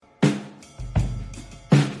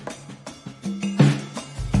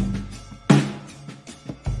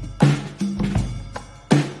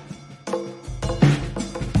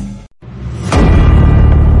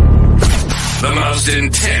most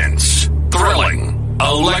intense, thrilling,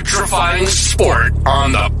 electrifying sport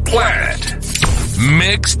on the planet.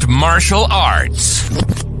 Mixed martial arts.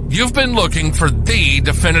 You've been looking for the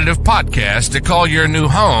definitive podcast to call your new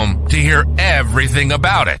home to hear everything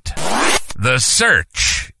about it. The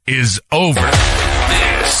search is over.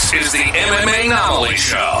 This is the MMAnomaly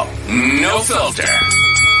Show. No filter.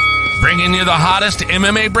 Bringing you the hottest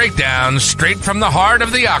MMA breakdowns straight from the heart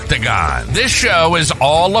of the octagon. This show is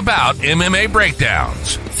all about MMA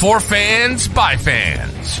breakdowns. For fans, by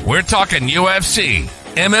fans. We're talking UFC,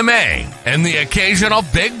 MMA, and the occasional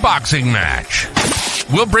big boxing match.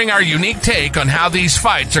 We'll bring our unique take on how these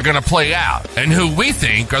fights are going to play out and who we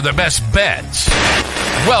think are the best bets.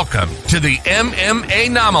 Welcome to the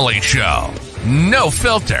MMAnomaly Show. No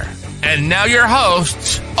filter. And now your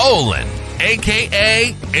hosts, Olin,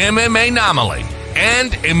 a.k.a. MMAnomaly,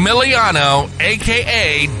 and Emiliano,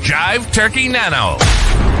 a.k.a. Jive Turkey Nano.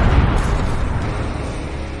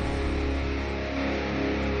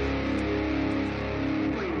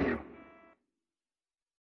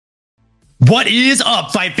 What is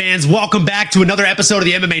up, fight fans? Welcome back to another episode of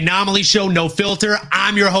the MMAnomaly Show, No Filter.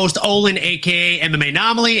 I'm your host, Olin, a.k.a.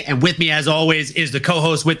 MMAnomaly, and with me, as always, is the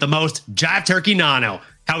co-host with the most, Jive Turkey Nano.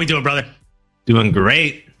 How we doing, brother? Doing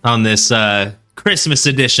great on this Christmas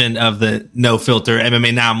edition of the No Filter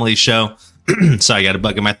MMAnomaly Show. So I got a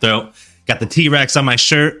bug in my throat. Got the T-Rex on my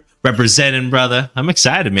shirt, representing, brother. I'm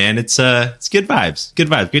excited, man. It's good vibes. Good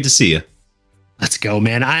vibes. Good to see you. Let's go,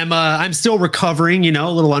 man. I'm still recovering, a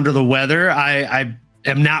little under the weather. I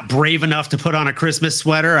am not brave enough to put on a Christmas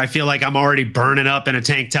sweater. I feel like I'm already burning up in a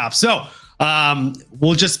tank top. So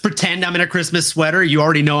we'll just pretend I'm in a Christmas sweater. You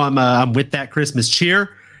already know I'm with that Christmas cheer.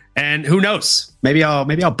 And who knows? Maybe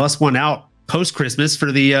I'll bust one out post-Christmas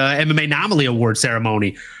for the MMAnomaly Award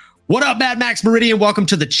ceremony. What up, Mad Max Meridian? Welcome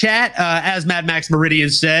to the chat. As Mad Max Meridian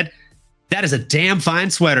said, that is a damn fine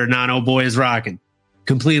sweater Nano Boy is rocking.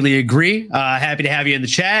 Completely agree. Happy to have you in the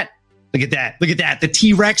chat. Look at that. Look at that. The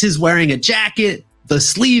T-Rex is wearing a jacket. The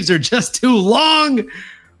sleeves are just too long.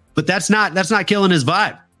 But that's not killing his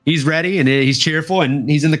vibe. He's ready and he's cheerful and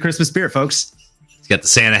he's in the Christmas spirit, folks. He's got the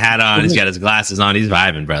Santa hat on. He's got his glasses on. He's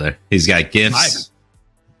vibing, brother. He's got gifts,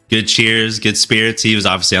 good cheers, good spirits. He was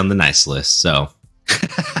obviously on the nice list. So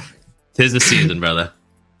tis the season, brother.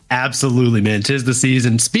 Absolutely, man. Tis the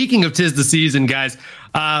season. Speaking of tis the season, guys,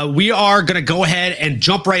 we are going to go ahead and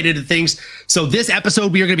jump right into things. So this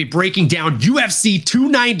episode, we are going to be breaking down UFC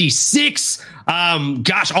 296.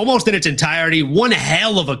 Almost in its entirety. One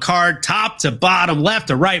hell of a card, top to bottom, left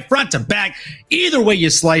to right, front to back. Either way you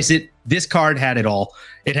slice it, this card had it all.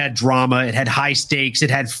 It had drama. It had high stakes. It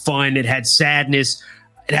had fun. It had sadness.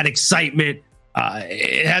 It had excitement.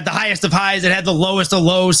 It had the highest of highs. It had the lowest of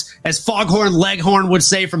lows. As Foghorn Leghorn would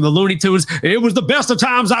say from the Looney Tunes, it was the best of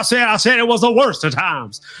times. I said it was the worst of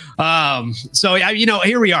times.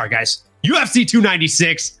 Here we are, guys. UFC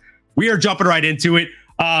 296. We are jumping right into it.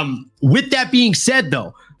 With that being said,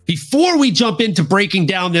 though, before we jump into breaking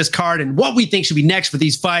down this card and what we think should be next for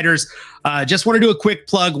these fighters, just want to do a quick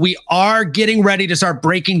plug. We are getting ready to start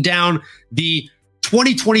breaking down the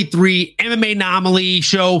 2023 MMAnomaly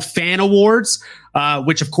Show Fan Awards,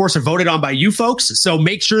 which of course are voted on by you folks. So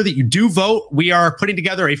make sure that you do vote. We are putting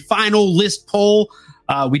together a final list poll.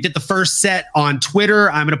 We did the first set on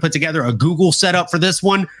Twitter. I'm going to put together a Google setup for this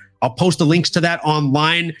one. I'll post the links to that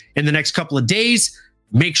online in the next couple of days.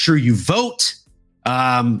 Make sure you vote.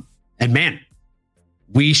 And man,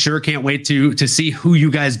 we sure can't wait to see who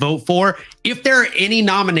you guys vote for. If there are any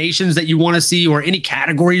nominations that you want to see or any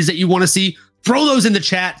categories that you want to see, throw those in the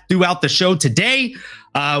chat throughout the show today.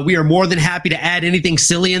 We are more than happy to add anything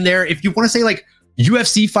silly in there. If you want to say like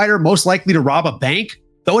UFC fighter most likely to rob a bank,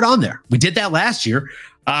 throw it on there. We did that last year.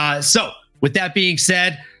 So with that being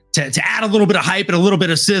said, to add a little bit of hype and a little bit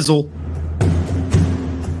of sizzle,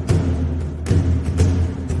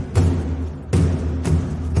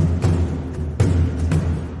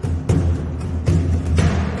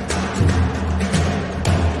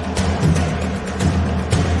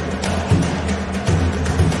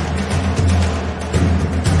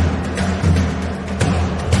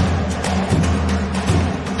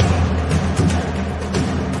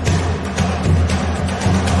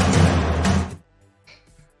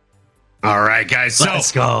 all right, guys. So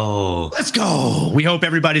Let's go. We hope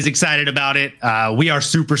everybody's excited about it. We are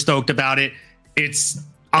super stoked about it. It's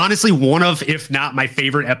honestly one of, if not my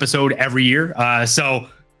favorite episode every year. So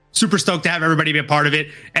super stoked to have everybody be a part of it.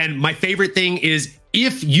 And my favorite thing is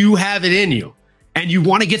if you have it in you and you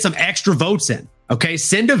want to get some extra votes in, okay,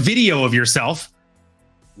 send a video of yourself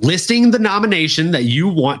listing the nomination that you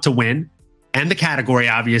want to win and the category,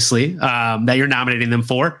 obviously, that you're nominating them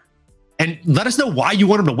for. and let us know why you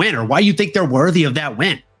want them to win or why you think they're worthy of that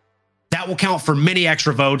win. That will count for many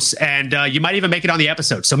extra votes, and you might even make it on the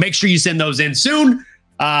episode. So make sure you send those in soon.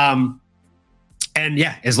 And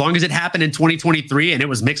yeah, as long as it happened in 2023 and it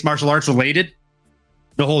was mixed martial arts related,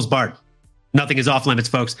 no holds barred. Nothing is off limits,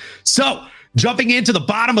 folks. So jumping into the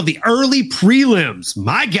bottom of the early prelims,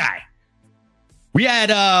 my guy. We had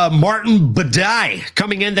Martin Badai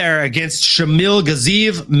coming in there against Shamil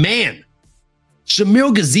Gaziev. Man,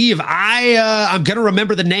 Shamil Gaziev, I'm going to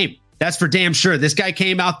remember the name. That's for damn sure. This guy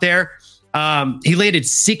came out there. He landed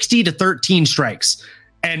 60 to 13 strikes,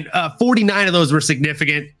 and 49 of those were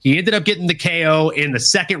significant. He ended up getting the KO in the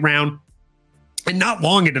second round, and not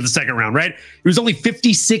long into the second round, right? It was only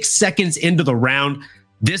 56 seconds into the round.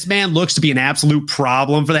 This man looks to be an absolute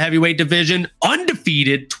problem for the heavyweight division.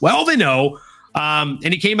 Undefeated, 12-0.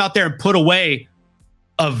 And he came out there and put away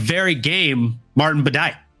a very game Martin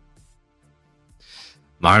Badai.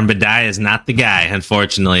 Martin Badai is not the guy,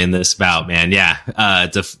 unfortunately, in this bout, man. Yeah,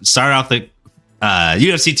 to start off the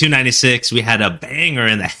UFC 296, we had a banger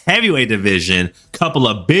in the heavyweight division. Couple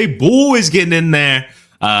of big boys getting in there.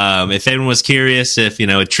 If anyone was curious, if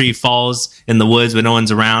a tree falls in the woods when no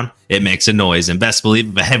one's around, it makes a noise. And best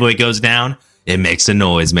believe if a heavyweight goes down, it makes a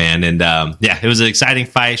noise, man. And yeah, it was an exciting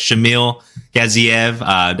fight. Shamil Gaziev,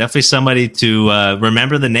 definitely somebody to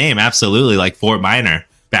remember the name. Absolutely, like Fort Minor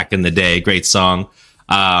back in the day. Great song.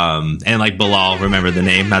 And like Bilal, remember the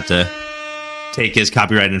name. Not to take his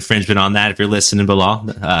copyright infringement on that. If you're listening, Bilal,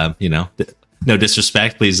 no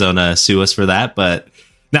disrespect. Please don't sue us for that. But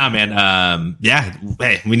nah, man. Yeah,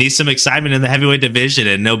 hey, we need some excitement in the heavyweight division,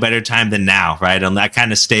 and no better time than now, right? On that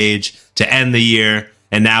kind of stage to end the year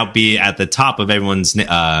and now be at the top of everyone's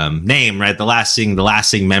name, right? The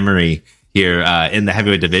lasting memory here in the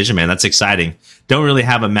heavyweight division, man. That's exciting. Don't really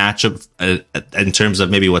have a matchup in terms of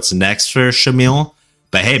maybe what's next for Shamil.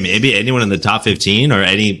 But hey, maybe anyone in the top 15 or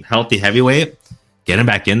any healthy heavyweight, get him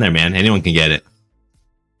back in there, man. Anyone can get it.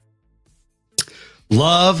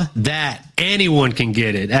 Love that. Anyone can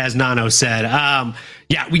get it, as Nano said.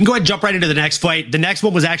 Yeah, we can go ahead and jump right into the next fight. The next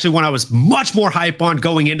one was actually one I was much more hype on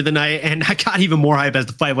going into the night, and I got even more hype as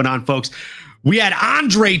the fight went on, folks. We had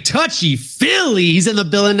Andre Touchy Philly. He's in the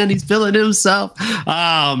building and he's feeling himself.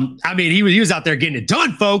 I mean, he was out there getting it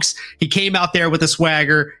done, folks. He came out there with a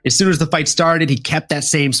swagger. As soon as the fight started, he kept that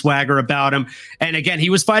same swagger about him. And again,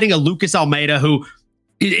 he was fighting a Lucas Almeida, who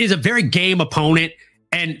is a very game opponent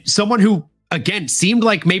and someone who, again, seemed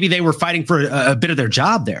like maybe they were fighting for a bit of their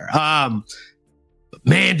job there.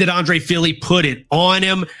 Man, did Andre Philly put it on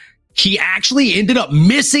him. He actually ended up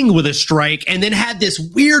missing with a strike and then had this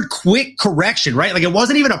weird quick correction, right? Like it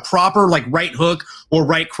wasn't even a proper like right hook or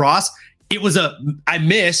right cross. It was I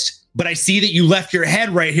missed, but I see that you left your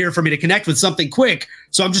head right here for me to connect with something quick.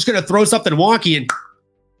 So I'm just going to throw something wonky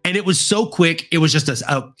and it was so quick. It was just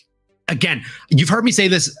again, you've heard me say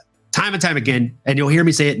this time and time again, and you'll hear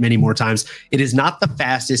me say it many more times. It is not the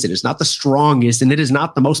fastest. It is not the strongest, and it is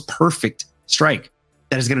not the most perfect strike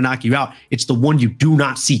that is going to knock you out. It's the one you do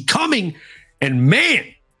not see coming. And man,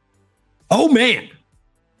 oh man,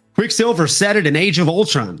 Quicksilver said it in Age of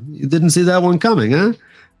Ultron. You didn't see that one coming,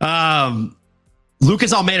 huh?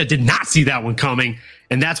 Lucas Almeida did not see that one coming,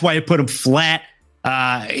 and that's why it put him flat.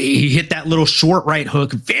 He hit that little short right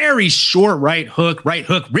hook, very short right hook.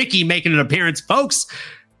 Ricky making an appearance, folks.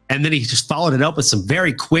 And then he just followed it up with some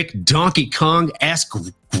very quick Donkey Kong-esque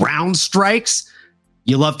ground strikes.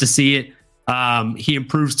 You love to see it. He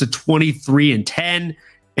improves to 23-10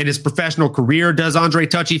 in his professional career, does Andre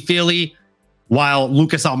Touchy Philly, while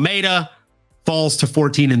Lucas Almeida falls to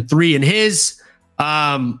 14-3 in his.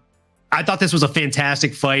 I thought this was a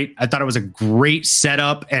fantastic fight. I thought it was a great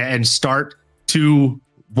setup and start to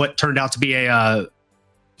what turned out to be a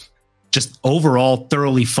just overall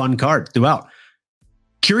thoroughly fun card throughout.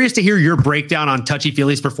 Curious to hear your breakdown on Touchy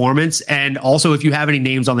Philly's performance, and also if you have any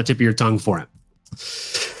names on the tip of your tongue for him.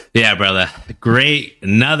 Yeah, brother. Great.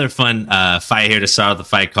 Another fun fight here to start the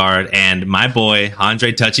fight card. And my boy,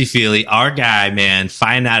 Andre Touchy Philly, our guy, man,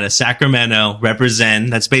 fighting out of Sacramento,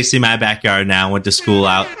 represent. That's basically my backyard now. Went to school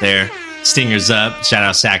out there. Stingers up. Shout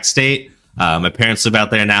out Sac State. My parents live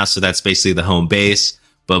out there now, so that's basically the home base.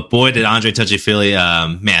 But boy, did Andre Touchy Philly,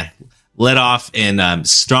 man, let off in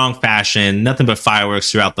strong fashion. Nothing but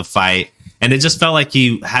fireworks throughout the fight. And it just felt like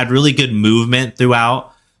he had really good movement throughout.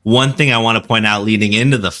 One thing I want to point out leading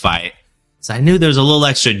into the fight is I knew there was a little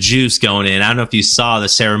extra juice going in. I don't know if you saw the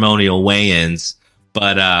ceremonial weigh-ins,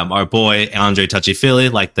 but our boy Andre Touchy Philly,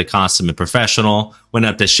 like the consummate professional, went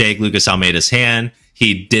up to shake Lucas Almeida's hand.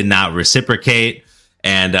 He did not reciprocate.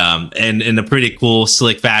 And in a pretty cool,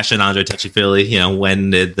 slick fashion, Andre Touchy-Feely, when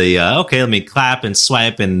did the, okay, let me clap and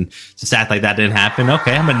swipe and just act like that didn't happen.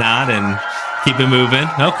 Okay, I'm going to nod and keep it moving.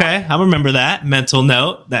 Okay, I remember that. Mental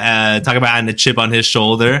note. Talk about having a chip on his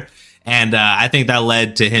shoulder. And I think that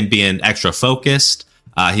led to him being extra focused.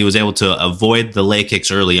 He was able to avoid the leg kicks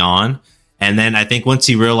early on. And then I think once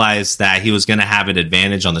he realized that he was going to have an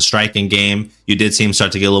advantage on the striking game, you did see him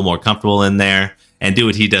start to get a little more comfortable in there and do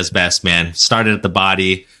what he does best, man. Started at the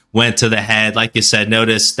body, went to the head. Like you said,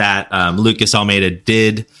 noticed that Lucas Almeida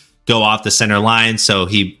did go off the center line. So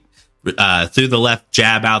he threw the left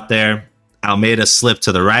jab out there. Almeida slipped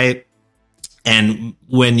to the right. And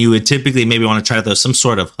when you would typically maybe want to try to throw some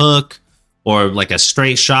sort of hook or like a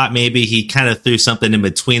straight shot, maybe he kind of threw something in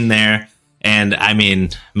between there. And I mean,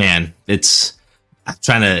 man, I'm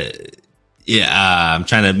trying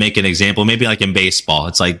to make an example, maybe like in baseball.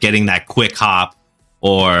 It's like getting that quick hop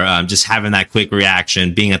or just having that quick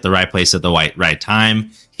reaction, being at the right place at the right time.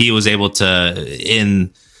 He was able to,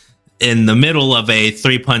 in the middle of a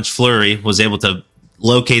 3-punch flurry, was able to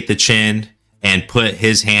locate the chin and put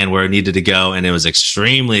his hand where it needed to go. And it was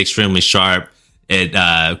extremely, extremely sharp. It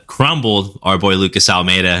crumbled our boy Lucas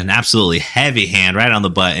Almeida, an absolutely heavy hand right on the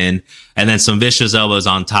button, and then some vicious elbows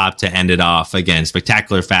on top to end it off. Again,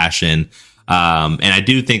 spectacular fashion. And I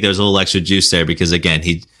do think there's a little extra juice there because, again,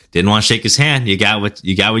 he didn't want to shake his hand. You got what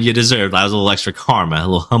you deserved. That was a little extra karma, a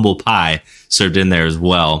little humble pie served in there as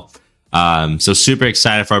well. So super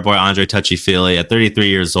excited for our boy Andre Touchy-Feely at 33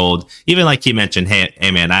 years old. Even like he mentioned,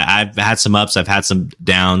 hey man, I've had some ups, I've had some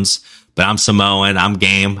downs, but I'm Samoan, I'm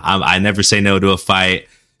game. I never say no to a fight.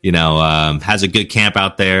 Has a good camp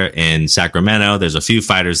out there in Sacramento. There's a few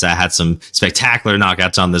fighters that had some spectacular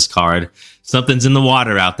knockouts on this card. Something's in the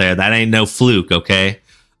water out there. That ain't no fluke, okay?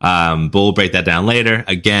 But we'll break that down later.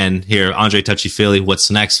 Again, here, Andre Touchy-Feely,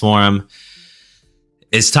 what's next for him?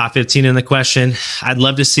 Is top 15 in the question? I'd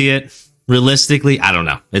love to see it. Realistically, I don't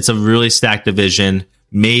know. It's a really stacked division.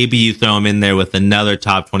 Maybe you throw him in there with another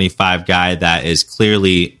top 25 guy that is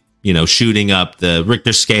clearly, shooting up the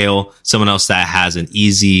Richter scale. Someone else that has an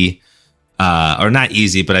easy, or not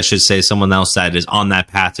easy, but I should say someone else that is on that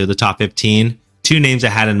path to the top 15. 2 names I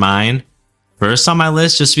had in mind. First on my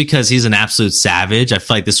list, just because he's an absolute savage. I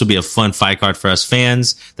feel like this would be a fun fight card for us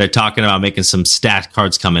fans. They're talking about making some stat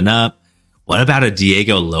cards coming up. What about a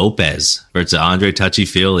Diego Lopez versus Andre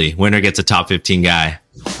Touchy-Feely? Winner gets a top 15 guy.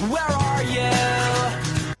 Where are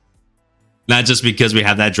you? Not just because we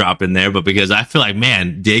have that drop in there, but because I feel like,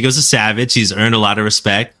 man, Diego's a savage. He's earned a lot of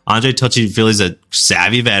respect. Andre Touchy-Feely's a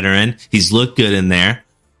savvy veteran. He's looked good in there.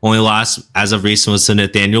 Only loss as of recent was to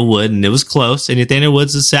Nathaniel Wood, and it was close. And Nathaniel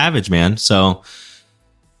Wood's a savage, man. So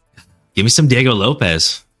give me some Diego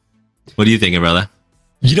Lopez. What are you thinking, brother?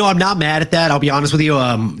 I'm not mad at that. I'll be honest with you.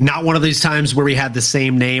 Not one of these times where we had the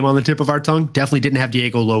same name on the tip of our tongue. Definitely didn't have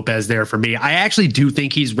Diego Lopez there for me. I actually do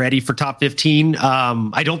think he's ready for top 15.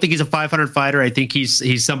 I don't think he's a 500 fighter. I think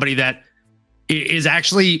he's somebody that is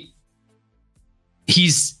actually,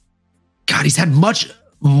 he's had much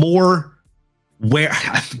more wear.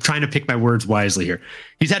 I'm trying to pick my words wisely here.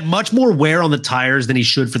 He's had much more wear on the tires than he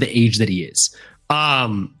should for the age that he is.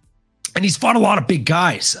 And he's fought a lot of big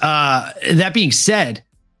guys. That being said,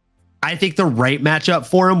 I think the right matchup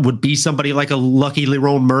for him would be somebody like a Lucky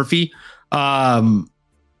Lerone Murphy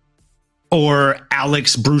or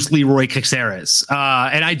Alex Bruce Leroy Caceres.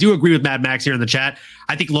 And I do agree with Mad Max here in the chat.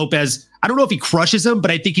 I think Lopez, I don't know if he crushes him, but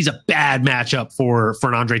I think he's a bad matchup for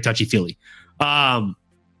an Andre Touchy-Feely.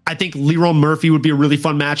 I think Lerone Murphy would be a really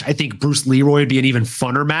fun match. I think Bruce Leroy would be an even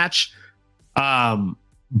funner match.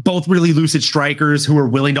 Both really lucid strikers who are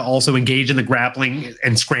willing to also engage in the grappling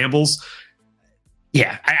and scrambles.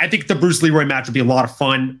 Yeah, I think the Bruce Leroy match would be a lot of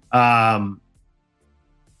fun. And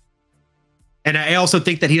I also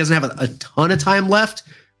think that he doesn't have a ton of time left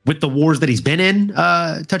with the wars that he's been in,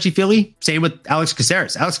 Touchy-Feely. Same with Alex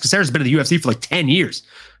Caceres. Alex Caceres has been in the UFC for like 10 years.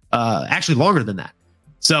 Actually longer than that.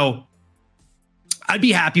 So I'd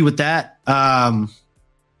be happy with that. Yeah,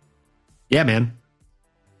 man.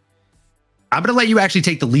 I'm going to let you actually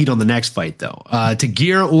take the lead on the next fight, though.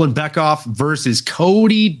 Tagir Ulanbekov versus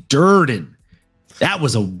Cody Durden. That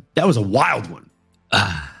was a wild one.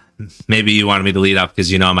 Maybe you wanted me to lead off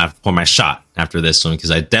because I'm going to have to pour my shot after this one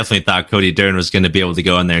because I definitely thought Cody Durden was going to be able to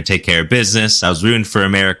go in there and take care of business. I was rooting for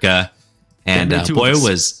America, and boy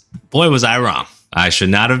was I wrong. I should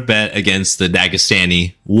not have bet against the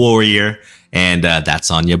Dagestani warrior, and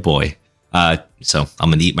that's on your boy. So I'm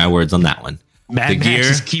going to eat my words on that one. Mad Max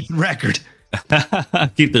is keeping record.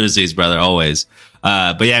 Keep the receipts, brother, always.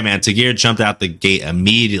 But yeah, man, Tagir jumped out the gate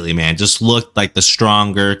immediately, man. Just looked like the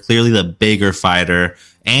stronger, clearly the bigger fighter.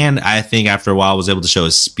 And I think after a while was able to show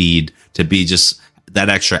his speed to be just that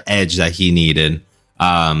extra edge that he needed.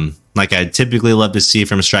 Like I typically love to see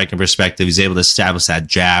from a striking perspective, he's able to establish that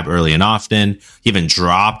jab early and often. He even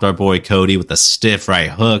dropped our boy Cody with a stiff right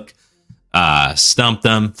hook, stumped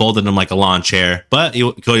him, folded him like a lawn chair. But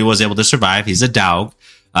Cody was able to survive. He's a dog.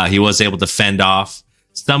 He was able to fend off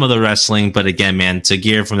some of the wrestling. But again, man,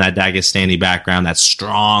 Tagir from that Dagestani background, that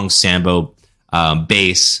strong Sambo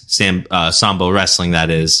base, Sambo wrestling that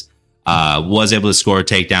is, was able to score a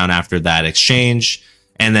takedown after that exchange.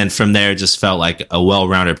 And then from there, just felt like a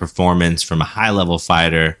well-rounded performance from a high-level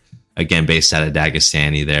fighter, again, based out of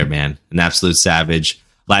Dagestani there, man. An absolute savage.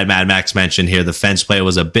 Like Mad Max mentioned here, the fence play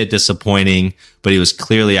was a bit disappointing, but he was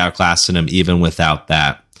clearly outclassing him even without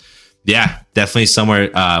that. Yeah, definitely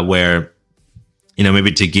somewhere where,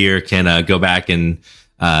 maybe Tagir can go back and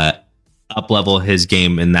up-level his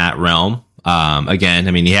game in that realm. Again,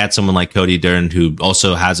 I mean, he had someone like Cody Durden who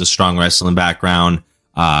also has a strong wrestling background.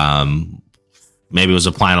 Maybe was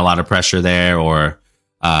applying a lot of pressure there, or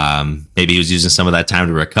maybe he was using some of that time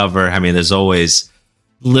to recover. I mean, there's always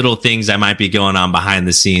little things that might be going on behind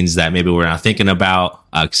the scenes that maybe we're not thinking about,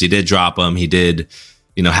 because he did drop him. He did,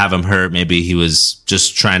 have him hurt. Maybe he was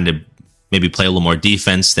just trying to maybe play a little more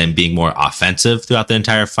defense than being more offensive throughout the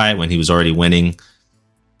entire fight when he was already winning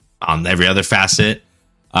on every other facet.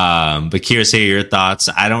 But curious to hear your thoughts.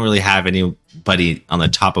 I don't really have anybody on the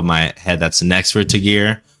top of my head that's next for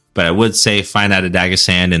Tagir. But I would say find out a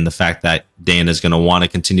Dagestan, and the fact that Dana's going to want to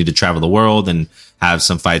continue to travel the world and have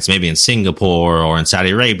some fights maybe in Singapore or in Saudi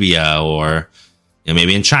Arabia or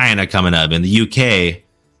maybe in China coming up, in the UK.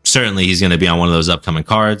 Certainly he's going to be on one of those upcoming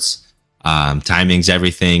cards. Timing's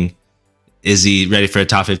everything. Is he ready for a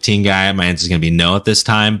top 15 guy? My answer is going to be no at this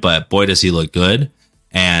time, but boy, does he look good.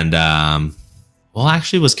 And, well,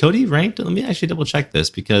 actually, was Cody ranked? Let me actually double check this,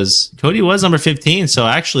 because Cody was number 15. So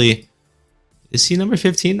actually, is he number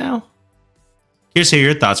 15 now? Here's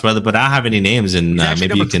your thoughts, brother, but I don't have any names, and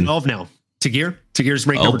maybe you can. 12 now. Tagir's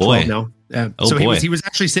ranked number 12 now. He was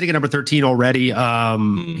actually sitting at number 13 already.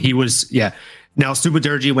 He was, Now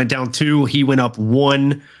Subadurgi went down 2. He went up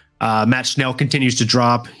 1. Matt Schnell continues to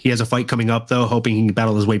drop. He has a fight coming up, though, hoping he can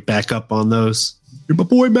battle his way back up on those. You're my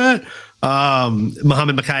boy, Matt.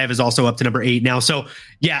 Muhammad Makayev is also up to number 8 now. So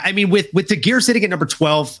yeah, I mean, with Tagir sitting at number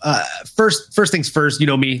 12, first things first,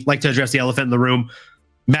 me, like to address the elephant in the room.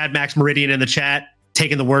 Mad Max Meridian in the chat,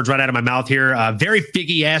 taking the words right out of my mouth here. Very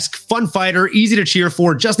Figgy-esque, fun fighter, easy to cheer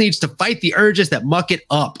for, just needs to fight the urges that muck it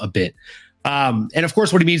up a bit. And of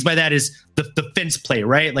course, what he means by that is the fence play,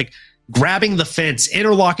 right? Like grabbing the fence,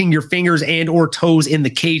 interlocking your fingers and or toes in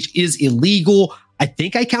the cage is illegal. I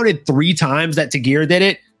think I counted 3 times that Tagir did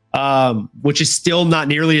it. Which is still not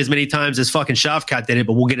nearly as many times as fucking Shavkat did it,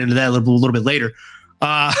 but we'll get into that a little bit later.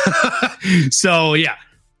 So yeah,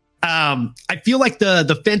 I feel like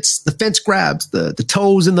the fence grabs, the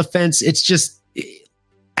toes in the fence. It's just,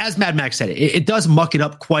 as Mad Max said, it does muck it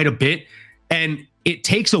up quite a bit, and it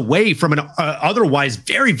takes away from an otherwise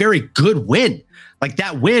very, very good win. Like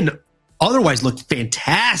that win otherwise looked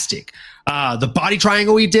fantastic. The body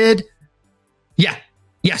triangle he did,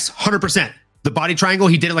 yes, 100%. The body triangle,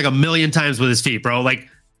 he did it like a million times with his feet, bro. Like,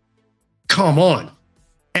 come on.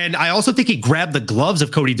 And I also think he grabbed the gloves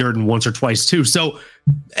of Cody Durden once or twice too. So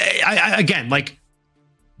again, like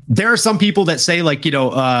there are some people that say like, in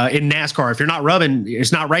NASCAR, if you're not rubbing,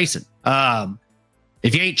 it's not racing.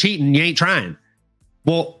 If you ain't cheating, you ain't trying.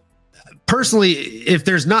 Well, personally, if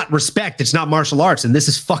there's not respect, it's not martial arts. And this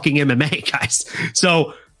is fucking MMA, guys.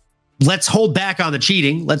 So let's hold back on the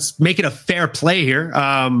cheating. Let's make it a fair play here.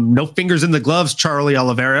 No fingers in the gloves, Charlie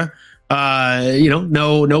Oliveira.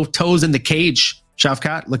 No toes in the cage,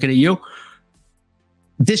 Shavkat, looking at you.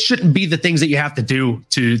 This shouldn't be the things that you have to do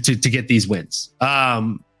to get these wins.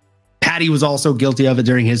 Patty was also guilty of it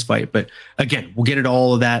during his fight. But again, we'll get into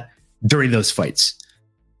all of that during those fights.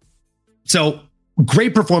 So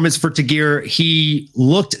great performance for Tagir. He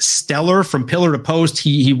looked stellar from pillar to post.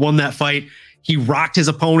 He won that fight. He rocked his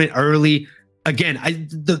opponent early. Again,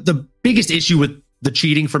 the biggest issue with the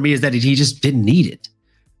cheating for me is that he just didn't need it.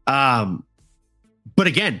 But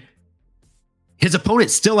again, his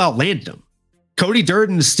opponent still outlanded him. Cody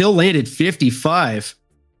Durden still landed 55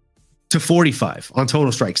 to 45 on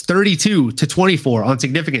total strikes, 32 to 24 on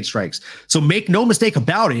significant strikes. So make no mistake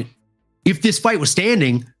about it. If this fight was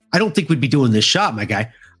standing, I don't think we'd be doing this shot, my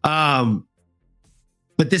guy.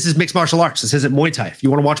 But this is mixed martial arts. This isn't Muay Thai. If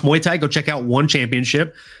you want to watch Muay Thai, go check out One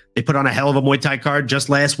Championship. They put on a hell of a Muay Thai card just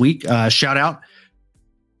last week. Shout out.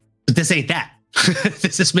 But this ain't that.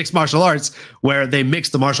 This is mixed martial arts where they mix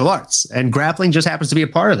the martial arts, and grappling just happens to be a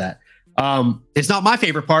part of that. It's not my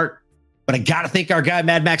favorite part, but I got to think our guy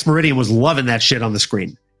Mad Max Meridian was loving that shit on the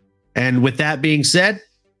screen. And with that being said,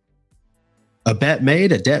 a bet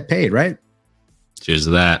made, a debt paid, right? Cheers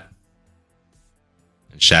to that.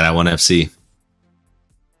 And shout out 1FC.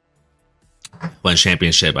 One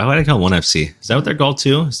championship. Why would I call 1FC? Is that what their goal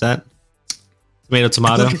too? Is that tomato? I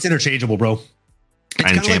feel like it's interchangeable, bro. It's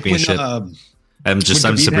kind of championship. Like when, I'm just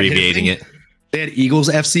abbreviating it. They had Eagles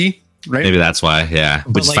FC, right? Maybe that's why. Yeah,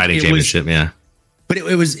 which is fighting championship. Yeah, but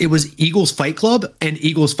it was Eagles Fight Club and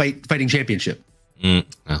Eagles Fighting Championship. Oh,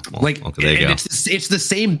 well, like, okay, there you go. It's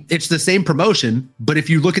the same promotion. But if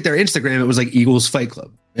you look at their Instagram, it was like Eagles Fight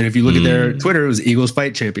Club, and if you look at their Twitter, it was Eagles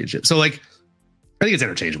Fight Championship. So like, I think it's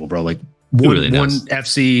interchangeable, bro. Like one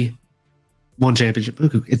FC, one championship.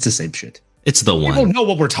 It's the same shit. It's the one. People know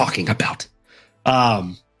what we're talking about.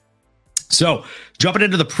 So jumping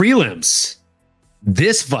into the prelims,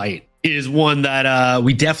 this fight is one that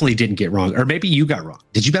we definitely didn't get wrong, or maybe you got wrong.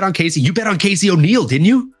 Did you bet on Casey? You bet on Casey O'Neill, didn't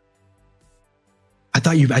you? I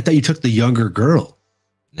thought you took the younger girl.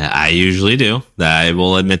 I usually do. I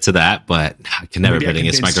will admit to that, but I can never bet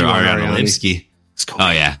against my girl Ariana Lipski.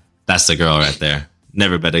 Oh yeah, that's the girl right there.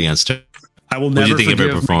 Never bet against her. I will never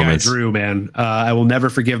forgive my guy Drew, man. I will never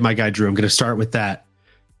forgive my guy Drew. I'm going to start with that.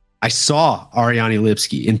 I saw Ariane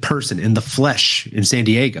Lipski in person, in the flesh, in San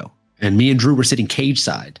Diego, and me and Drew were sitting cage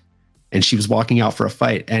side, and she was walking out for a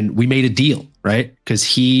fight, and we made a deal, right? Because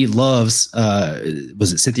he loves,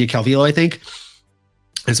 was it Cynthia Calvillo, I think?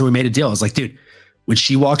 And so we made a deal. I was like, dude, when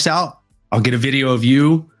she walks out, I'll get a video of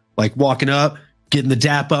you like walking up, getting the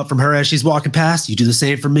dap up from her as she's walking past. You do the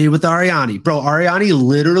same for me with Ariane. Bro, Ariane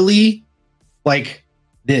literally like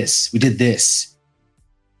this. We did this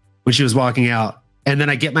when she was walking out. And then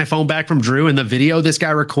I get my phone back from Drew, and the video this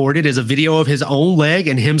guy recorded is a video of his own leg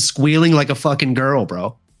and him squealing like a fucking girl,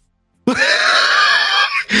 bro. And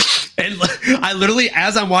I literally,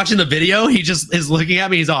 as I'm watching the video, he just is looking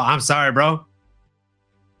at me. He's all, I'm sorry, bro.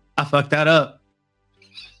 I fucked that up.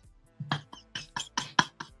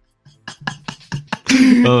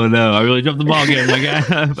 Oh no, I really dropped the ball again, my guy.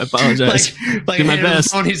 I apologize. Like do my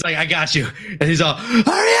best. Phone, he's like, I got you. And he's all,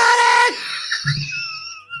 Ariane!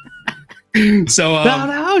 So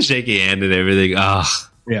no, shaky hand and everything. Oh,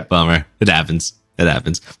 yeah, bummer. It happens.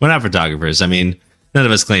 We're not photographers. I mean, none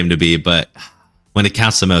of us claim to be, but when it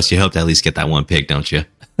counts the most, you hope to at least get that one pick, don't you?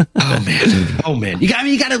 Oh man. You got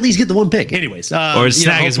to at least get the one pick. Anyways, or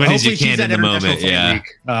snag as many as you can in the moment. Yeah,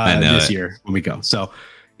 I know this year when we go. So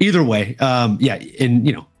either way, yeah,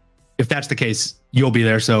 and if that's the case, you'll be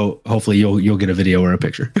there. So hopefully you'll get a video or a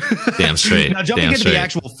picture. Damn straight. Now jumping into the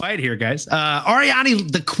actual fight here, guys. Ariane,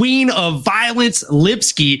 the queen of violence,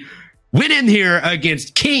 Lipski, went in here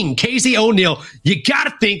against King Casey O'Neill. You got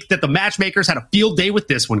to think that the matchmakers had a field day with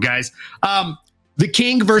this one, guys. The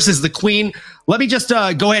King versus the Queen. Let me just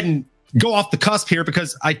go ahead and go off the cusp here,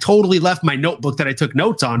 because I totally left my notebook that I took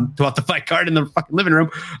notes on throughout the fight card in the fucking living room.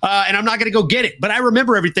 And I'm not going to go get it, but I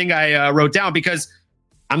remember everything I wrote down because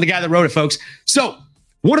I'm the guy that wrote it, folks. So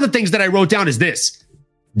one of the things that I wrote down is this: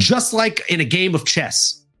 just like in a game of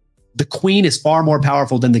chess, the queen is far more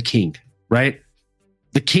powerful than the king, right?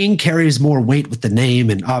 The king carries more weight with the name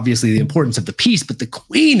and obviously the importance of the piece, but the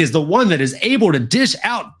queen is the one that is able to dish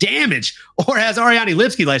out damage, or as Ariane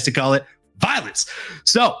Lipski likes to call it, violence.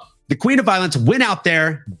 So the queen of violence went out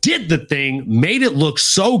there, did the thing, made it look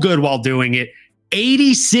so good while doing it.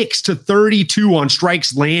 86-32 on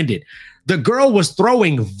strikes landed. The girl was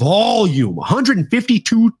throwing volume,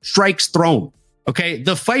 152 strikes thrown. Okay.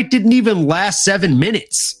 The fight didn't even last 7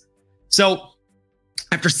 minutes. So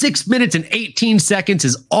after 6 minutes and 18 seconds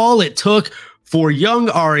is all it took for young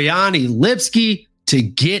Ariane Lipski to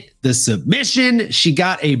get the submission. She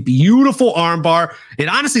got a beautiful armbar. It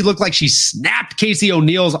honestly looked like she snapped Casey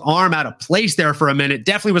O'Neill's arm out of place there for a minute.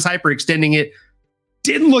 Definitely was hyperextending it.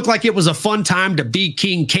 Didn't look like it was a fun time to beat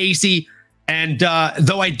King Casey. And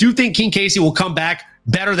though I do think King Casey will come back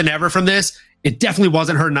better than ever from this, it definitely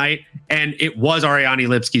wasn't her night. And it was Ariane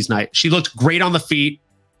Lipski's night. She looked great on the feet.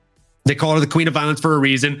 They call her the Queen of Violence for a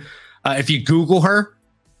reason. If you Google her,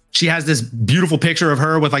 she has this beautiful picture of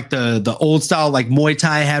her with like the old style, like Muay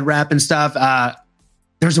Thai head wrap and stuff.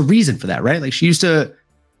 There's a reason for that, right? Like she used to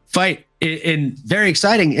fight in very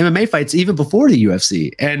exciting MMA fights even before the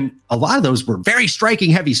UFC. And a lot of those were very striking,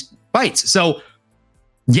 heavy fights. So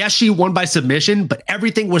yes, she won by submission, but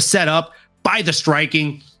everything was set up by the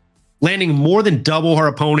striking, landing more than double her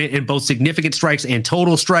opponent in both significant strikes and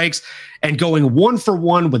total strikes, and going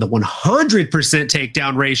 1-for-1 with a 100%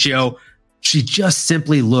 takedown ratio. She just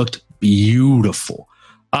simply looked beautiful.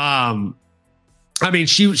 I mean,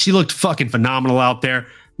 she looked fucking phenomenal out there.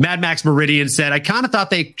 Mad Max Meridian said, I kind of thought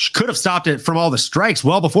they could have stopped it from all the strikes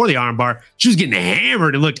well before the armbar. She was getting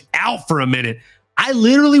hammered and looked out for a minute. I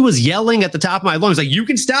literally was yelling at the top of my lungs, like, you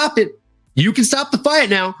can stop it. You can stop the fight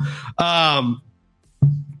now.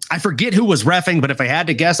 I forget who was reffing, but if I had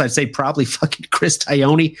to guess, I'd say probably fucking Chris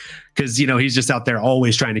Taioni, because, you know, he's just out there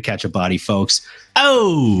always trying to catch a body, folks.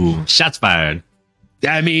 Oh, shots fired.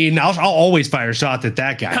 I mean, I'll always fire shots at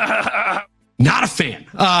that guy. Not a fan.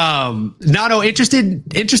 No, interesting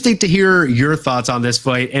to hear your thoughts on this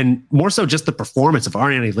fight, and more so just the performance of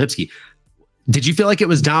Ariane Lipski. Did you feel like it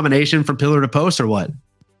was domination from pillar to post or what?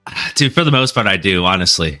 Dude, for the most part, I do,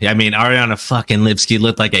 honestly. I mean, Ariana fucking Lipski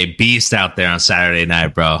looked like a beast out there on Saturday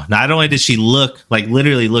night, bro. Not only did she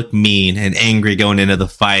literally look mean and angry going into the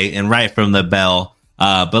fight and right from the bell,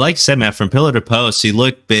 but like you said, man, from pillar to post, she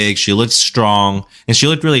looked big, she looked strong, and she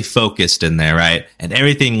looked really focused in there, right? And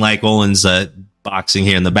everything like Olin's boxing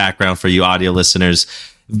here in the background for you audio listeners,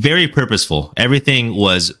 very purposeful. Everything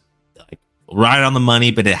was like right on the money,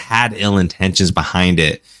 but it had ill intentions behind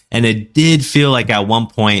it. And it did feel like at one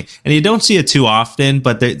point, and you don't see it too often,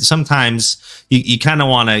 but sometimes you kind of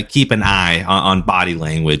want to keep an eye on body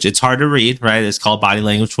language. It's hard to read, right? It's called body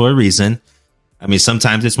language for a reason. I mean,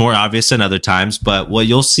 sometimes it's more obvious than other times, but what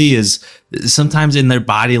you'll see is sometimes in their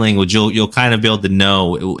body language, you'll kind of be able to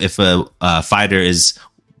know if a fighter is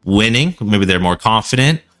winning, maybe they're more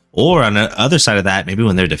confident, or on the other side of that, maybe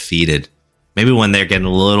when they're defeated, maybe when they're getting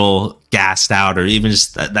a little gassed out, or even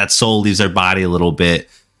just that soul leaves their body a little bit.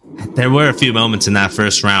 There were a few moments in that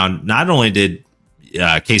first round. Not only did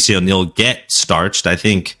Casey O'Neill get starched, I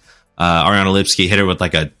think Ariana Lipski hit her with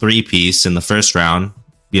like a 3-piece in the first round.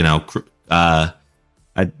 You know, I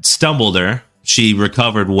stumbled her. She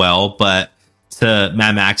recovered well, but to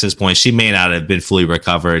Mad Max's point, she may not have been fully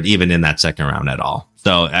recovered even in that second round at all.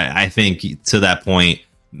 So I think to that point,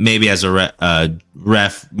 maybe as a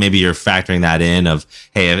ref, maybe you're factoring that in of,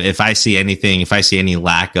 hey, if I see any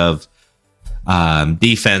lack of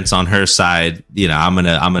defense on her side, you know, I'm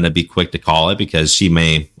gonna be quick to call it, because she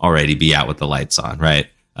may already be out with the lights on, right?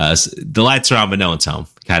 The lights are on, but no one's home,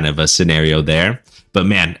 kind of a scenario there. But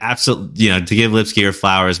man, absolutely, you know, to give Lipski her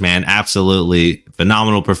flowers, man, absolutely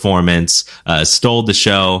phenomenal performance. Stole the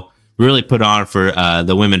show, really put on for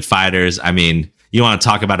the women fighters. I mean, you want to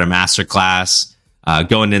talk about a masterclass,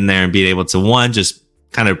 going in there and being able to, just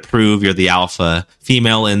kind of prove you're the alpha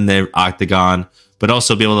female in the octagon, but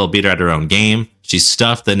also be able to beat her at her own game. She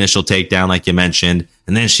stuffed the initial takedown, like you mentioned,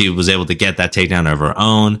 and then she was able to get that takedown of her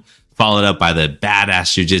own, followed up by the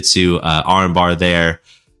badass jiu-jitsu armbar there.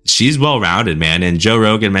 She's well-rounded, man. And Joe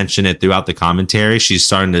Rogan mentioned it throughout the commentary. She's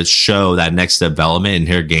starting to show that next development in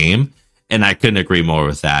her game, and I couldn't agree more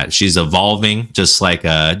with that. She's evolving, just like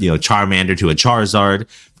a Charmander to a Charizard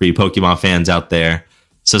for you Pokemon fans out there.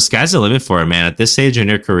 So sky's the limit for her, man. At this stage in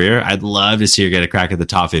her career, I'd love to see her get a crack at the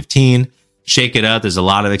top 15. Shake it up. There's a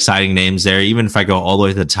lot of exciting names there. Even if I go all the way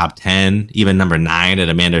to the top 10, even number 9 at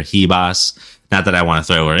Amanda Ribas. Not that I want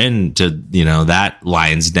to throw her into, that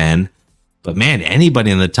lion's den. But man, anybody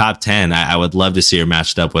in the top 10, I would love to see her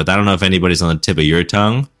matched up with. I don't know if anybody's on the tip of your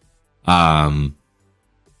tongue.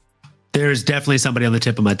 There's definitely somebody on the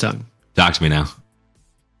tip of my tongue. Talk to me now.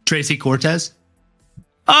 Tracy Cortez.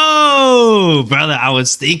 Oh, brother, I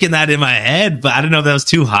was thinking that in my head, but I didn't know if that was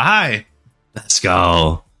too high. Let's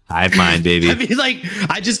go. Hive mind, baby. I mean,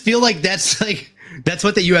 I just feel like that's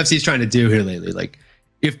what the UFC is trying to do here lately. Like,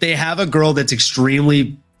 if they have a girl that's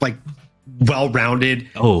extremely well-rounded,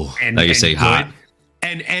 and like you say, hot,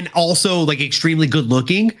 and also extremely good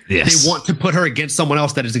looking, yes, they want to put her against someone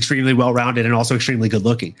else that is extremely well-rounded and also extremely good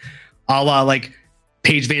looking, a la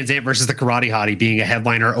Paige Van Zandt versus the Karate Hottie being a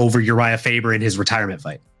headliner over Uriah Faber in his retirement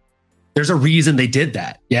fight. There's a reason they did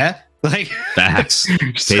that. Yeah. Facts.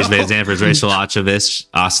 Paige Van Zandt versus Rachel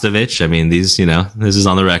Ostovich. I mean, these, this is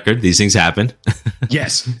on the record. These things happen.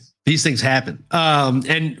 Yes, these things happen.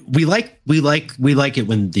 And we like it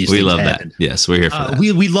when these things happen. That. Yes, we're here for that.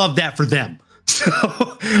 We love that for them.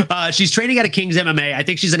 So she's training out of King's MMA. I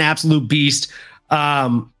think she's an absolute beast.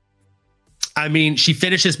 I mean, she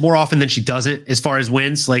finishes more often than she doesn't as far as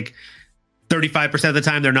wins. 35% of the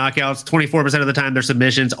time they're knockouts, 24% of the time they're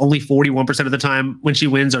submissions, only 41% of the time when she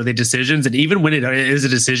wins are they decisions. And even when it is a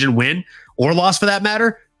decision win or loss for that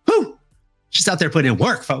matter, she's out there putting in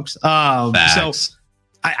work, folks. So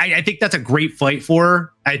I think that's a great fight for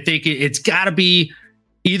her. I think it's got to be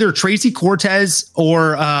either Tracy Cortez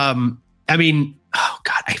or, oh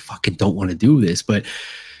God, I fucking don't want to do this, but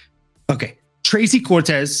okay. Tracy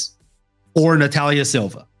Cortez or Natalia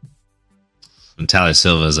Silva. Natalia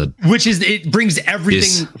Silva is it brings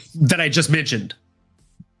everything that I just mentioned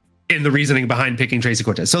in the reasoning behind picking Tracy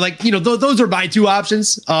Cortez. So like, you know, those are my two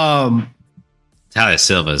options. Talia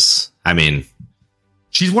Silva's, I mean,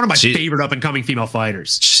 she's one of my favorite up and coming female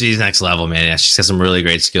fighters. She's next level, man. Yeah, she's got some really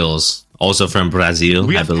great skills. Also from Brazil,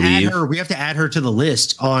 I believe. We have to add her to the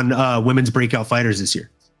list on women's breakout fighters this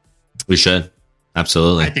year. We should.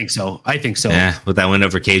 Absolutely. I think so. Yeah, with that win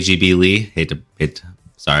over KGB Lee. Hate to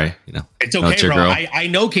sorry, you know. It's okay, bro. I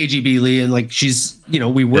know KGB Lee, and like she's, you know,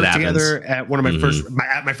 we worked together at one of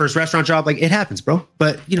my my first restaurant job. Like it happens, bro.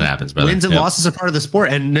 But you know, happens, brother. Wins and losses are part of the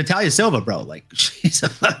sport. And Natalia Silva, bro, like she's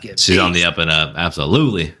on the up and up.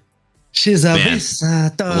 Absolutely. She's a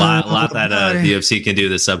lot that the UFC can do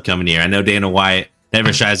this upcoming year. I know Dana White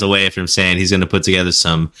never shies away from saying he's going to put together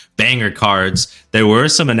some banger cards. There were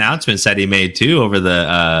some announcements that he made too over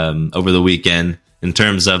the weekend in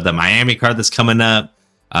terms of the Miami card that's coming up.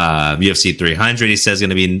 UFC 300, he says, going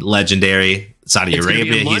to be legendary. Saudi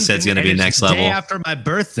Arabia, he says, going to be next level. Day after my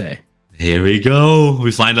birthday. Here we go.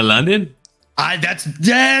 We flying to London. That's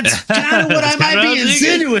kind of what I might be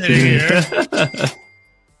insinuating here,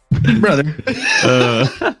 brother.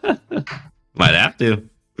 Might have to.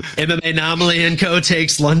 MMAnomaly and Co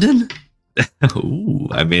takes London. Ooh,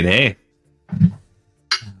 I mean, hey.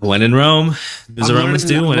 When in Rome, there's a Romans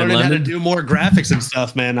do. When in London, how to do more graphics and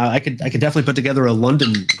stuff, man. I could definitely put together a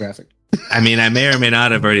London graphic. I mean, I may or may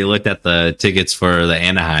not have already looked at the tickets for the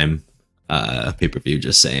Anaheim pay-per-view.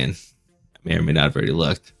 Just saying, I may or may not have already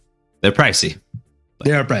looked. They're pricey.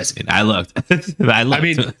 They are pricey. I looked. I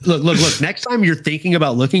mean, look. Next time you're thinking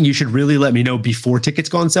about looking, you should really let me know before tickets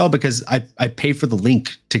go on sale because I pay for the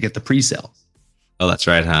link to get the pre-sale. Oh, that's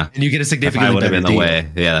right, huh? And you get a significantly would have been better the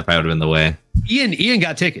deal. way. Yeah, that probably would have been the way. Ian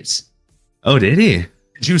got tickets. Oh, did he?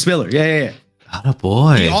 Drew Spiller. Yeah. Oh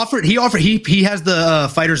boy. He offered. He has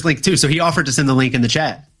the fighters link too, so he offered to send the link in the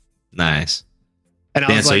chat. Nice. And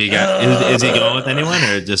I was so like, you got? Is he going with anyone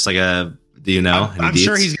or just like a? Do you know? I'm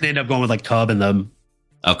sure he's gonna end up going with like Cub and them.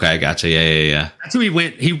 Okay, gotcha. Yeah. That's who he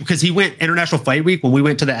went. Because he went International Fight Week when we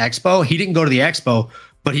went to the expo. He didn't go to the expo,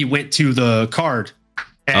 but he went to the card.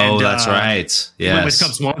 And, that's right. Yeah, went with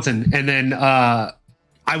Cub Swanson, and then I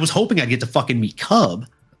was hoping I'd get to fucking meet Cub,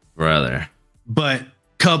 brother. But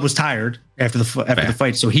Cub was tired after the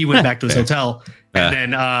fight, so he went back to his hotel. And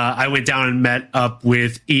then I went down and met up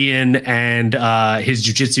with Ian and his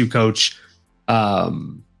jiu-jitsu coach,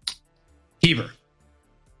 Heber.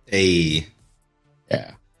 Hey.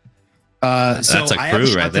 Yeah. So that's a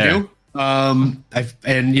crew right there.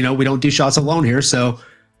 And you know, we don't do shots alone here, so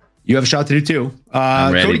you have a shot to do too.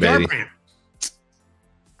 I'm ready, Cody baby.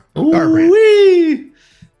 Garbrandt.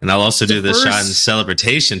 And I'll also do this shot in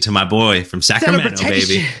celebration to my boy from Sacramento,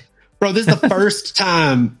 baby. Bro, this is the first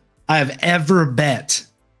time I have ever bet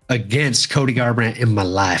against Cody Garbrandt in my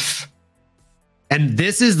life. And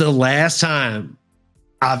this is the last time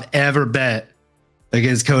I've ever bet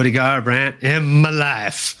against Cody Garbrandt in my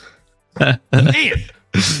life. Man.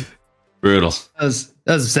 Brutal. That was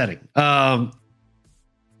upsetting.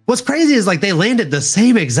 What's crazy is like they landed the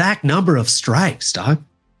same exact number of strikes, dog.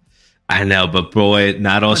 I know, but boy,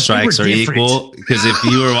 not all strikes are equal. Because if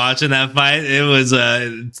you were watching that fight, it was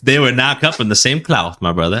they were not cut from the same cloth,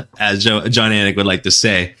 my brother, as John Anik would like to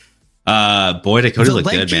say. Boy, did Cody look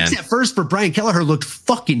good, man. At first for Brian Kelleher looked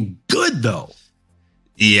fucking good, though.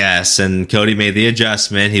 Yes, and Cody made the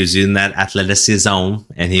adjustment. He was using that athleticism,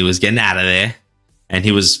 and he was getting out of there, and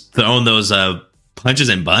he was throwing those punches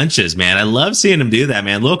and bunches, man. I love seeing him do that,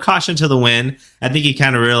 man. A little caution to the wind. I think he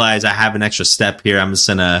kind of realized I have an extra step here. I'm just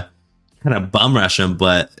gonna kind of bum rush him,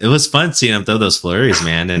 but it was fun seeing him throw those flurries,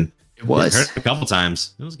 man. And it hurt a couple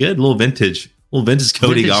times. It was good. A little vintage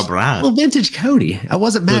Cody Garbrandt. Little vintage Cody. I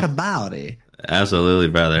wasn't mad about it. Absolutely,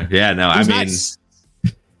 brother. Yeah, no, I mean, nice.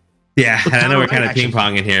 Yeah, and I know we're kind of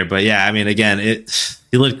ping-ponging here, but yeah, I mean, again,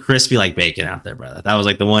 he looked crispy like bacon out there, brother. That was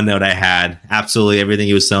like the one note I had. Absolutely everything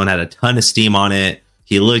he was throwing had a ton of steam on it.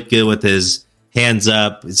 He looked good with his hands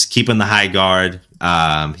up. He's keeping the high guard.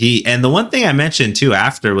 And the one thing I mentioned too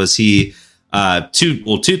after was two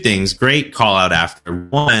things. Great call out after.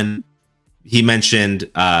 One, he mentioned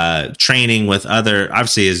training with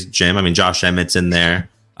obviously his gym. I mean, Josh Emmett's in there.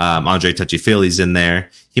 Andre Touchy-Feely's in there.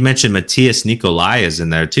 He mentioned Matthias Nicolai is in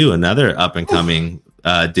there too, another up and coming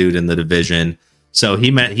dude in the division. So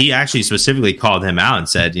he actually specifically called him out and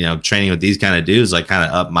said, you know, training with these kind of dudes like kind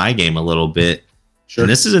of up my game a little bit. Sure. And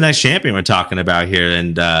this is the next champion we're talking about here,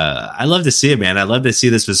 and I love to see it, man. I love to see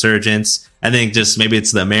this resurgence. I think just maybe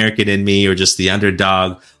it's the American in me or just the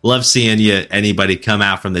underdog. Love seeing anybody come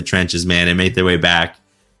out from the trenches, man, and make their way back.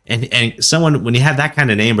 And someone, when you have that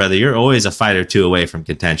kind of name, brother, you're always a fight or two away from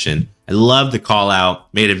contention. I love the call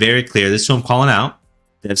out. Made it very clear. This is who I'm calling out.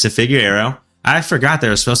 That's a Figueroa. I forgot they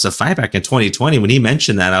were supposed to fight back in 2020. When he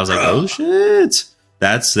mentioned that, I was like, oh shit.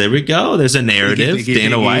 There we go. There's a narrative. Biggie,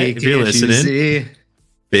 Dana White, if you're listening.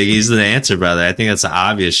 Biggie's the answer, brother. I think that's an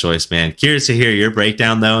obvious choice, man. Curious to hear your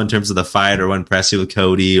breakdown, though, in terms of the fight, or what impressed you with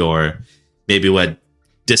Cody, or maybe what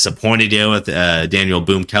disappointed you with Daniel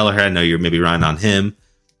Boom Kelleher. I know you're maybe riding on him,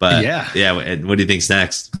 but yeah. What do you think's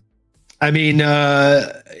next? I mean,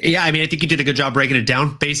 I think you did a good job breaking it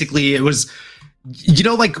down. Basically, it was,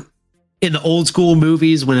 like in the old school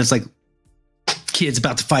movies when it's like kids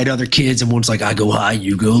about to fight other kids and one's like, I go high,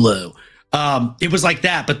 you go low. It was like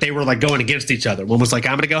that, but they were like going against each other. One was like,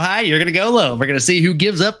 I'm going to go high, you're going to go low. We're going to see who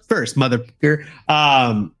gives up first, motherfucker.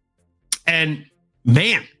 And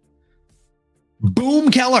man,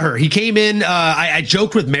 Boom Kelleher, he came in. I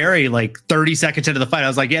joked with Mary like 30 seconds into the fight. I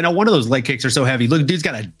was like, yeah, no, one of those leg kicks are so heavy. Look, dude's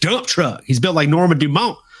got a dump truck. He's built like Norma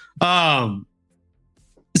Dumont.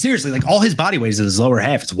 Seriously, like all his body weight is in his lower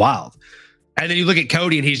half. It's wild. And then you look at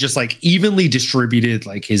Cody and he's just like evenly distributed.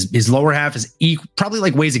 Like his lower half is probably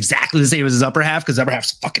like weighs exactly the same as his upper half, because upper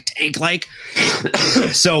half's fucking tank like.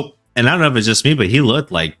 So, and I don't know if it's just me, but he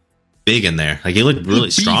looked like big in there. Like he looked really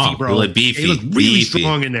beefy, strong, bro. He looked beefy. He looked really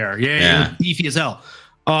strong in there. Yeah. He looked beefy as hell.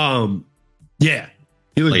 Yeah.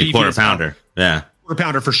 He looked like a quarter pounder. Yeah. Quarter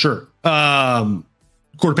pounder for sure.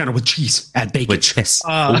 Quarter pounder with cheese, add bacon. With cheese.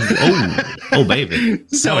 Baby.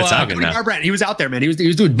 So Cody Garbrandt, he was out there, man. He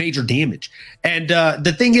was doing major damage. And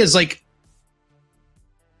the thing is, like,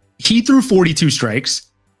 he threw 42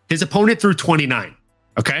 strikes. His opponent threw 29.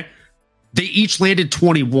 Okay. They each landed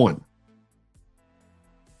 21.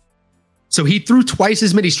 So he threw twice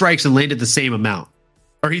as many strikes and landed the same amount.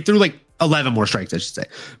 Or he threw like 11 more strikes, I should say.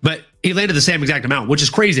 But he landed the same exact amount, which is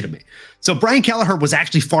crazy to me. So Brian Kelleher was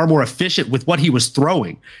actually far more efficient with what he was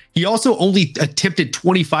throwing. He also only attempted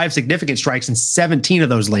 25 significant strikes, and 17 of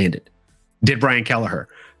those landed, did Brian Kelleher.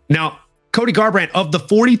 Now, Cody Garbrandt, of the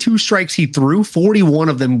 42 strikes he threw, 41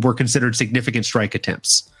 of them were considered significant strike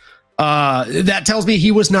attempts. That tells me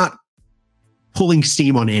he was not pulling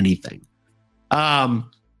steam on anything.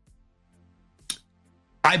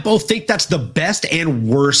 I both think that's the best and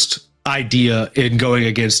worst idea in going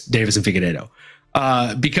against Davis and Figueiredo,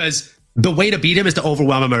 because the way to beat him is to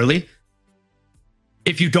overwhelm him early.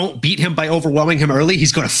 If you don't beat him by overwhelming him early,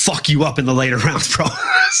 he's going to fuck you up in the later rounds, bro.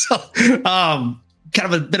 So, kind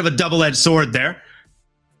of a bit of a double-edged sword there.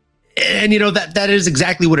 And that is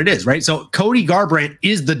exactly what it is, right? So Cody Garbrandt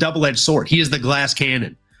is the double-edged sword. He is the glass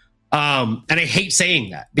cannon. And I hate saying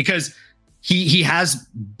that, because he has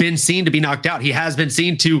been seen to be knocked out. He has been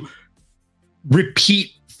seen to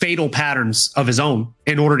repeat fatal patterns of his own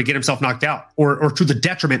in order to get himself knocked out, or to the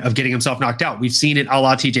detriment of getting himself knocked out. We've seen it a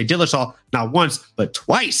la TJ Dillashaw, not once, but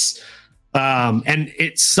twice. And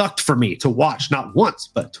it sucked for me to watch, not once,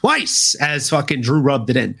 but twice, as fucking Drew rubbed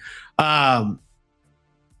it in. Man,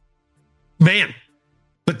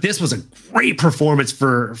 but this was a great performance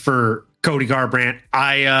for Cody Garbrandt.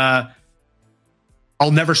 I'll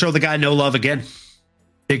never show the guy no love again.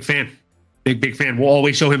 Big fan. Big fan. We'll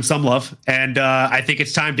always show him some love. And I think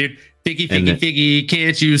it's time, dude. Figgy,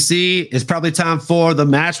 can't you see? It's probably time for the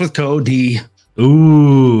match with Cody.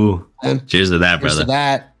 Ooh. Cheers to that, brother. Cheers to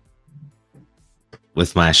that.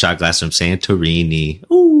 With my shot glass from Santorini.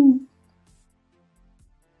 Ooh.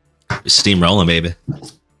 Steamrolling, baby.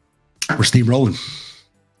 We're steamrolling.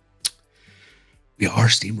 We are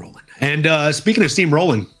steamrolling. And speaking of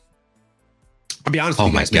steamrolling, I'll be honest with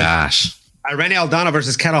you guys. Oh, my gosh. Irene Aldana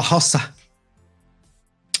versus Carol Rosa.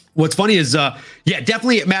 What's funny is,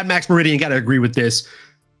 definitely Mad Max Meridian, got to agree with this.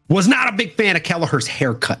 Was not a big fan of Kelleher's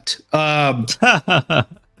haircut. The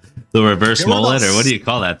reverse mullet, or what do you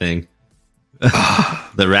call that thing?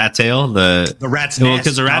 The rat tail? The rat's nest.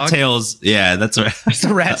 Because the rat tail's, yeah, that's right. It's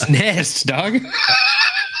the rat's nest, dog.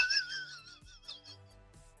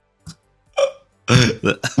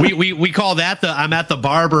 we call that I'm at the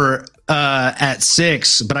barber at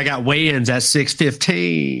 6, but I got weigh-ins at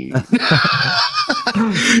 6:15.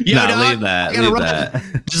 Leave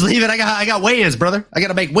that. Just leave it. I got weigh-ins, brother. I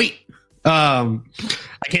gotta make weight. I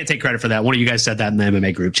can't take credit for that. One of you guys said that in the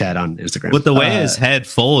MMA group chat on Instagram. With the way his head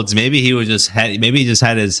folds, maybe he just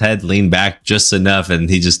had his head leaned back just enough, and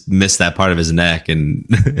he just missed that part of his neck and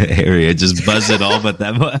area, just buzzed it all, but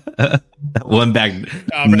that one back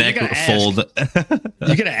neck fold.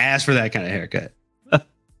 You gotta ask for that kind of haircut.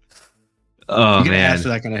 Oh, you gotta man. ask for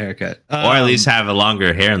that kind of haircut, or at least have a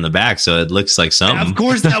longer hair in the back so it looks like something. Of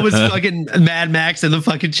course, that was fucking Mad Max in the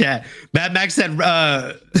fucking chat. Mad Max said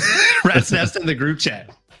rat's nest in the group chat.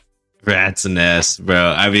 Rat's nest,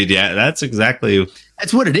 bro. I mean, yeah, that's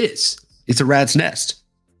what it is. It's a rat's nest.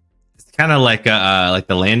 It's kind of like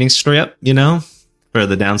the landing strip, for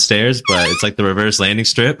the downstairs, but it's like the reverse landing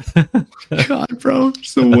strip. God, bro,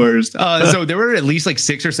 it's the worst. So there were at least like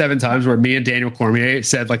 6 or 7 times where me and Daniel Cormier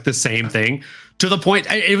said like the same thing, to the point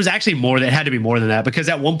it was actually more. That had to be more than that, because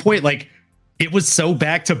at one point, like, it was so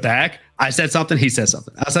back to back. I said something, he said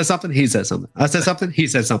something. I said something, he said something. I said something, he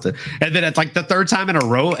said something. And then at like the 3rd time in a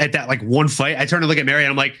row at that like one fight, I turned to look at Mary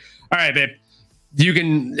and I'm like, all right, babe,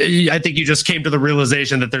 I think you just came to the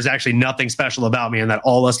realization that there's actually nothing special about me, and that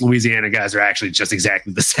all us Louisiana guys are actually just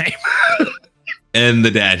exactly the same. And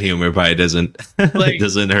the dad humor probably doesn't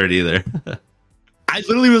hurt either. I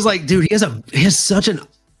literally was like, dude, he has such an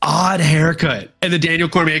odd haircut. And then Daniel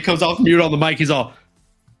Cormier comes off mute on the mic. He's all,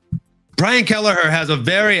 Brian Kelleher has a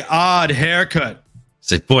very odd haircut.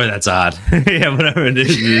 He's like, boy, that's odd. Yeah, whatever it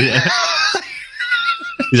is. Yeah.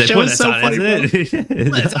 He's like, boy, that's so odd, funny, isn't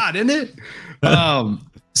it? That's odd, isn't it?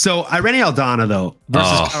 So Irene Aldana, though,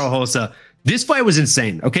 versus Carol Hossa, this fight was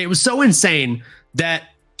insane. Okay, it was so insane that,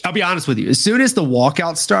 I'll be honest with you, as soon as the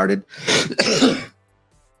walkout started,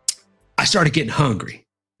 I started getting hungry,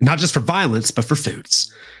 not just for violence, but for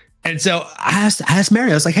foods. And so I asked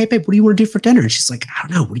Mary, I was like, hey, babe, what do you want to do for dinner? And she's like, I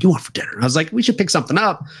don't know. What do you want for dinner? And I was like, we should pick something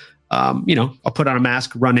up. I'll put on a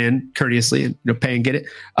mask, run in courteously, and pay and get it.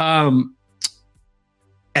 And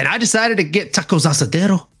I decided to get tacos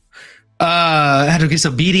asadero. I had to get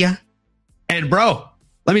some birria. And bro,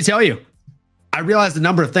 let me tell you, I realized a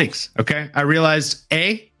number of things. Okay. I realized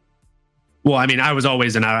I was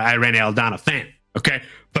always an Irene Aldana fan. Okay.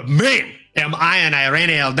 But man, am I an Irene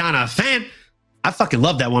Aldana fan? I fucking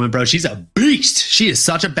love that woman, bro. She's a beast. She is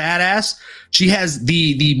such a badass. She has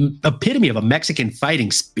the epitome of a Mexican fighting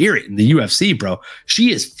spirit in the UFC, bro.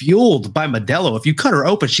 She is fueled by Modelo. If you cut her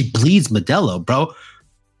open, she bleeds Modelo, bro.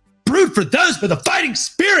 Brewed for those with a fighting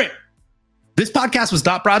spirit. This podcast was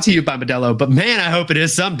not brought to you by Modelo, but man, I hope it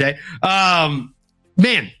is someday.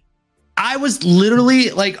 Man, I was literally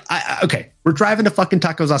like, okay, we're driving to fucking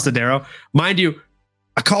Tacos Asadero. Mind you,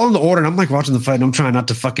 I call in the order and I'm like watching the fight and I'm trying not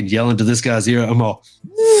to fucking yell into this guy's ear. I'm all,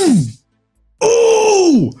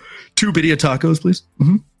 ooh, 2 birria tacos, please.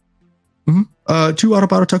 2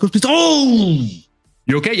 autobata tacos, please. Oh,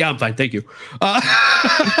 you okay? Yeah, I'm fine. Thank you. No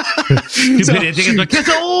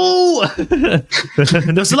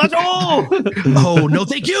cilantro. Oh, no,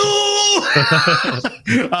 thank you.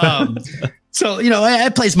 So, I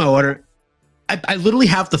placed my order. I literally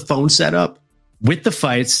have the phone set up with the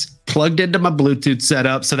fights plugged into my Bluetooth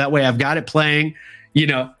setup. So that way I've got it playing,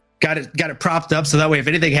 got it propped up. So that way, if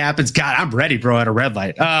anything happens, God, I'm ready, bro, at a red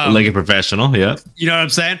light. Like a professional. Yeah. You know what I'm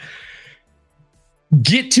saying?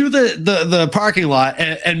 Get to the parking lot.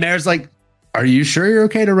 And Mayor's like, are you sure you're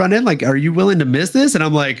okay to run in? Like, are you willing to miss this? And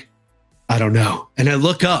I'm like, I don't know. And I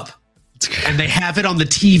look up and they have it on the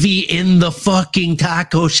TV in the fucking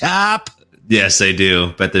taco shop. Yes, they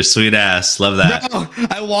do. But they're sweet ass. Love that. No,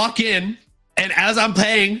 I walk in. And as I'm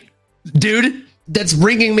paying, dude, that's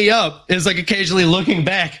ringing me up is like occasionally looking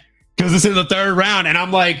back because it's in the 3rd round. And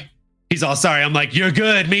I'm like, he's all sorry. I'm like, you're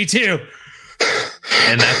good. Me too.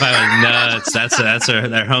 And that fight was nuts. That's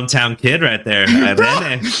their hometown kid right there.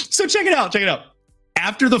 So check it out.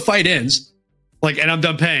 After the fight ends, and I'm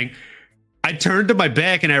done paying, I turned to my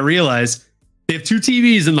back and I realized they have 2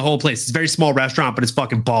 TVs in the whole place. It's a very small restaurant, but it's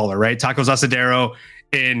fucking baller, right? Tacos Asadero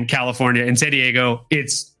in California. In San Diego,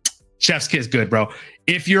 it's chef's kiss good, bro.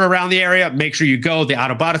 If you're around the area, make sure you go. The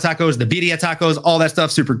autobata tacos, the birria tacos, all that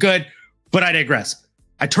stuff, super good. But I digress.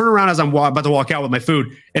 I turn around as I'm about to walk out with my food,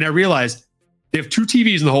 and I realized they have 2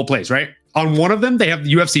 TVs in the whole place, right? On one of them, they have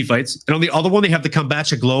the UFC fights, and on the other one, they have the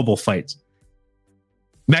Kombacha Global fights.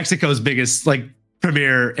 Mexico's biggest,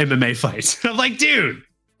 premier MMA fights. I'm like, dude.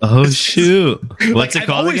 Oh, shoot. What's it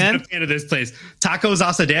called again? I've always been a fan of this place. Tacos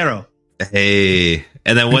Asadero. Hey.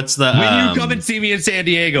 And then what's the... when you come and see me in San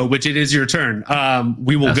Diego, which it is your turn,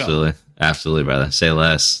 we will go. Absolutely, brother. Say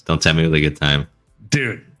less. Don't tell me with a good time.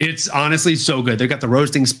 Dude, it's honestly so good. They got the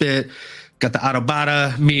roasting spit, got the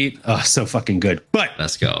autobata meat. Oh, so fucking good. But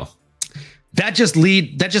let's go. That just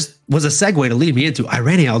was a segue to lead me into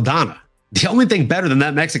Irene Aldana. The only thing better than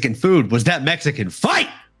that Mexican food was that Mexican fight.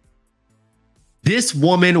 This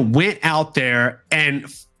woman went out there and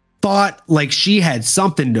thought like she had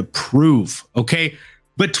something to prove. Okay.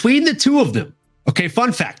 Between the 2 of them. Okay.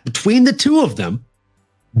 Fun fact. Between the 2 of them,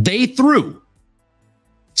 they threw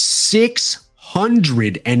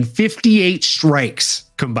 658 strikes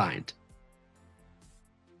combined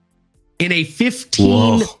in a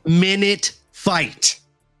 15-minute fight.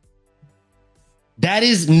 That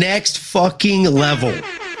is next fucking level.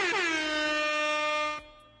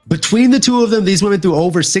 Between the 2 of them, these women threw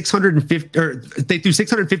over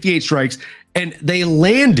 658 strikes, and they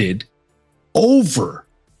landed over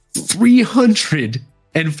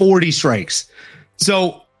 340 strikes.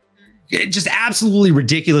 So just absolutely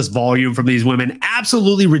ridiculous volume from these women,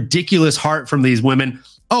 absolutely ridiculous heart from these women.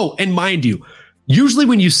 Oh, and mind you, usually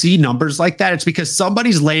when you see numbers like that, it's because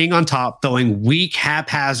somebody's laying on top, throwing weak,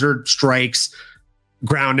 haphazard strikes,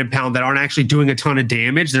 ground and pound that aren't actually doing a ton of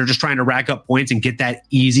damage. They're just trying to rack up points and get that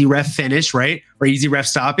easy ref finish, right? Or easy ref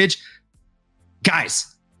stoppage.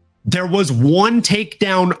 Guys, there was one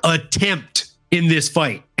takedown attempt in this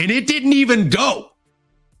fight, and it didn't even go.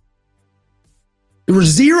 There were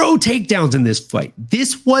 0 takedowns in this fight.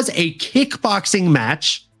 This was a kickboxing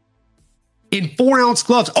match in 4-ounce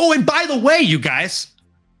gloves. Oh, and by the way, you guys,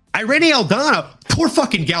 Irene Aldana, poor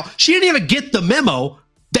fucking gal, she didn't even get the memo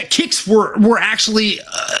that kicks were actually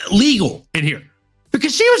legal in here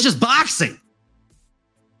because she was just boxing.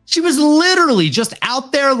 She was literally just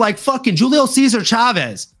out there like fucking Julio Cesar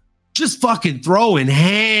Chavez, just fucking throwing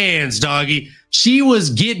hands, doggy. She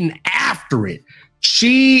was getting after it.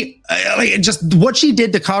 She just what she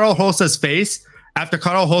did to Carol Rosa's face after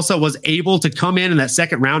Carol Rosa was able to come in that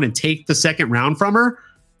second round and take the second round from her.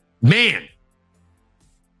 Man,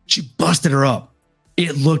 she busted her up.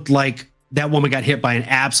 It looked like that woman got hit by an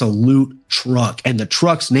absolute truck, and the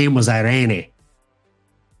truck's name was Irene.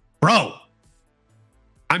 Bro,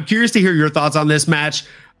 I'm curious to hear your thoughts on this match.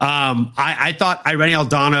 I thought Irene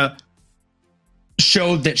Aldana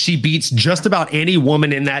showed that she beats just about any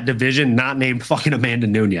woman in that division not named fucking Amanda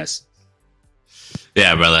Nunes.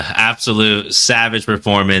 Yeah, brother. Absolute savage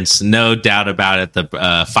performance. No doubt about it.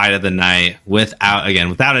 The fight of the night. Without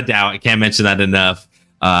a doubt. I can't mention that enough.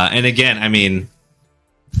 And again, I mean,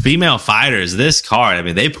 female fighters, this card, I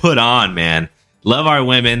mean, they put on, man. Love our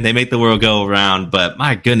women. They make the world go around. But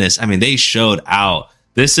my goodness, I mean, they showed out.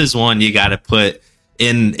 This is one you got to put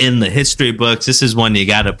in the history books. This is one you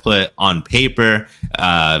got to put on paper.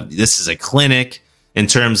 This is a clinic in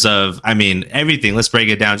terms of, I mean, everything. Let's break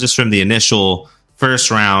it down just from the initial first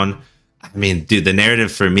round. I mean, dude, the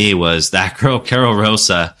narrative for me was that girl, Carol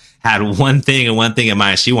Rosa, had one thing in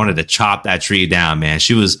mind. She wanted to chop that tree down, man.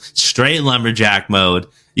 She was straight lumberjack mode.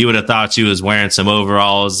 You would have thought she was wearing some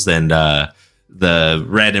overalls and the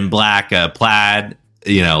red and black plaid,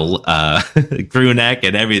 crew neck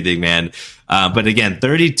and everything, man. But again,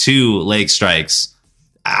 32 leg strikes.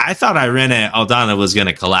 I thought Irene Aldana was going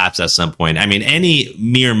to collapse at some point. I mean, any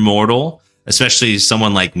mere mortal, especially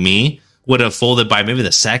someone like me, would have folded by maybe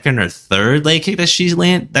the second or third leg kick that she,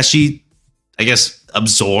 I guess,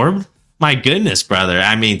 absorbed. My goodness, brother.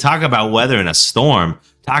 I mean, talk about weather in a storm.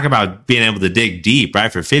 Talk about being able to dig deep,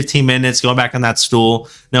 right? For 15 minutes, going back on that stool.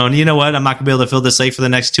 No, and you know what? I'm not going to be able to fill this leg for the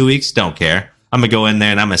next 2 weeks. Don't care. I'm going to go in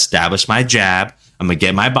there and I'm going to establish my jab. I'm going to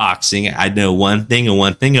get my boxing. I know one thing and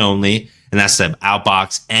one thing only, and that's to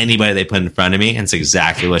outbox anybody they put in front of me. And it's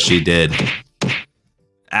exactly what she did.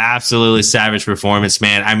 Absolutely savage performance,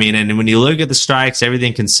 man. I mean, and when you look at the strikes,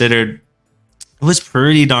 everything considered, it was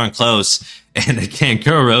pretty darn close. And again,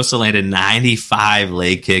 Carol Rosa landed 95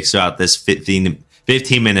 leg kicks throughout this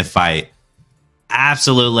 15-minute fight.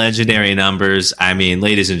 Absolute legendary numbers. I mean,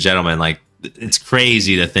 ladies and gentlemen, like, it's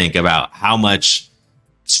crazy to think about how much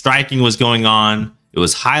striking was going on. It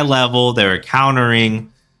was high level. They were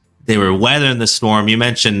countering. They were weathering the storm. You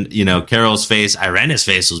mentioned, Carol's face. Irene's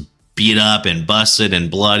face was beat up and busted and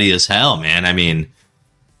bloody as hell, man. I mean,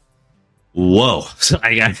 whoa. So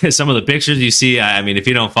I got some of the pictures you see. I mean, if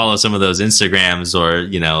you don't follow some of those Instagrams or,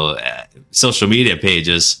 social media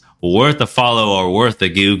pages, worth a follow or worth a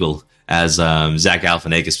Google, as Zach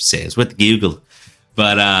Galifianakis would say. It's worth the Google.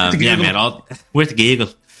 But yeah, man, worth the Google.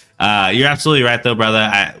 You're absolutely right, though,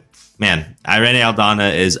 brother. Irene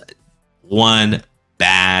Aldana is one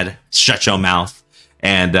bad shut your mouth,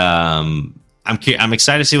 and I'm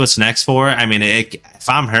excited to see what's next for her. I mean, if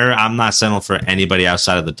I'm her, I'm not settling for anybody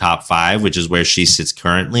outside of the top 5, which is where she sits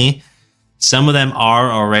currently. Some of them are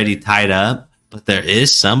already tied up, but there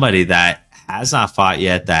is somebody that has not fought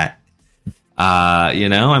yet that,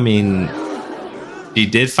 I mean, she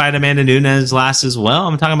did fight Amanda Nunes last as well.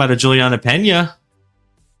 I'm talking about a Juliana Pena.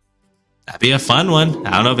 That'd be a fun one.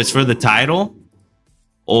 I don't know if it's for the title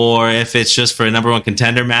or if it's just for a number 1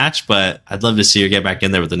 contender match, but I'd love to see her get back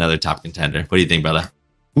in there with another top contender. What do you think, brother?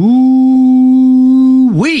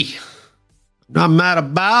 Ooh-wee. Not mad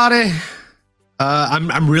about it.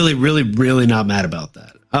 I'm really, really, really not mad about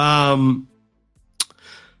that.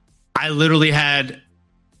 I literally had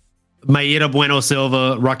Mayra Bueno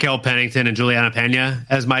Silva, Raquel Pennington, and Juliana Pena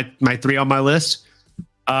as my 3 on my list.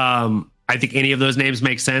 I think any of those names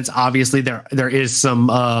make sense. Obviously, there is some.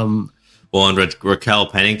 Well, and Raquel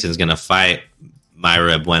Pennington is going to fight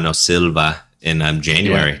Mayra Bueno Silva in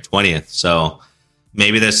January 20th. So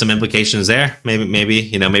maybe there's some implications there. Maybe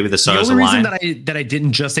the stars align. align. The only reason that I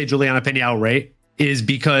didn't just say Juliana Pena outright is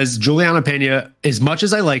because Juliana Pena, as much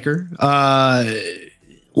as I like her,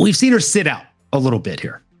 we've seen her sit out a little bit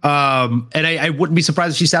here. And I wouldn't be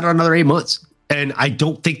surprised if she sat out another 8 months. And I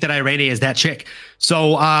don't think that Irene is that chick.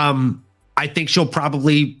 So I think she'll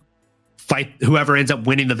probably fight whoever ends up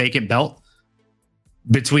winning the vacant belt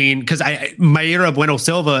because Mayra Bueno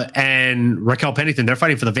Silva and Raquel Pennington, they're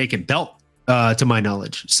fighting for the vacant belt, to my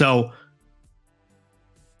knowledge. So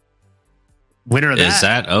winner of that. Is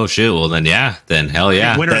that? Oh, shoot. Well, then, yeah. Then, hell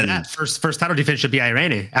yeah. Winner of that first title defense should be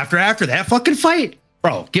Irene. After that fucking fight,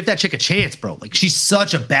 bro, give that chick a chance, bro. Like, she's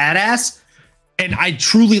such a badass. And I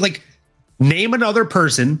truly, like, name another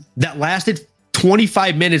person that lasted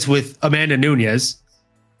 25 minutes with Amanda Nunes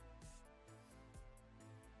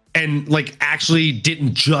and, like, actually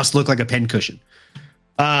didn't just look like a pincushion.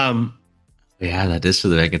 Yeah, that is for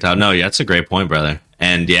the vacant title. No, yeah, that's a great point, brother.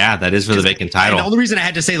 And yeah, that is for the vacant title. The only reason I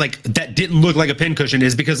had to say like that didn't look like a pincushion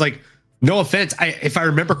is because, like, no offense, if I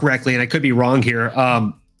remember correctly, and I could be wrong here,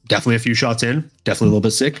 definitely a few shots in, definitely a little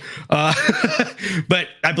bit sick. But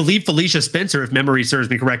I believe Felicia Spencer, if memory serves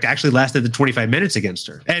me correct, actually lasted the 25 minutes against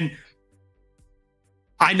her. And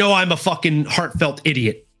I know I'm a fucking heartfelt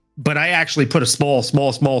idiot, but I actually put a small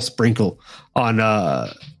sprinkle on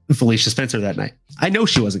Felicia Spencer that night. I know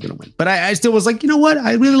she wasn't going to win, but I still was like, you know what?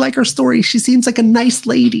 I really like her story. She seems like a nice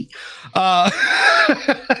lady.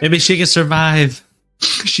 Maybe she can survive.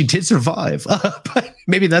 She did survive, but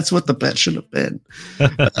maybe that's what the bet should have been.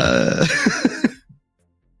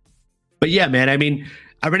 But yeah, man, I mean,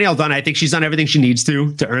 Irene Aldana, I think she's done everything she needs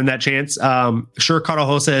to earn that chance. Sure,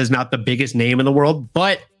 Carajosa is not the biggest name in the world,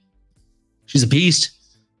 but she's a beast.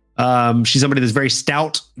 She's somebody that's very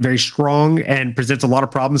stout, very strong, and presents a lot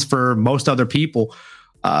of problems for most other people.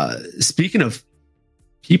 Speaking of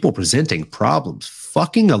people presenting problems,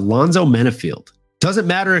 fucking Alonzo Menafield. Doesn't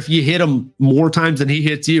matter if you hit him more times than he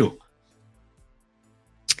hits you.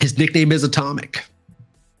 His nickname is Atomic.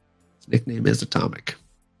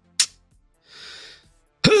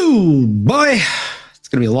 Ooh, boy. It's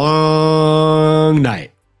going to be a long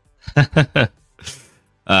night.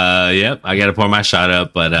 Yep, I got to pour my shot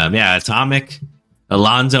up. But yeah, Atomic,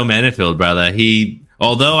 Alonzo Menafield, brother.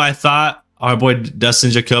 Although I thought our boy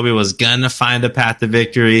Dustin Jacoby was going to find a path to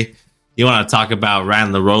victory, you want to talk about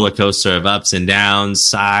riding the roller coaster of ups and downs,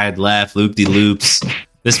 side, left, loop-de-loops.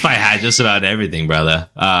 This fight had just about everything, brother.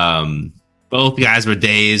 Both guys were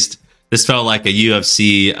dazed. This felt like a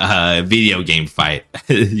UFC video game fight.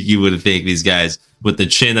 You would think these guys, with the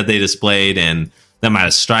chin that they displayed and the amount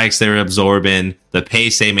of strikes they were absorbing, the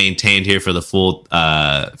pace they maintained here for the full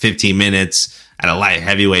 15 minutes at a light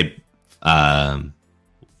heavyweight, at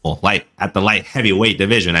the light heavyweight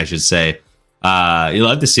division, I should say. You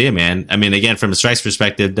love to see it, man. I mean, again, from a strikes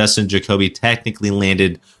perspective, Dustin Jacoby technically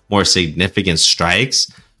landed more significant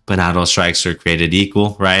strikes, but not all strikes are created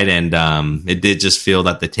equal, right? And it did just feel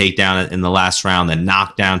that the takedown in the last round, the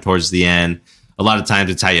knockdown towards the end, a lot of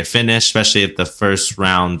times it's how you finish, especially if the first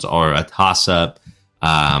rounds are a toss-up.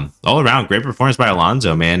 All around, great performance by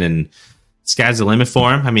Alonzo, man. And sky's the limit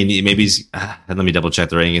for him. I mean, maybe he's... let me double-check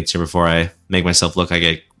the ratings here before I make myself look like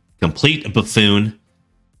a complete buffoon.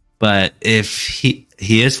 But if he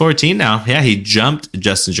is 14 now. Yeah, he jumped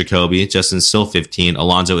Justin Jacoby. Justin's still 15.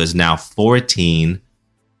 Alonzo is now 14.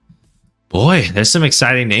 Boy, there's some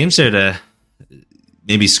exciting names there to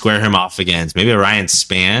maybe square him off against. Maybe a Ryan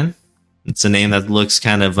Spann. It's a name that looks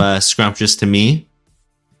kind of scrumptious to me.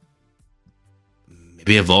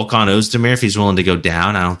 Maybe a Volkan Ozdemir if he's willing to go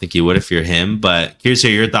down. I don't think he would if you're him. But curious to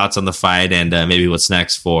hear your thoughts on the fight and maybe what's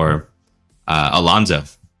next for Alonzo,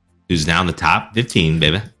 who's now in the top 15,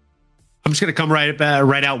 baby. I'm just going to come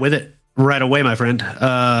right out with it right away, my friend.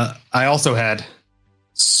 I also had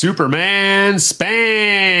Superman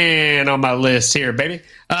Spann on my list here, baby.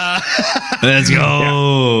 Let's go.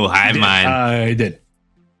 Yeah, I mine. I did.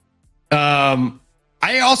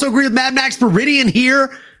 I also agree with Mad Max Meridian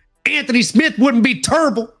here. Anthony Smith wouldn't be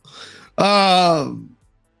terrible. I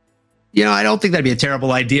don't think that'd be a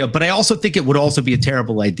terrible idea, but I also think it would also be a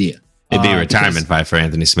terrible idea. It'd be a retirement fight for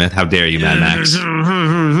Anthony Smith. How dare you, Mad Max?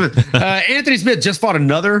 Anthony Smith just fought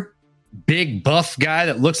another big buff guy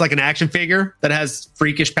that looks like an action figure that has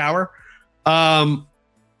freakish power. I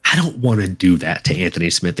don't want to do that to Anthony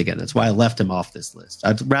Smith again. That's why I left him off this list.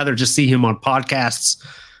 I'd rather just see him on podcasts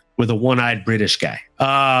with a one-eyed British guy.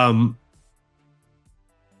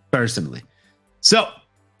 Personally. So,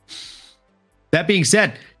 that being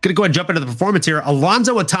said, going to go ahead and jump into the performance here.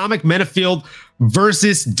 Alonzo Atomic Menafield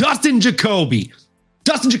versus Dustin Jacoby.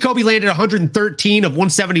 Dustin Jacoby landed 113 of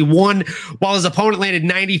 171, while his opponent landed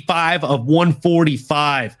 95 of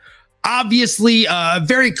 145. Obviously,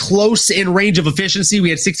 very close in range of efficiency. We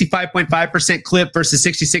had 65.5% clip versus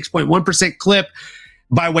 66.1% clip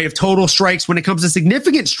by way of total strikes. When it comes to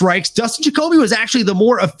significant strikes, Dustin Jacoby was actually the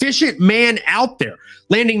more efficient man out there,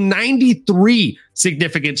 landing 93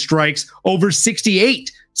 significant strikes over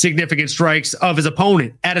 68 significant strikes of his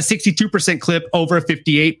opponent at a 62% clip over a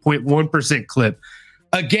 58.1% clip.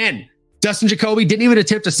 Again, Dustin Jacoby didn't even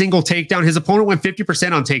attempt a single takedown. His opponent went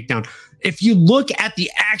 50% on takedown. If you look at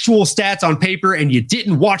the actual stats on paper and you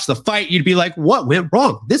didn't watch the fight, you'd be like, what went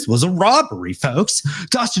wrong? This was a robbery, folks.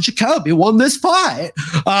 Dustin Jacoby won this fight.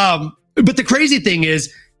 But the crazy thing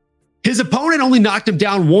is, his opponent only knocked him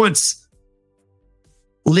down once,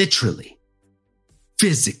 literally,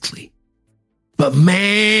 physically. But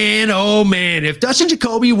man, oh man, if Dustin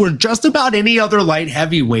Jacoby were just about any other light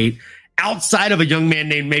heavyweight outside of a young man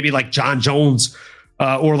named maybe like John Jones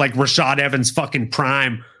or like Rashad Evans fucking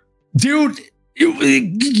prime, dude,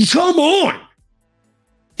 come on.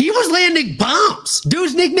 He was landing bombs.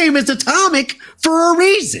 Dude's nickname is Atomic for a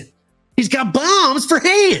reason. He's got bombs for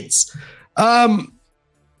hands.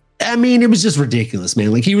 I mean, it was just ridiculous,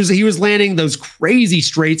 man. Like he was landing those crazy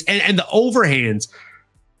straights and the overhands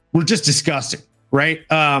were just disgusting, right?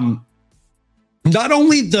 Not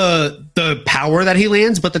only the power that he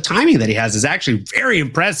lands, but the timing that he has is actually very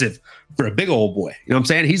impressive for a big old boy. You know what I'm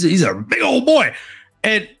saying? He's a big old boy.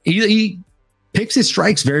 And he picks his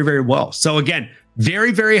strikes very, very well. So again,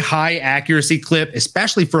 very, very high accuracy clip,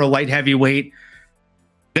 especially for a light heavyweight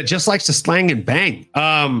that just likes to slang and bang.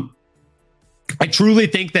 I truly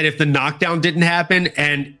think that if the knockdown didn't happen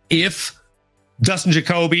and if Dustin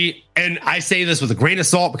Jacoby, and I say this with a grain of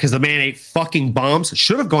salt because the man ate fucking bombs,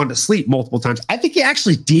 should have gone to sleep multiple times. I think he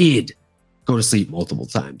actually did go to sleep multiple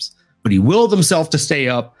times, but he willed himself to stay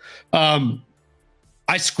up.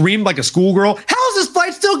 I screamed like a schoolgirl, how is this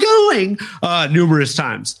fight still going? Numerous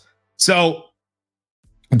times. So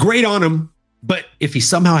great on him. But if he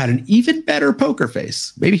somehow had an even better poker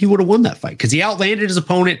face, maybe he would have won that fight because he outlanded his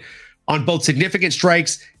opponent on both significant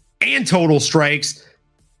strikes and total strikes.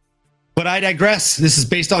 But I digress. This is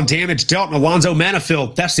based on damage dealt in Alonzo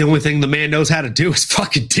Manifield. That's the only thing the man knows how to do is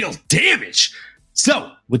fucking deal damage.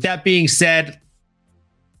 So with that being said,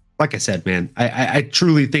 like I said, man, I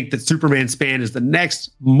truly think that Superman Span is the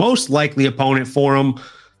next most likely opponent for him.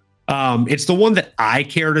 It's the one that I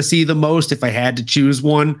care to see the most if I had to choose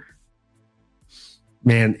one.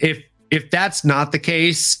 Man, if that's not the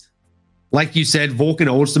case, like you said, Volkan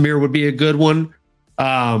Ozdemir would be a good one.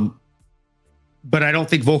 But I don't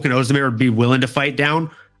think Volkan Ozdemir would be willing to fight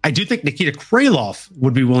down. I do think Nikita Krylov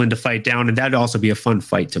would be willing to fight down, and that'd also be a fun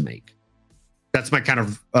fight to make. That's my kind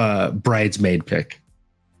of bridesmaid pick.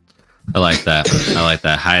 I like that. I like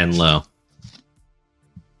that. High and low.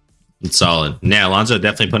 It's solid. Yeah, Alonzo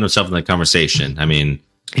definitely put himself in the conversation. I mean,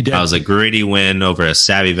 that was a gritty win over a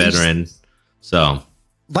savvy veteran. So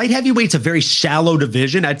light heavyweight's a very shallow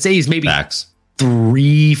division. I'd say he's maybe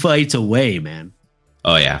 3 fights away, man.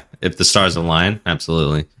 Oh, yeah. If the stars align,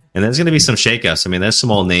 absolutely. And there's going to be some shakeups. I mean, there's some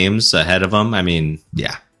old names ahead of him. I mean,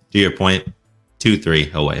 yeah, to your point,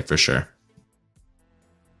 2-3 away for sure.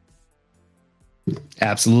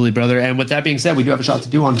 Absolutely, brother. And with that being said, we do have a shot to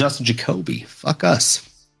do on Dustin Jacoby. Fuck us.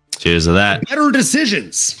 Cheers to that. Better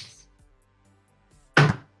decisions.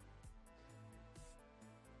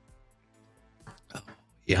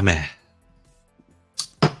 Yeah, man.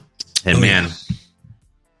 And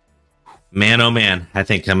man, oh man, I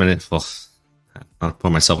think I'm going to, well, I'll pour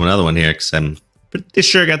myself another one here because I'm pretty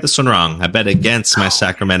sure I got this one wrong. I bet against my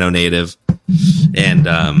Sacramento native.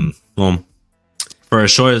 And, well, for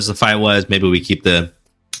as short as the fight was, maybe we keep the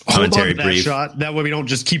commentary brief. Shot. That way we don't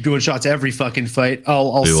just keep doing shots every fucking fight.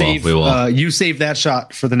 I'll save. You save that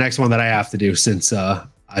shot for the next one that I have to do since I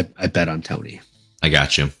bet on Tony. I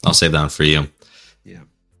got you. I'll save that one for you. Yeah.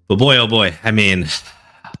 But boy, oh boy. I mean,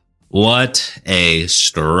 what a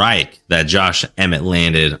strike that Josh Emmett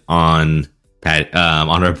landed on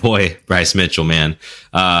our boy Bryce Mitchell, man.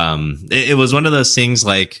 It was one of those things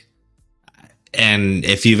like, and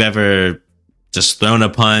if you've ever just thrown a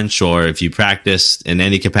punch, or if you practiced in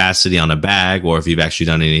any capacity on a bag, or if you've actually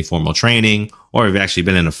done any formal training, or if you've actually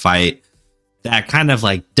been in a fight, that kind of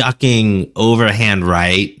like ducking overhand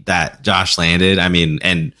right that Josh landed. I mean,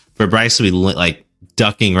 and for Bryce to be like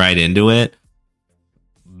ducking right into it,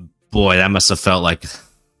 boy, that must have felt like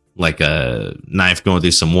a knife going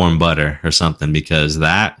through some warm butter or something, because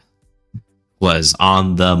that was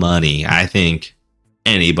on the money. I think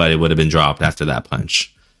anybody would have been dropped after that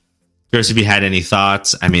punch. curious if you had any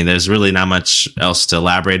thoughts. I mean, there's really not much else to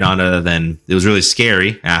elaborate on other than it was really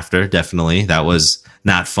scary after, definitely. That was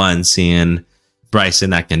not fun seeing Bryce in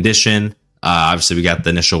that condition. Obviously, we got the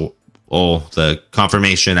initial, the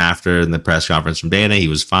confirmation after in the press conference from Dana. He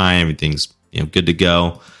was fine. Everything's good to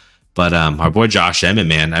go. But our boy Josh Emmett,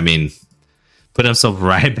 man, I mean, put himself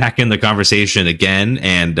right back in the conversation again.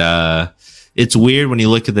 And it's weird when you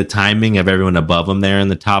look at the timing of everyone above him there in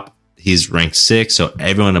the top. He's ranked 6, so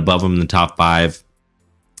everyone above him in the top 5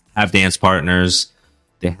 have dance partners.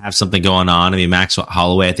 They have something going on. I mean, Max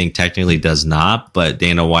Holloway, I think, technically does not, but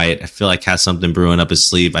Dana White, I feel like, has something brewing up his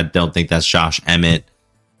sleeve. I don't think that's Josh Emmett.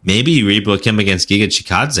 Maybe you rebook him against Giga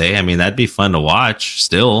Chikadze. I mean, that'd be fun to watch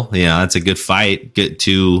still. That's a good fight. Get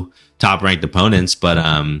 2 top-ranked opponents, but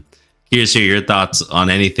curious to hear your thoughts on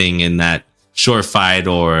anything in that short fight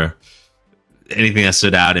or anything that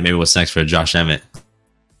stood out and maybe what's next for Josh Emmett.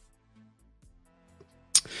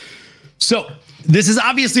 So this is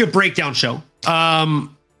obviously a breakdown show.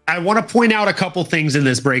 I want to point out a couple things in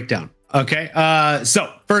this breakdown. Okay.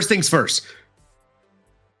 So first things first.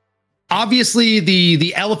 Obviously,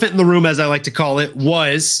 the elephant in the room, as I like to call it,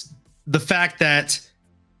 was the fact that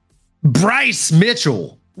Bryce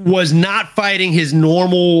Mitchell was not fighting his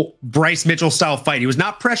normal Bryce Mitchell style fight. He was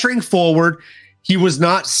not pressuring forward. He was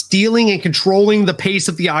not stealing and controlling the pace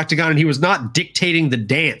of the octagon, and he was not dictating the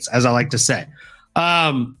dance, as I like to say.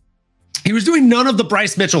 He was doing none of the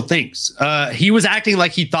Bryce Mitchell things. He was acting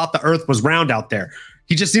like he thought the earth was round out there.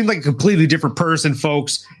 He just seemed like a completely different person,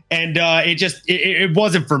 folks. And it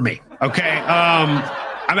wasn't for me. Okay.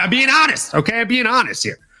 I'm being honest. Okay. I'm being honest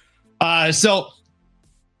here. So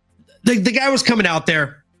the guy was coming out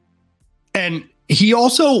there, and he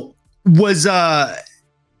also was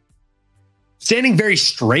standing very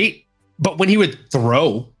straight. But when he would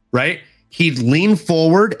throw, right, he'd lean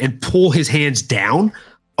forward and pull his hands down,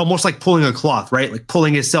 almost like pulling a cloth, right? Like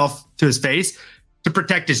pulling himself to his face to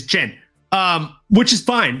protect his chin, which is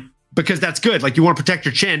fine because that's good. Like, you want to protect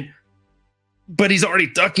your chin, but he's already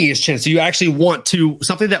ducking his chin. So you actually want to,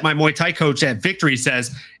 something that my Muay Thai coach at Victory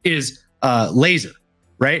says is laser,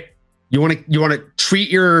 right? You want to treat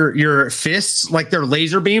your fists like they're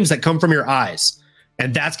laser beams that come from your eyes.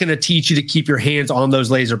 And that's going to teach you to keep your hands on those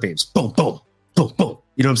laser beams. Boom, boom, boom, boom.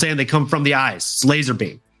 You know what I'm saying? They come from the eyes. It's laser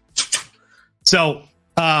beam. So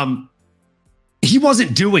he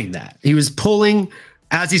wasn't doing that. He was pulling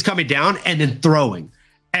as he's coming down and then throwing.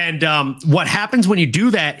 And what happens when you do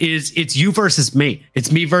that is it's you versus me.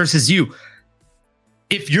 It's me versus you.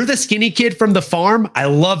 If you're the skinny kid from the farm, I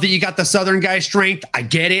love that you got the Southern guy strength. I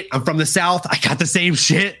get it. I'm from the South. I got the same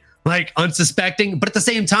shit, like unsuspecting. But at the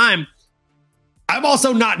same time, I'm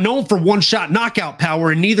also not known for one-shot knockout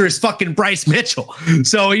power, and neither is fucking Bryce Mitchell.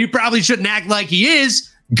 So you probably shouldn't act like he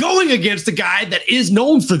is going against a guy that is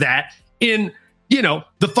known for that in,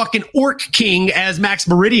 the fucking Orc King, as Max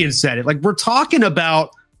Meridian said it. Like, we're talking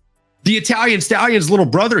about the Italian Stallion's little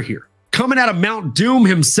brother here, coming out of Mount Doom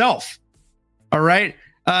himself. All right.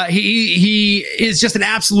 He is just an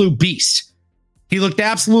absolute beast. He looked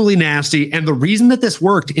absolutely nasty. And the reason that this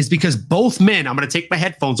worked is because both men, I'm going to take my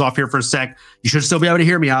headphones off here for a sec. You should still be able to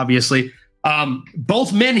hear me, obviously.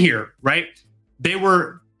 Both men here, right?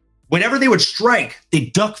 Whenever they would strike, they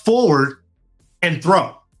duck forward and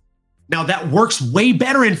throw. Now, that works way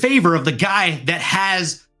better in favor of the guy that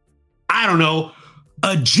has, I don't know,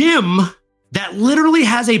 a gym that literally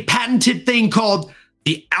has a patented thing called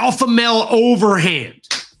the alpha male overhand.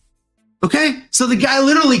 Okay? So the guy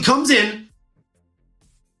literally comes in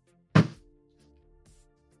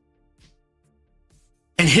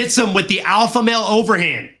and hits him with the alpha male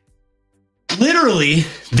overhand. Literally,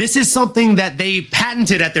 this is something that they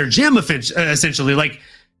patented at their gym, essentially. Like,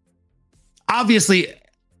 obviously,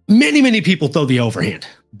 many people throw the overhand.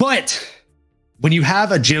 But when you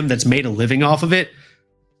have a gym that's made a living off of it,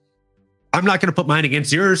 I'm not going to put mine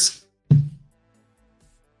against yours.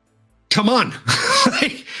 Come on.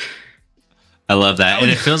 I love that.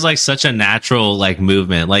 And it feels like such a natural, like,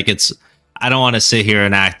 movement. Like, I don't want to sit here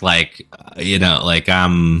and act like, like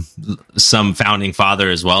I'm some founding father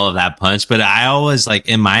as well of that punch. But I always, like,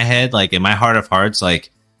 in my head, like in my heart of hearts,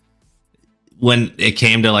 like when it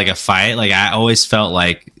came to like a fight, like I always felt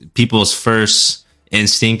like people's first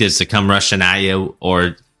instinct is to come rushing at you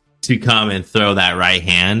or to come and throw that right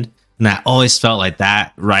hand. And I always felt like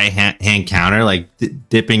that right hand counter, like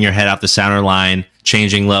dipping your head out the center line,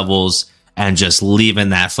 changing levels, and just leaving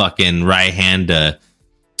that fucking right hand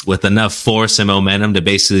with enough force and momentum to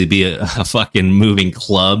basically be a fucking moving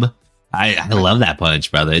club. I love that punch,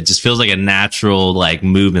 brother. It just feels like a natural, like,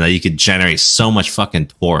 movement that you could generate so much fucking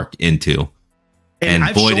torque into. And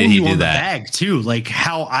I've boy, shown did he you do on that. the bag too, like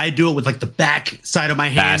how I do it with like the back side of my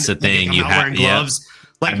hand. That's the thing. I'm You not have wearing gloves.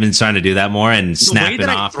 Like, I've been trying to do that more and the way snapping that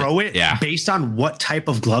off. I throw it Yeah. based on what type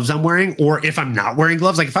of gloves I'm wearing, or if I'm not wearing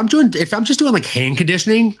gloves. Like if I'm just doing like hand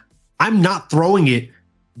conditioning, I'm not throwing it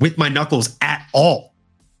with my knuckles at all.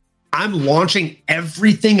 I'm launching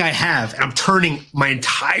everything I have and I'm turning my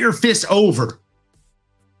entire fist over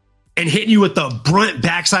and hitting you with the brunt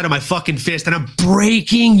backside of my fucking fist, and I'm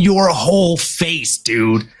breaking your whole face,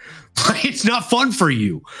 dude. It's not fun for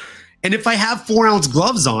you. And if I have 4-ounce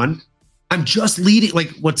gloves on, I'm just leading.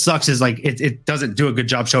 Like, what sucks is like it doesn't do a good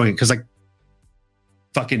job showing it, because like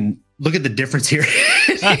fucking look at the difference here.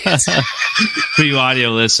 For you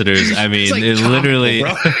audio listeners, I mean, like it comical, literally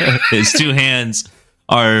bro. his two hands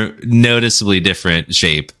are noticeably different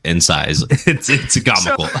shape and size. It's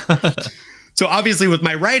comical. So obviously with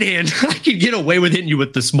my right hand, I can get away with hitting you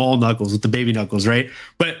with the small knuckles, with the baby knuckles, right?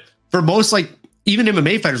 But for most, like even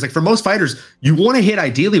MMA fighters, like for most fighters, you want to hit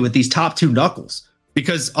ideally with these top 2 knuckles,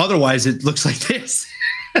 because otherwise it looks like this,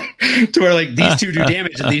 to where like these 2 do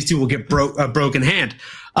damage and these 2 will get a broken hand.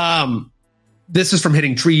 This is from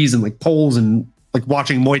hitting trees and like poles and like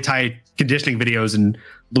watching Muay Thai conditioning videos in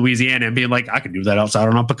Louisiana and being like, I can do that outside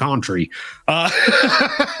on a pecan tree.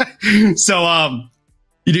 So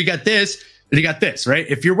you got this. And you got this, right?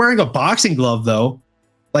 If you're wearing a boxing glove, though,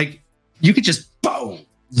 like you could just boom,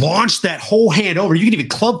 launch that whole hand over. You can even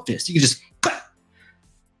club fist. You can just,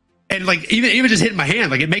 and like even just hitting my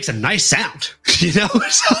hand, like it makes a nice sound, you know.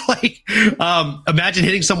 So like, imagine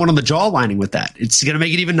hitting someone on the jaw lining with that. It's gonna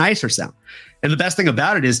make it even nicer sound. And the best thing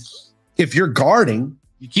about it is, if you're guarding,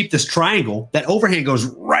 you keep this triangle. That overhand goes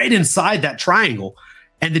right inside that triangle,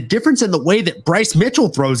 and the difference in the way that Bryce Mitchell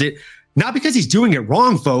throws it, not because he's doing it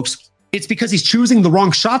wrong, folks. It's because he's choosing the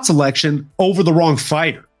wrong shot selection over the wrong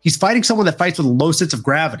fighter. He's fighting someone that fights with a low sense of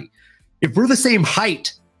gravity. If we're the same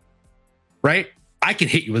height, right, I can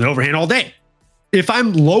hit you with an overhand all day. If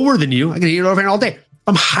I'm lower than you, I can hit you with an overhand all day. If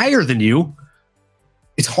I'm higher than you,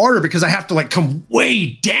 it's harder because I have to like come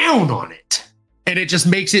way down on it. And it just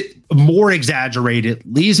makes it more exaggerated,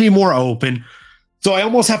 leaves me more open. So I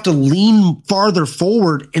almost have to lean farther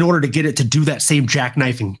forward in order to get it to do that same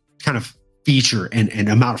jackknifing kind of feature and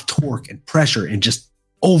amount of torque and pressure and just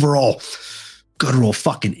overall guttural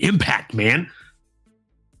fucking impact, man.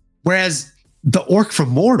 Whereas the orc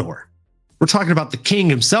from Mordor, we're talking about the king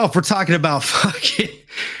himself. We're talking about fucking,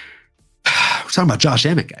 we're talking about Josh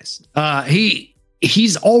Emmett, guys.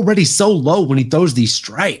 He's already so low when he throws these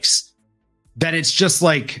strikes that it's just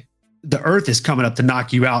like the earth is coming up to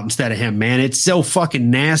knock you out instead of him, man. It's so fucking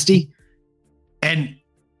nasty. And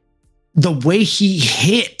the way he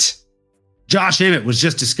hit Josh Emmett was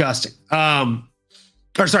just disgusting.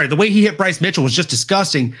 The way he hit Bryce Mitchell was just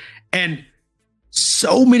disgusting. And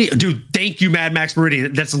so many, dude, thank you, Mad Max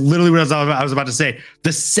Meridian. That's literally what I was about to say.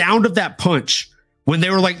 The sound of that punch, when they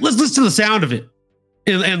were like, let's listen to the sound of it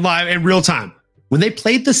in live, in real time. When they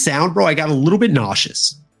played the sound, bro, I got a little bit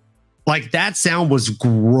nauseous. Like that sound was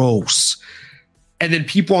gross. And then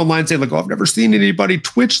people online say like, oh, I've never seen anybody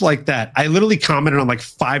twitch like that. I literally commented on like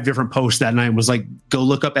 5 different posts that night and was like, go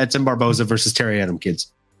look up Edson Barboza versus Terry Adam,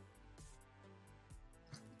 kids.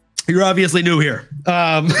 You're obviously new here.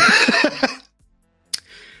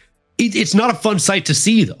 It's not a fun sight to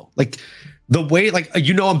see, though. Like the way, like,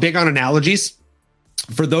 you know, I'm big on analogies.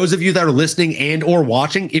 For those of you that are listening and or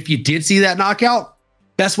watching, if you did see that knockout,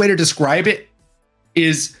 best way to describe it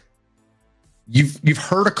is you've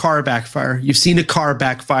heard a car backfire. You've seen a car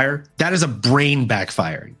backfire. That is a brain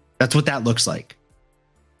backfiring. That's what that looks like.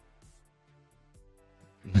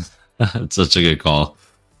 It's such a good call.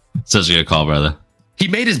 Such a good call, brother. He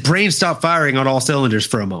made his brain stop firing on all cylinders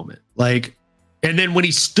for a moment. Like, and then when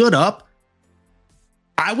he stood up,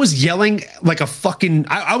 I was yelling like a fucking,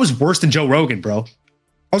 I was worse than Joe Rogan, bro.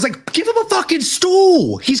 I was like, give him a fucking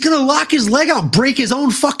stool. He's going to lock his leg out, break his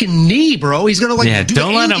own fucking knee, bro. He's going to like,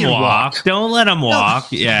 don't let him walk. Don't let him walk.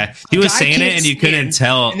 No. Yeah. He was saying it and you couldn't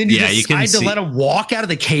tell. And then you can to let him walk out of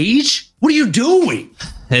the cage. What are you doing?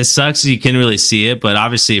 It sucks. You can really see it, but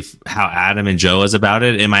obviously how Adam and Joe was about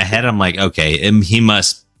it in my head, I'm like, okay, he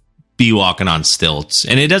must be walking on stilts,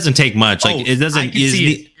 and it doesn't take much. Like it doesn't. I can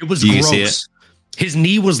see it was gross. His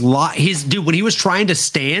knee was dude, when he was trying to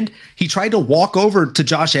stand, he tried to walk over to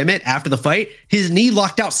Josh Emmett after the fight. His knee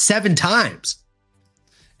locked out 7 times.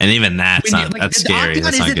 And even that's scary.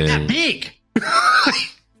 That's not good. That big.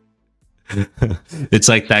 It's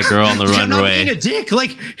like that girl on the runway. A dick.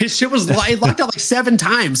 Like his shit was locked out like 7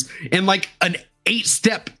 times in like an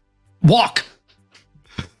 8-step walk.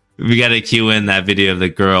 We got to cue in that video of the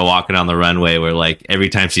girl walking on the runway where, like, every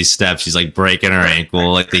time she steps, she's like breaking her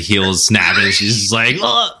ankle, like the heels snapping. She's just like,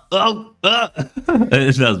 That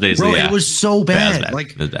was basically, Bro, it was so bad.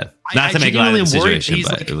 It was bad. Not to make light of the situation,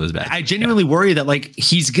 but it was bad. I genuinely worry that like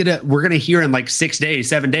we're gonna hear in like 6 days,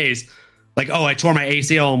 7 days, like, oh, I tore my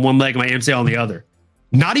ACL on one leg and my MCL on the other.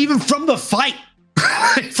 Not even from the fight,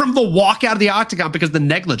 from the walk out of the octagon because of the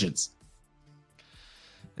negligence.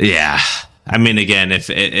 Yeah. I mean, again, if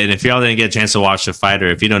y'all didn't get a chance to watch the fight, or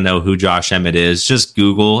if you don't know who Josh Emmett is, just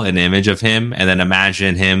Google an image of him and then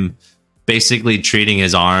imagine him basically treating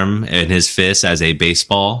his arm and his fist as a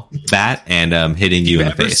baseball bat and hitting you in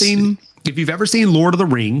the face. If you've ever seen Lord of the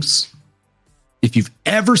Rings,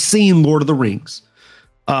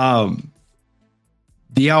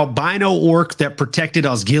 the albino orc that protected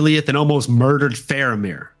Osgiliath and almost murdered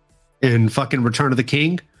Faramir in fucking Return of the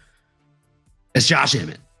King, it's Josh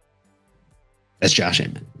Emmett. That's Josh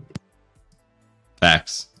Emmett.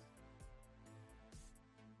 Facts.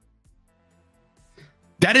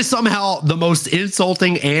 That is somehow the most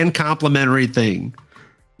insulting and complimentary thing.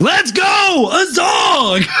 Let's go!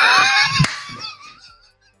 Azog!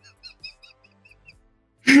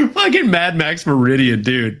 Fucking Mad Max Meridian,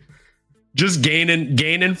 dude. Just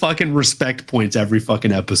gaining fucking respect points every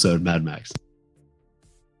fucking episode, Mad Max.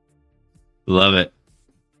 Love it.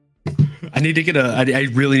 I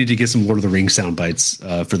really need to get some Lord of the Rings sound bites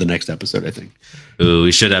for the next episode, I think. Ooh,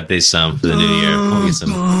 we should update some for the new year. We'll get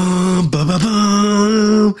some.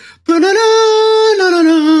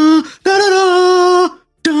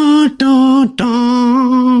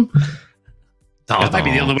 That might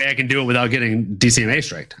be the only way I can do it without getting DCMA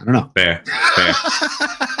striked. I don't know. Fair.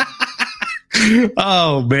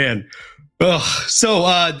 Oh, man. Ugh. So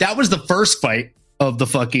that was the first fight of the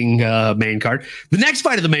fucking main card. The next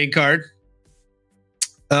fight of the main card.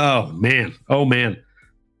 Oh, man.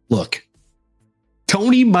 Look,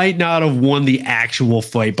 Tony might not have won the actual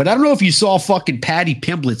fight, but I don't know if you saw fucking Paddy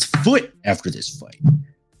Pimblett's foot after this fight.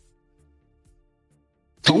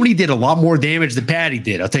 Tony did a lot more damage than Paddy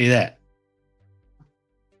did. I'll tell you that.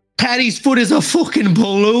 Paddy's foot is a fucking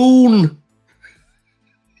balloon.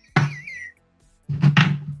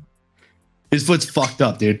 His foot's fucked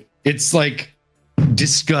up, dude. It's like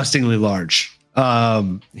disgustingly large.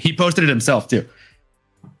 He posted it himself too.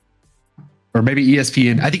 Or maybe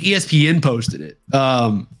ESPN. I think ESPN posted it.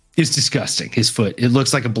 It's disgusting. His foot. It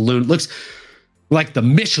looks like a balloon. It looks like the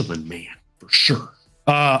Michelin Man for sure.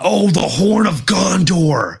 The Horn of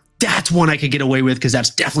Gondor. That's one I could get away with because that's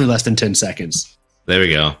definitely less than 10 seconds. There we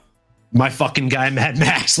go. My fucking guy, Mad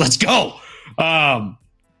Max. Let's go.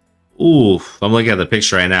 Ooh, I'm looking at the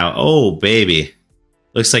picture right now. Oh, baby.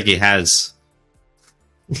 Looks like he has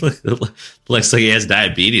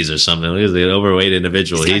diabetes or something. Look at the overweight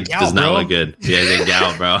individual. He does not look good. Yeah, he's a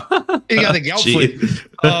gout, bro. He got the gout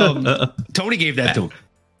foot. Tony gave that to him.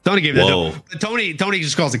 Tony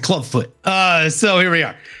just calls it club foot. So here we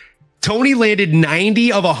are. Tony landed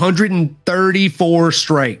 90 of 134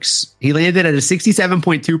 strikes. He landed at a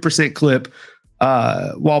 67.2% clip,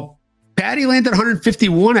 while Paddy landed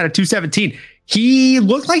 151 out of 217. He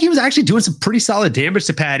looked like he was actually doing some pretty solid damage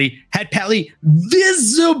to Paddy. Had Paddy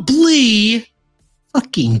visibly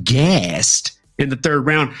fucking gassed in the third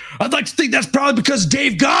round. I'd like to think that's probably because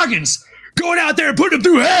Dave Goggins going out there and putting him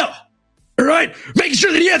through hell. All right? Making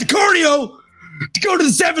sure that he had the cardio to go to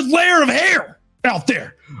the seventh layer of hair out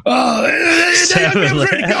there. Ready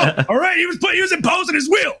to go. All right? He was imposing his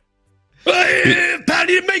will.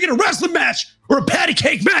 Paddy didn't make it a wrestling match or a patty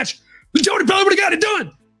cake match. Tony probably would have got it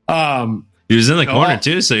done. He was in the corner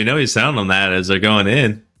too, so he's sounding on that as they're going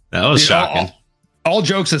in. That was shocking. All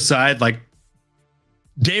jokes aside, like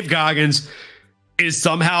Dave Goggins is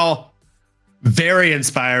somehow very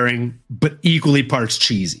inspiring, but equally parts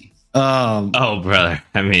cheesy. Brother.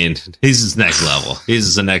 I mean, he's next level.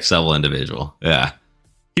 He's a next level individual. Yeah.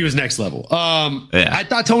 He was next level. I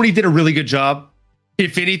thought Tony did a really good job.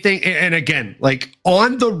 If anything, and again, like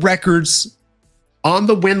on the records, on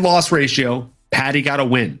the win-loss ratio, Paddy got a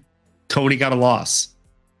win. Tony got a loss.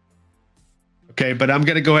 Okay, but I'm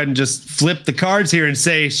going to go ahead and just flip the cards here and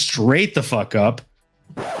say straight the fuck up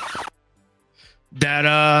that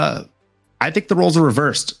I think the roles are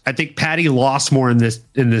reversed. I think Paddy lost more in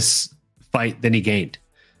this fight than he gained.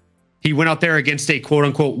 He went out there against a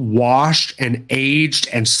quote-unquote washed and aged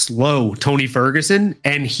and slow Tony Ferguson,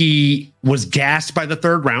 and he was gassed by the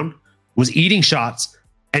third round, was eating shots,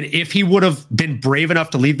 and if he would have been brave enough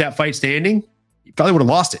to leave that fight standing, he probably would have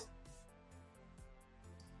lost it.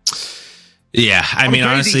 Yeah, I mean,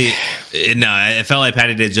 honestly, no, it felt like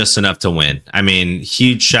Patty did just enough to win. I mean,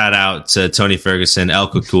 huge shout out to Tony Ferguson,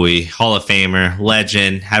 El Kukui, Hall of Famer,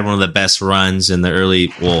 legend, had one of the best runs in the early,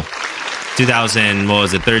 2000, what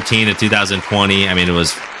was it, 13 to 2020. I mean, it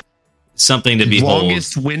was something to behold.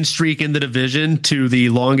 Longest win streak in the division to the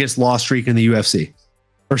longest loss streak in the UFC,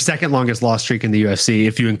 or second longest loss streak in the UFC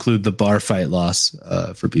if you include the bar fight loss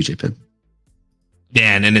for BJ Penn.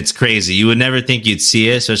 Man, and it's crazy. You would never think you'd see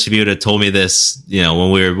it, especially if you would have told me this,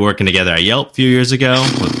 when we were working together at Yelp a few years ago.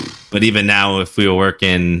 But even now, if we were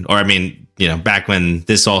working, or I mean, back when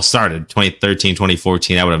this all started, 2013,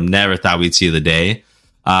 2014, I would have never thought we'd see the day.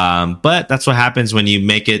 But that's what happens when you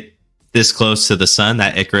make it this close to the sun,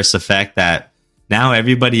 that Icarus effect, that now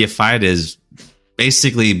everybody you fight is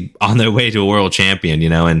basically on their way to a world champion,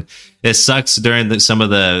 and it sucks during some of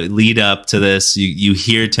the lead up to this. You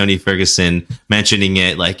hear Tony Ferguson mentioning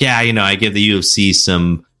it like, yeah, I give the UFC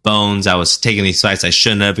some bones. I was taking these fights I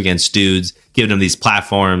shouldn't have against dudes, giving them these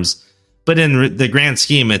platforms. But in the grand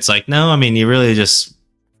scheme, it's like, no, I mean, you really just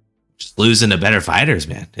losing to better fighters,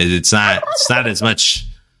 man. It's not as much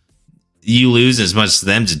you lose as much as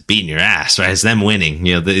them just beating your ass, right? It's them winning.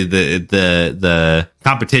 The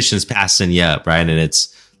competition's passing you up, right? And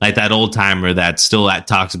it's like that old timer that still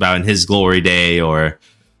talks about in his glory day, or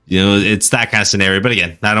it's that kind of scenario. But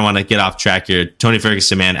again, I don't want to get off track here. Tony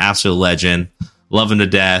Ferguson, man, absolute legend, love him to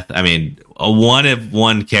death. I mean, a one of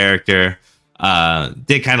one character.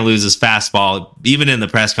 Did kind of lose his fastball, even in the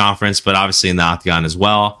press conference, but obviously in the octagon as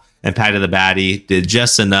well. And Patty the Batty did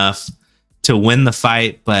just enough to win the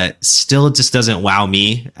fight, but still just doesn't wow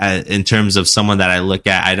me in terms of someone that I look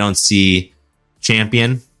at. I don't see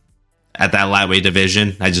champion at that lightweight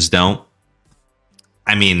division. I just don't.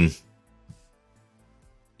 I mean,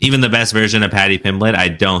 even the best version of Patty Pimblett, I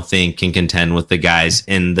don't think can contend with the guys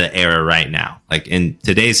in the era right now. Like in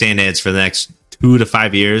today's day and age, for the next 2 to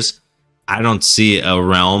 5 years, I don't see a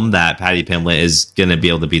realm that Patty Pimblett is going to be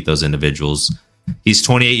able to beat those individuals. He's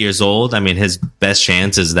 28 years old. I mean, his best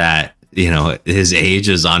chance is that, his age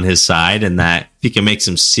is on his side, and that he can make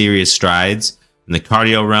some serious strides in the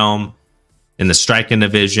cardio realm, in the striking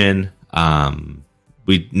division.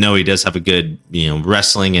 We know he does have a good,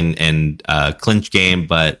 wrestling and clinch game,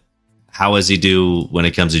 but how does he do when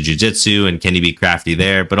it comes to jiu-jitsu, and can he be crafty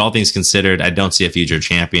there? But all things considered, I don't see a future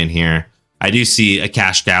champion here. I do see a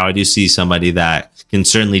cash cow. I do see somebody that can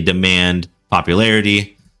certainly demand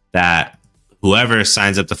popularity, that whoever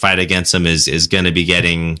signs up to fight against him is going to be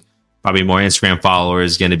getting probably more Instagram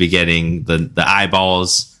followers, going to be getting the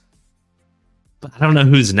eyeballs. But I don't know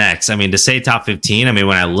who's next. I mean, to say top 15, I mean,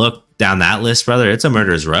 when I look down that list, brother, it's a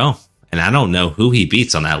murderer's row. And I don't know who he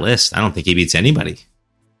beats on that list. I don't think he beats anybody.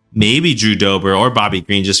 Maybe Drew Dober or Bobby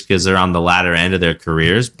Green, just because they're on the latter end of their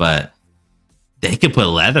careers, but they could put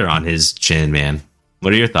leather on his chin, man.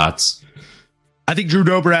 What are your thoughts? I think Drew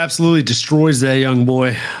Dober absolutely destroys that young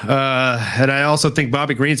boy. And I also think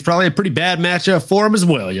Bobby Green's probably a pretty bad matchup for him as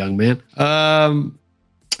well, young man.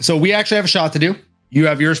 So we actually have a shot to do. You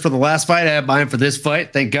have yours for the last fight. I have mine for this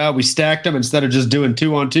fight. Thank God we stacked them instead of just doing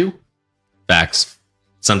 2-on-2. Facts.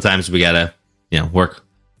 Sometimes we got to, work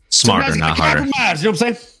smarter, not harder. You know what I'm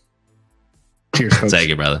saying? Cheers, folks. Take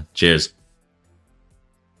it, brother. Cheers.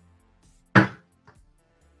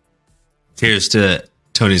 Cheers to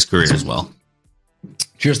Tony's career as well.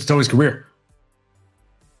 Cheers to Tony's career.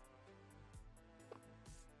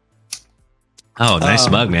 Oh, nice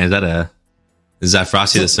mug, man. Is that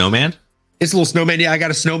Frosty the Snowman? It's a little snowman. Yeah, I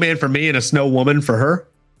got a snowman for me and a snow woman for her.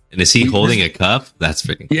 And is he holding a cup? That's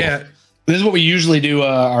freaking cool. Yeah. This is what we usually do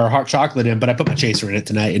our hot chocolate in, but I put my chaser in it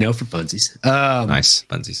tonight, for funsies. Nice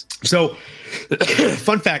funsies. So,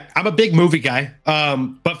 fun fact, I'm a big movie guy,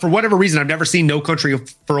 but for whatever reason, I've never seen No Country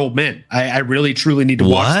for Old Men. I really, truly need to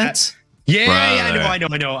watch that. Yeah, I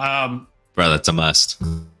know. Bro, that's a must.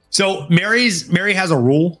 So Mary has a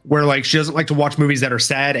rule where like she doesn't like to watch movies that are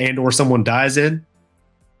sad and or someone dies in.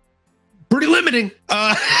 Pretty limiting.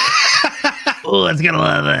 Oh, it's gonna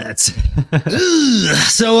love it.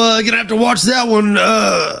 So gonna have to watch that one.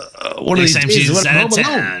 One of these days. She's out of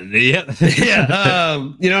town. Yep. Yeah.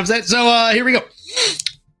 You know what I'm saying? So here we go.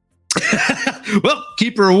 Well,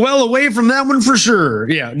 keep her well away from that one for sure.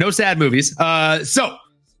 Yeah, no sad movies.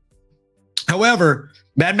 However,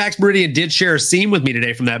 Mad Max Meridian did share a scene with me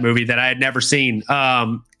today from that movie that I had never seen.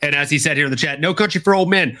 And as he said here in the chat, No Country for Old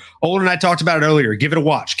Men. Olin and I talked about it earlier. Give it a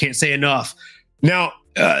watch. Can't say enough. Now,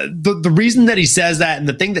 the reason that he says that, and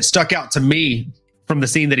the thing that stuck out to me from the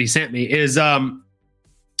scene that he sent me is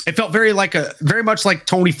it felt very much like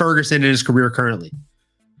Tony Ferguson in his career currently.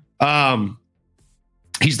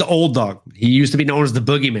 He's the old dog. He used to be known as the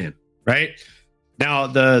boogeyman, right? Now,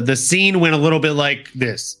 the scene went a little bit like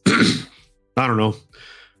this. I don't know.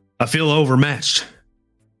 I feel overmatched.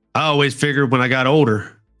 I always figured when I got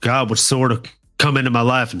older, God would sort of come into my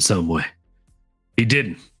life in some way. He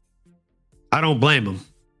didn't. I don't blame him.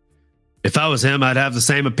 If I was him, I'd have the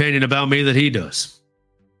same opinion about me that he does.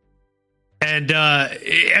 And, I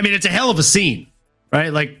mean, it's a hell of a scene,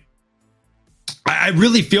 right? Like, I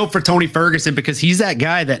really feel for Tony Ferguson because he's that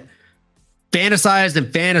guy that fantasized and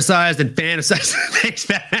fantasized and fantasized. Thanks,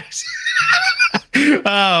 Max.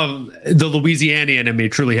 The Louisianian in me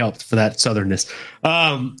truly helped for that southernness.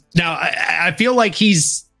 Now, I feel like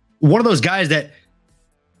he's one of those guys that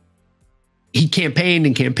he campaigned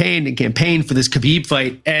and campaigned and campaigned for this Khabib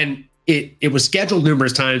fight, and it was scheduled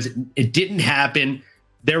numerous times. It didn't happen.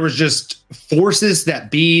 There was just forces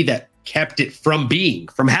that kept it from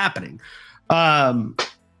happening. And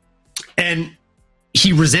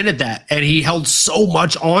he resented that, and he held so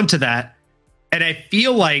much onto that. And I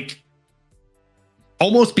feel like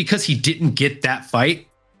almost because he didn't get that fight,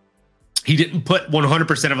 he didn't put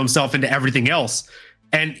 100% of himself into everything else.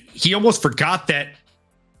 And he almost forgot that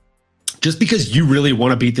just because you really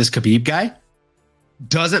want to beat this Khabib guy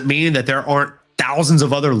doesn't mean that there aren't thousands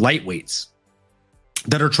of other lightweights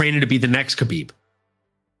that are training to be the next Khabib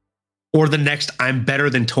or the next I'm better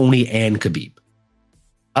than Tony and Khabib.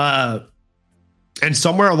 And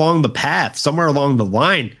somewhere along the path, somewhere along the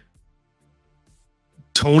line,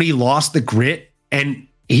 Tony lost the grit, and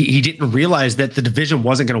he didn't realize that the division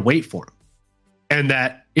wasn't going to wait for him. And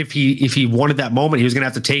that if he wanted that moment, he was going to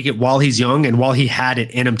have to take it while he's young and while he had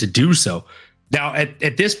it in him to do so. Now,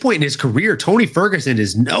 at this point in his career, Tony Ferguson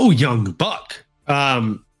is no young buck.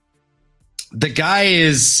 The guy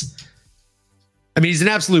is, I mean, he's an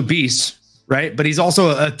absolute beast, right? But he's also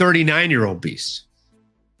a 39-year-old beast.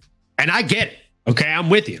 And I get it. Okay, I'm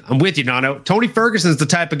with you, Nano. Tony Ferguson's the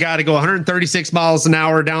type of guy to go 136 miles an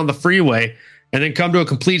hour down the freeway and then come to a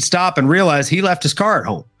complete stop and realize he left his car at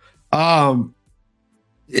home.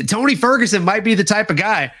 Tony Ferguson might be the type of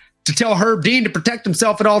guy to tell Herb Dean to protect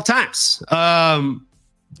himself at all times. I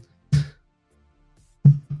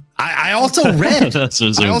also read,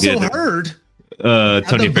 heard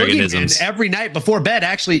Tony Ferguson every night before bed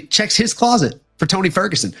actually checks his closet for Tony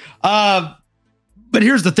Ferguson. But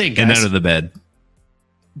here's the thing, guys. And out of the bed.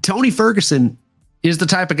 Tony Ferguson is the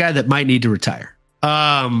type of guy that might need to retire.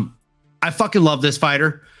 I fucking love this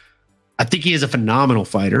fighter. I think he is a phenomenal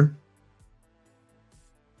fighter.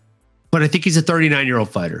 But I think he's a 39-year-old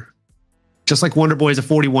fighter. Just like Wonder Boy is a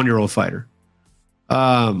 41-year-old fighter.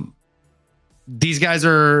 These guys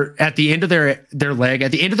are at the end of their leg,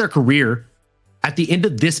 at the end of their career, at the end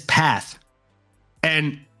of this path.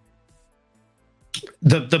 And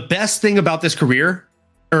the best thing about this career,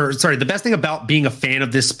 the best thing about being a fan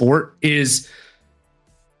of this sport is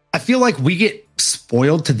I feel like we get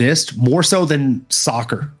spoiled to this more so than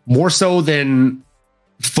soccer, more so than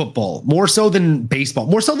football, more so than baseball,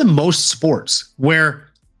 more so than most sports, where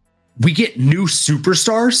we get new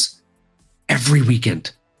superstars every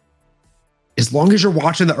weekend. As long as you're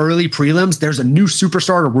watching the early prelims, there's a new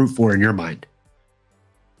superstar to root for in your mind.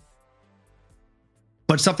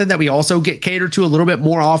 But something that we also get catered to a little bit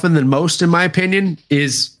more often than most, in my opinion,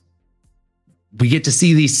 is we get to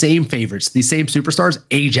see these same favorites, these same superstars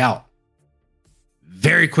age out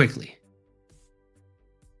very quickly.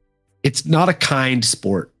 It's not a kind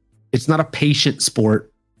sport. It's not a patient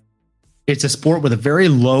sport. It's a sport with a very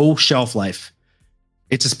low shelf life.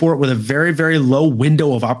 It's a sport with a very, very low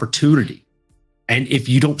window of opportunity. And if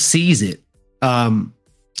you don't seize it,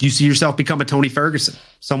 you see yourself become a Tony Ferguson,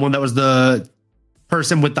 someone that was the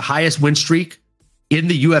person with the highest win streak in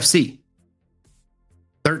the UFC,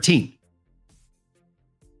 13,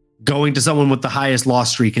 going to someone with the highest loss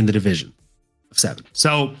streak in the division of 7.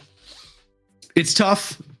 So it's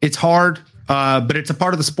tough, it's hard, but it's a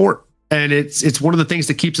part of the sport, and it's one of the things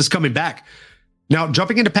that keeps us coming back. Now,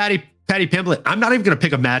 jumping into Paddy Pimblett, I'm not even going to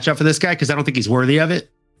pick a matchup for this guy because I don't think he's worthy of it.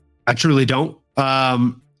 I truly don't.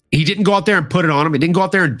 He didn't go out there and put it on him. He didn't go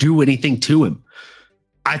out there and do anything to him.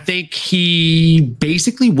 I think he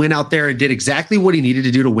basically went out there and did exactly what he needed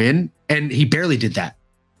to do to win, and he barely did that.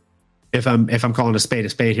 If I'm calling a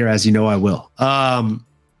spade here, as you know, I will. I'd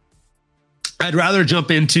rather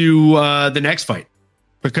jump into the next fight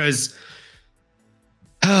because,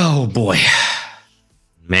 oh boy,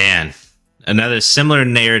 man, another similar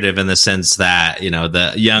narrative in the sense that, you know,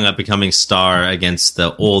 the young up and coming star against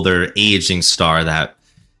the older aging star that,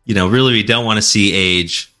 you know, really we don't want to see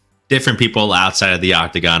age. Different people outside of the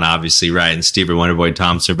octagon, obviously, right? And Steve Wonderboy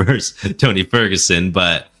Thompson versus Tony Ferguson.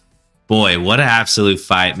 But boy, what an absolute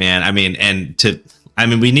fight, man. I mean, I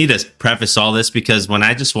mean, we need to preface all this because when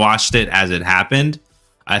I just watched it as it happened,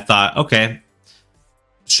 I thought, okay,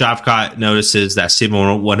 Shavkat notices that Stephen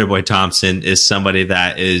Wonderboy Thompson is somebody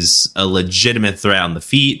that is a legitimate threat on the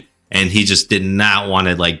feet, and he just did not want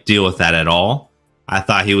to like deal with that at all. I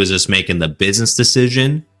thought he was just making the business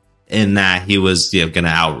decision in that he was going to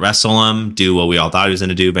out wrestle him, do what we all thought he was going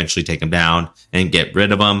to do, eventually take him down and get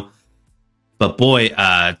rid of him. But boy,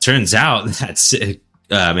 turns out that's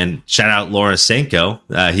and shout out Laura Senko.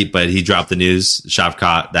 He dropped the news.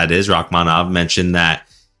 Shavkat, that is Rakhmonov, mentioned that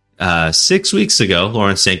 6 weeks ago,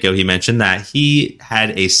 Lawrence Senko, he mentioned that he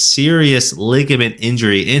had a serious ligament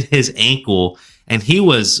injury in his ankle, and he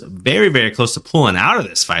was very, very close to pulling out of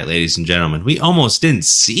this fight, ladies and gentlemen. We almost didn't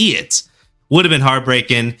see it. Would have been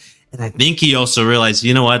heartbreaking. And I think he also realized,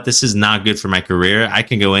 you know what, this is not good for my career. I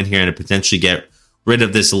can go in here and potentially get rid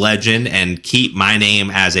of this legend and keep my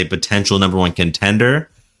name as a potential number one contender.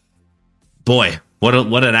 Boy,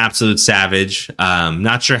 what an absolute savage.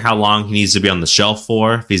 Not sure how long he needs to be on the shelf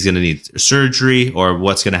for, if he's going to need surgery or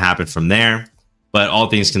what's going to happen from there. But all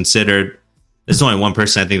things considered, there's only one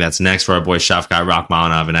person I think that's next for our boy Shavkat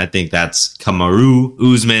Rakhmonov, and I think that's Kamaru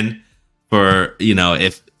Usman. For,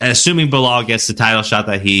 if assuming Bilal gets the title shot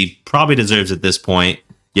that he probably deserves at this point,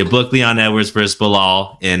 you book Leon Edwards versus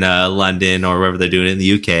Bilal in London or wherever they're doing it in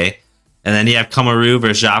the UK. And then you have Kamaru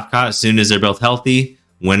versus Shavkat as soon as they're both healthy.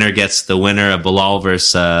 Winner gets the winner of Bilal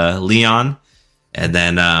versus Leon. And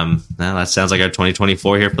then that sounds like our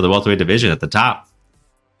 2024 here for the welterweight division at the top.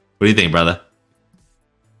 What do you think, brother?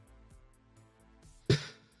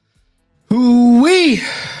 Ooh-wee.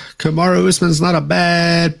 Kamaru Usman's not a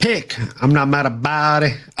bad pick. I'm not mad about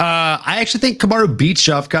it. I actually think Kamaru beats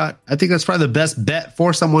Shavkat. I think that's probably the best bet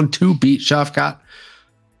for someone to beat Shavkat.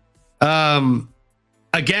 Again,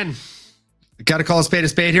 I got to call a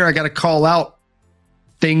spade here. I got to call out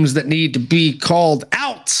things that need to be called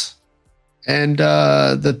out. And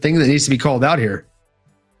the thing that needs to be called out here,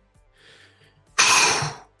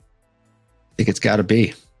 I think it's got to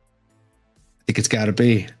be.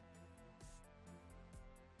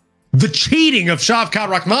 The cheating of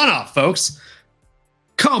Shavkat Rakhmonov, folks.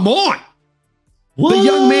 Come on. What? The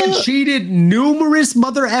young man cheated numerous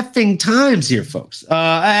mother effing times here, folks.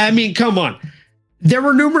 I mean, come on. There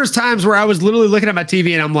were numerous times where I was literally looking at my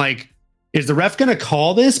TV and I'm like, is the ref going to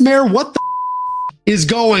call this, Mayor? What the is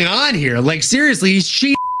going on here? Like, seriously, he's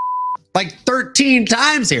cheating like 13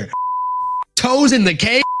 times here. Toes in the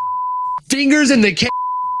cage, fingers in the cage,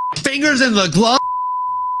 fingers in the glove,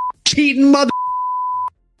 cheating mother.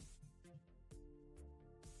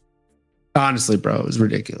 Honestly, bro, it was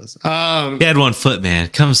ridiculous. He had 1 foot, man.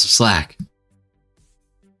 Come some slack.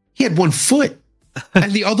 He had 1 foot,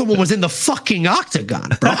 and the other one was in the fucking octagon,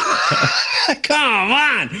 bro. Come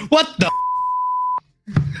on. What the?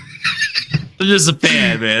 I'm just a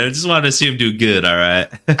fan, man. I just wanted to see him do good, all right?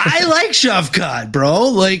 I like Shavkat, bro.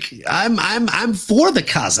 Like, I'm for the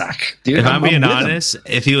Kazakh, dude. If I'm being honest,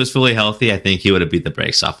 if he was fully healthy, I think he would have beat the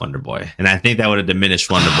brakes off Wonderboy. And I think that would have diminished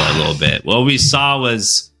Wonderboy a little bit. What we saw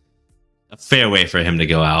was a fair way for him to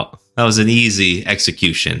go out. That was an easy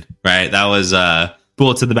execution, right? That was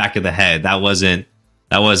bullet to the back of the head. That wasn't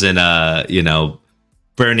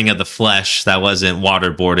burning of the flesh. That wasn't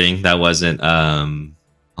waterboarding. That wasn't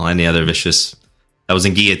any other vicious. That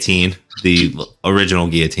wasn't guillotine, the original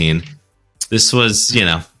guillotine. This was,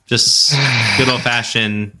 just good old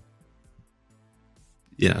fashioned,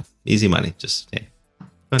 easy money. Just hey, go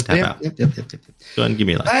and tap out. Yep. Go ahead and give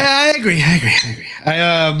me a like. I agree.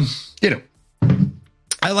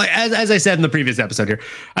 I like, as I said in the previous episode here,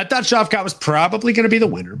 I thought Shavkat was probably going to be the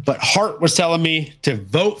winner, but heart was telling me to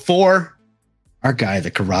vote for our guy, the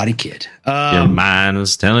Karate Kid. Your mind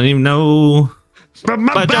was telling him no, but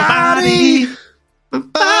my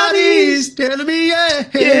body's telling me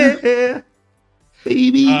yeah,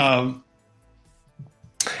 baby.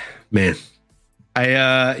 Man, so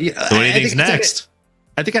what do you think's next?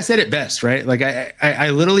 I think I said it best, right? Like I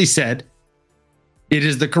literally said, it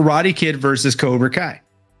is the Karate Kid versus Cobra Kai.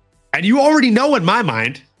 And you already know in my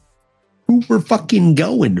mind who we're fucking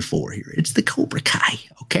going for here. It's the Cobra Kai,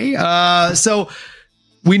 okay? So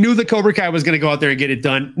we knew the Cobra Kai was going to go out there and get it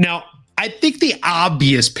done. Now, I think the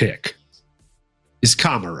obvious pick is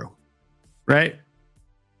Kamaru, right?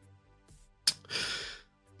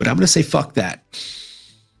 But I'm going to say fuck that.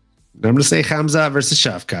 I'm going to say Hamza versus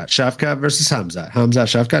Shavkat. Shavkat versus Hamza. Hamza,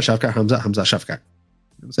 Shavkat, Shavkat, Hamza, Hamza, Shavkat. You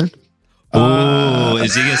know what I'm saying? Oh,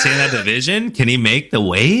 is he going to stay in that division? Can he make the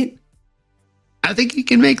weight? I think he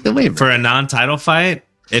can make the weight for a non-title fight.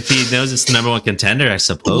 If he knows it's the number one contender, I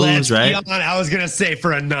suppose, right? I was going to say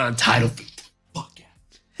for a non-title fight. Fuck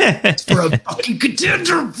yeah. It's for a fucking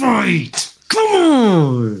contender fight. Come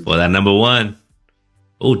on. Well, that number one.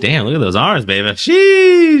 Oh, damn. Look at those arms, baby.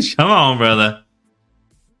 Sheesh. Come on, brother.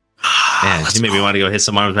 Man, you made me want to go hit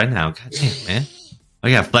some arms right now. God damn, man.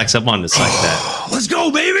 I got to flex up on this like that. Let's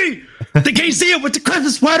go, baby. They can't see it with the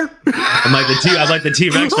Christmas sweater. I'm like the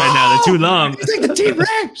T-Rex right now. They're too long. It's like the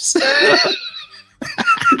T-Rex.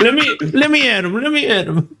 let me at him.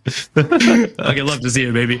 I'd love to see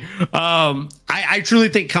it, baby. I truly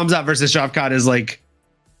think Khamzat versus Shavkat is like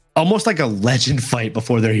almost like a legend fight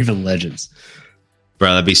before they're even legends.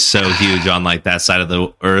 Bro, that'd be so huge on like that side of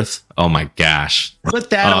the earth. Oh my gosh. Put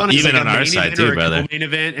that on even like on our side too, brother. Main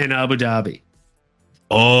event in Abu Dhabi.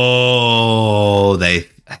 Oh, I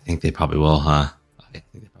think they probably will, huh? I think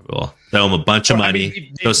they probably will. Throw them a bunch of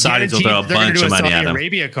money. Those Saudis will throw a bunch of money at them. Saudi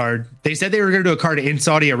Arabia card. They said they were going to do a card in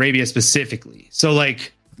Saudi Arabia specifically. So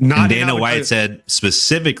like, not. And Dana White said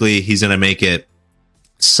specifically he's going to make it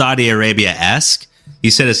Saudi Arabia-esque. He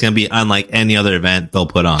said it's going to be unlike any other event they'll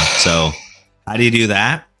put on. So how do you do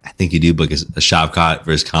that? I think you do book a Shavkat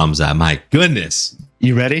versus Khamzat. My goodness.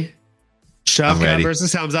 You ready? Shavkat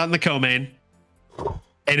versus Khamzat in the co-main.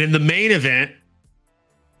 And in the main event,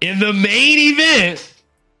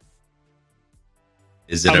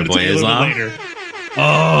 is it our boy Islam? Oh,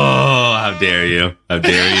 how dare you? How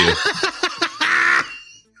dare you?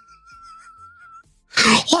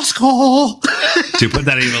 Let's go. To put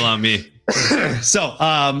that evil on me. So,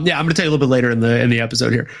 I'm going to tell you a little bit later in the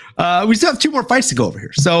episode here. We still have 2 more fights to go over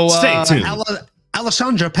here. So, stay tuned.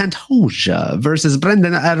 Alessandra Pantoja versus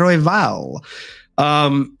Brendan Royval.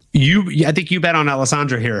 I think you bet on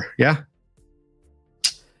Alessandra here, yeah?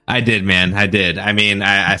 I did, man. I did. I mean,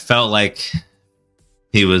 I felt like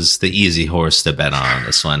he was the easy horse to bet on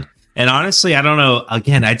this one. And honestly, I don't know.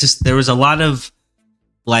 Again, there was a lot of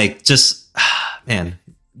like, man,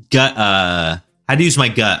 gut. I had to use my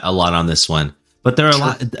gut a lot on this one. But there are a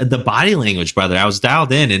lot, the body language, brother. I was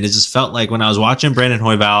dialed in, and it just felt like when I was watching Brandon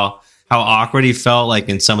Royval, how awkward he felt, like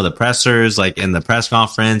in some of the pressers, like in the press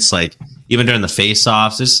conference, like even during the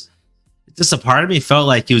face-offs. Just a part of me felt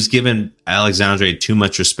like he was giving Alexandre too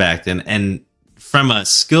much respect. And from a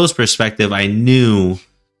skills perspective, I knew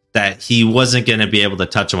that he wasn't going to be able to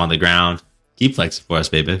touch him on the ground. Keep flexing for us,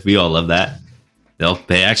 baby. We all love that. They'll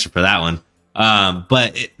pay extra for that one. I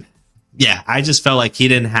just felt like he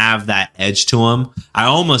didn't have that edge to him. I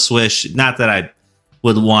almost wish, not that I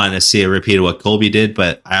would want to see a repeat of what Colby did,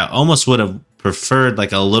 but I almost would have preferred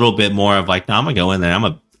like a little bit more of like, no, I'm going to go in there.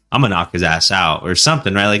 I'm gonna knock his ass out or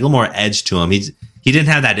something, right? Like a little more edge to him. He didn't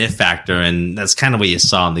have that if factor, and that's kind of what you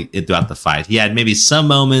saw throughout the fight. He had maybe some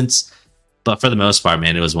moments, but for the most part,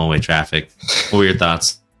 man, it was one-way traffic. What were your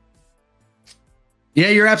thoughts? Yeah,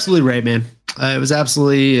 you're absolutely right, man. It was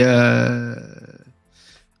absolutely... I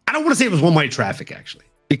don't want to say it was one-way traffic, actually,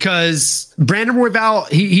 because Brandon Royval,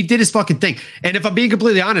 he did his fucking thing. And if I'm being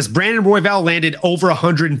completely honest, Brandon Royval landed over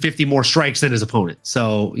 150 more strikes than his opponent.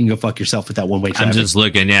 So you can go fuck yourself with that one-way traffic. I'm just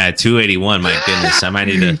looking, 281. My goodness, I might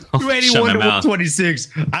need to 281 to 126.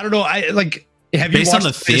 I don't know. Have you based on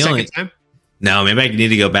the feeling? No, maybe I need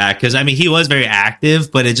to go back because I mean he was very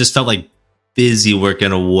active, but it just felt like busy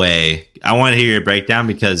working away. I want to hear your breakdown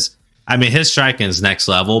because I mean his striking is next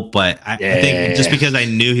level, but I think just because I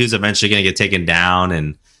knew he was eventually going to get taken down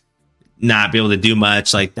and not be able to do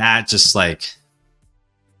much like that, just like,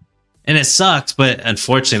 and it sucks, but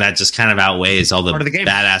unfortunately that just kind of outweighs all the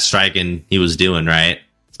badass striking he was doing, right?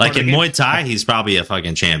 Like in Muay Thai, he's probably a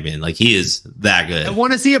fucking champion. Like he is that good. I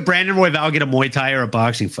want to see a Brandon Royval get a Muay Thai or a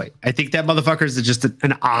boxing fight. I think that motherfucker is just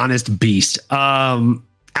an honest beast.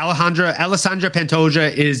 Alessandra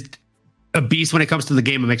Pantoja is a beast when it comes to the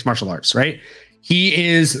game of mixed martial arts, right? He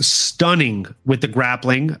is stunning with the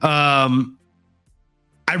grappling. I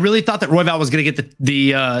really thought that Royval was going to get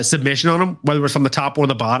the submission on him, whether it was from the top or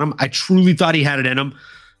the bottom. I truly thought he had it in him.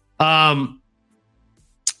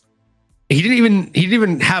 He didn't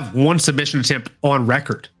even have one submission attempt on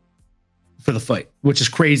record for the fight, which is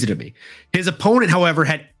crazy to me. His opponent, however,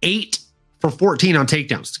 had 8 for 14 on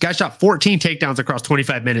takedowns. The guy shot 14 takedowns across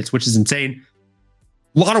 25 minutes, which is insane.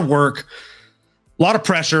 A lot of work, a lot of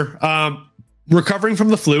pressure. Recovering from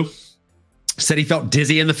the flu. Said he felt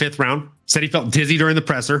dizzy in the 5th round. Said he felt dizzy during the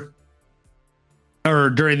presser or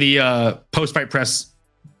during the post-fight press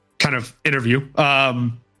kind of interview.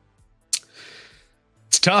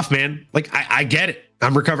 It's tough, man. Like, I get it.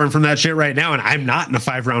 I'm recovering from that shit right now, and I'm not in a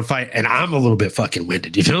 5-round fight, and I'm a little bit fucking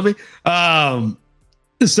winded. You feel me?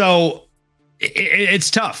 So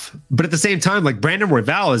it's tough. But at the same time, like, Brandon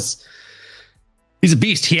Royval he's a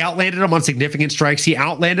beast. He outlanded him on significant strikes. He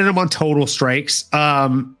outlanded him on total strikes.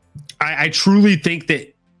 I truly think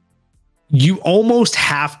that you almost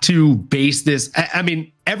have to base this. I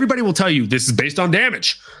mean, everybody will tell you this is based on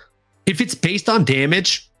damage. If it's based on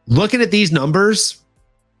damage, looking at these numbers,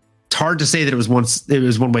 it's hard to say that it was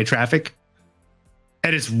one-way traffic.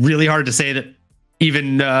 And it's really hard to say that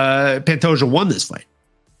even Pantoja won this fight,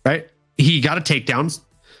 right? He got a takedown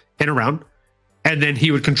in a round, and then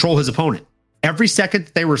he would control his opponent. Every second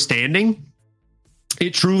that they were standing,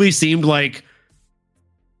 it truly seemed like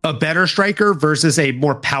a better striker versus a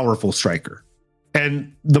more powerful striker.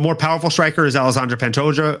 And the more powerful striker is Alexandre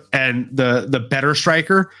Pantoja, and the better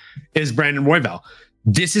striker is Brandon Royval.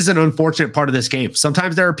 This is an unfortunate part of this game.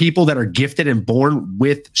 Sometimes there are people that are gifted and born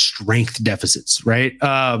with strength deficits, right?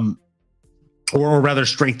 Or rather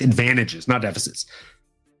strength advantages, not deficits.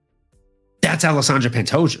 That's Alexandre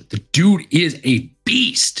Pantoja. The dude is a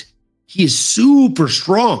beast. He is super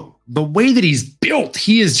strong. The way that he's built,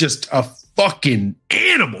 he is just a fucking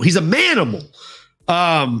animal. He's a manimal.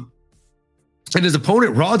 And his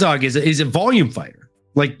opponent, Raw Dog, is a volume fighter.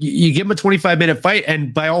 Like, you give him a 25-minute fight,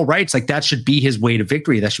 and by all rights, like, that should be his way to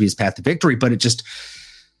victory. That should be his path to victory. But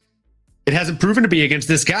it hasn't proven to be against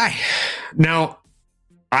this guy. Now,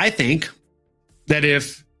 I think that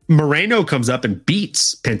if Moreno comes up and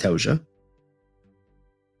beats Pantoja,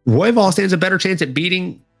 Royval stands a better chance at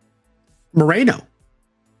beating Moreno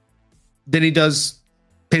than he does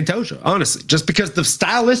Pantoja, honestly, just because the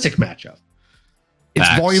stylistic matchup. It's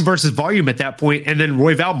Facts. volume versus volume at that point, and then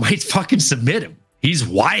Royval might fucking submit him. He's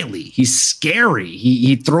wily. He's scary.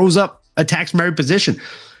 He throws up attacks from every position.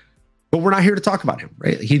 But we're not here to talk about him,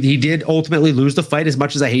 right? He did ultimately lose the fight, as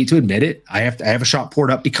much as I hate to admit it. I have a shot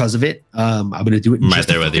poured up because of it. I'm going to do it. I'm right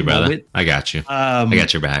there with you, brother. Moment. I got you. I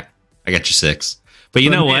got your back. I got your six. But you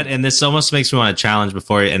know what? And this almost makes me want to challenge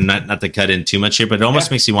before, and not to cut in too much here, but it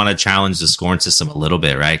almost makes me want to challenge the scoring system a little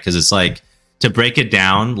bit, right? Because it's like, to break it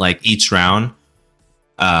down, like each round,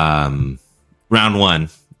 round one,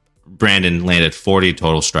 Brandon landed 40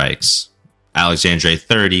 total strikes. Alexandre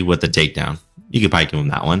 30 with the takedown. You could probably give him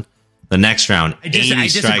that one. The next round, 80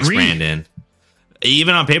 strikes, Brandon.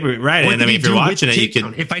 Even on paper, right? What and I mean, if you're watching it, you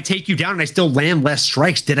can. If I take you down and I still land less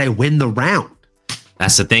strikes, did I win the round?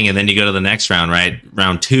 That's the thing. And then you go to the next round, right?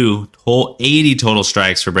 Round two, 80 total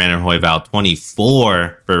strikes for Brandon Royval,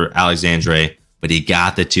 24 for Alexandre, but he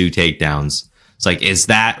got the 2 takedowns. It's like, is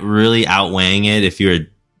that really outweighing it if you're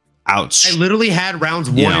out? I literally had rounds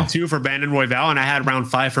 1 and 2 for Brandon Royval, and I had round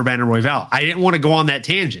 5 for Brandon Royval. I didn't want to go on that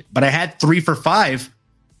tangent, but I had 3 for 5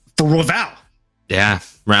 for Royval. Yeah.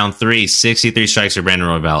 Round 3, 63 strikes for Brandon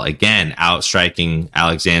Royval. Again, outstriking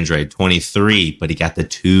Alexandre, 23, but he got the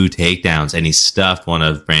 2 takedowns, and he stuffed one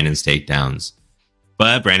of Brandon's takedowns.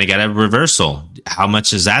 But Brandon got a reversal. How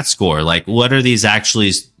much does that score? Like, what are these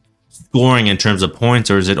actually scoring in terms of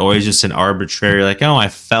points, or is it always just an arbitrary, like, oh, I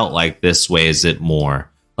felt like this way, is it more?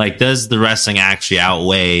 Like, does the wrestling actually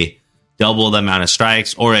outweigh double the amount of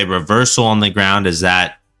strikes, or a reversal on the ground? Does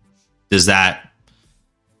that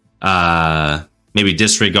maybe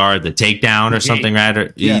disregard the takedown or something, right?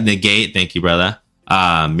 Or negate. Thank you, brother.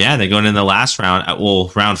 They're going in the last round.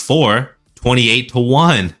 Round 4,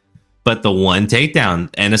 28-1, but the 1 takedown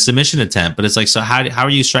and a submission attempt. But it's like, so how are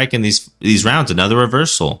you striking these rounds? Another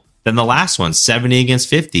reversal. Then the last one, 70 against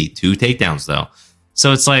 50, 2 takedowns though.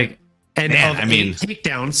 So it's like, and man, I mean,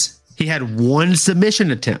 takedowns, he had 1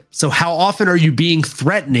 submission attempt. So how often are you being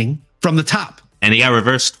threatening from the top? And he got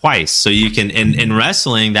reversed twice. So you can, in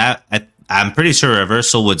wrestling, that I'm pretty sure a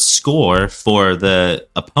reversal would score for the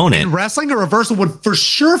opponent. In wrestling, a reversal would for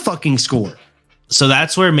sure fucking score. So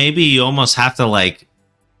that's where maybe you almost have to like,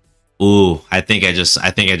 I think I just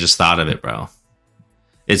thought of it, bro.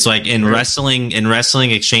 It's like in wrestling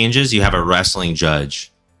exchanges, you have a wrestling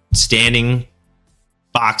judge. Standing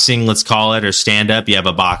boxing, let's call it, or stand up, you have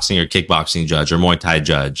a boxing or kickboxing judge or Muay Thai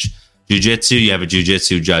judge. Jiu-jitsu, you have a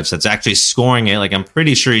jiu-jitsu judge that's actually scoring it. Like, I'm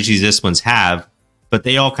pretty sure each of these ones have, but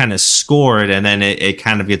they all kind of score it, and then it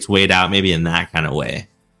kind of gets weighed out maybe in that kind of way.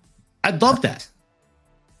 I'd love that.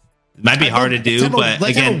 It might be hard to do, but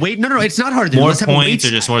again, no, it's not hard to do. More points or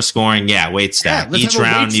just more scoring. Yeah, weight stack. Each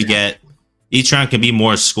round each round can be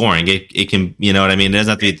more scoring. It can, you know what I mean? It doesn't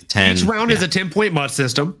have to be the 10. Each round is a 10-point mud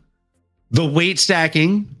system. The weight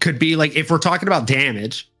stacking could be like, if we're talking about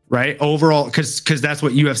damage, right? Overall, because that's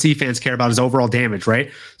what UFC fans care about, is overall damage,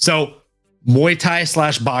 right? So Muay Thai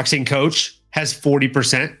 / boxing coach has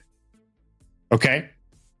 40%. Okay.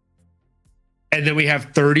 And then we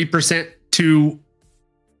have 30% to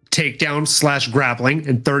takedown / grappling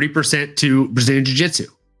and 30% to Brazilian Jiu-Jitsu.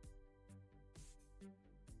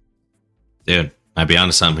 Dude, might be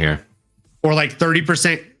onto something here. Or like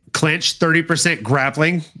 30% clinch, 30%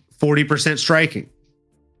 grappling, 40% striking.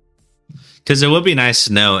 Because it would be nice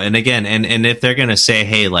to know. And again, and if they're going to say,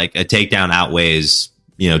 hey, like a takedown outweighs,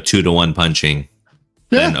 2-to-1 punching,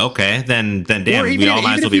 then okay, then damn, we all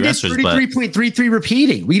might as well be wrestlers. 33.33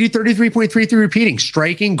 repeating. We do 33.33 repeating,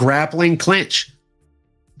 striking, grappling, clinch.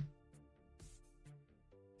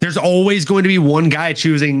 There's always going to be one guy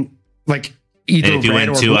choosing like either. And if you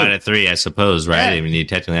win 2 out of 3, I suppose, right? Yeah. I mean, you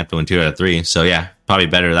technically have to win 2 out of 3. So yeah, probably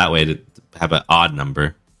better that way to have an odd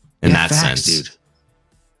number in that sense, dude.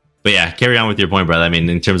 But yeah, carry on with your point, brother. I mean,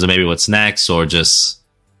 in terms of maybe what's next or just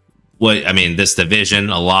this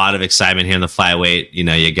division, a lot of excitement here in the flyweight.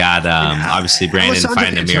 You got obviously Brandon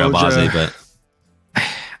fighting Amir Albazi, but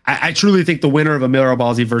I truly think the winner of Amir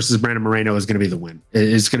Albazi versus Brandon Moreno is going to be the win.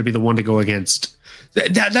 It's going to be the one to go against.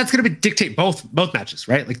 That's going to dictate both matches,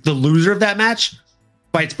 right? Like the loser of that match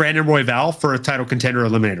fights Brandon Royval for a title contender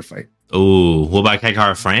eliminator fight. Oh, what about Kai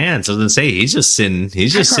Kara France? I was gonna say he's just sitting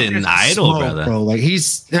idle, brother. Bro. Like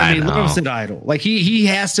look at him sitting idle. Like he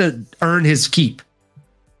has to earn his keep.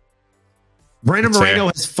 Brandon Moreno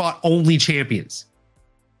has fought only champions.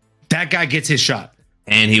 That guy gets his shot.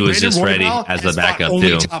 And he was just ready as the backup too.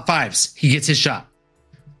 Only top 5s. He gets his shot.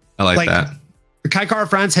 I like that. Kai Kara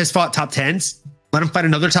France has fought top 10s. Let him fight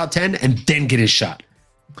another top 10 and then get his shot.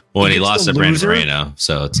 Well, he lost to Brandon Moreno,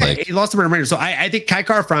 so it's like he lost to Brandon Moreno. So I think Kai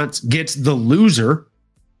Kara France gets the loser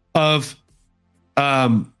of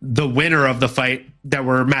the winner of the fight that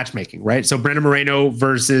we're matchmaking, right? So Brandon Moreno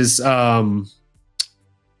versus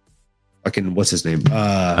what's his name?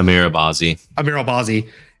 Amir Albazi.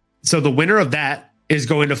 So the winner of that is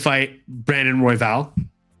going to fight Brandon Royval.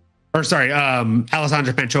 Or sorry,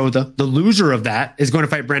 Alessandro Pantoja. The loser of that is going to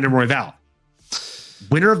fight Brandon Royval.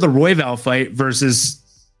 Winner of the Royval fight versus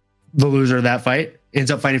the loser of that fight ends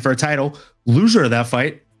up fighting for a title. Loser of that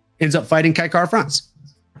fight ends up fighting Kai Kara France.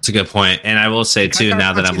 That's a good point. And I will say too,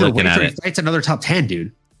 now that I'm looking at it, fights another top 10,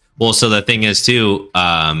 dude. Well, so the thing is too,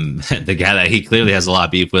 the guy that he clearly has a lot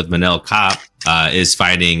of beef with, Manel Kopp, is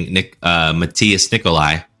fighting Matthias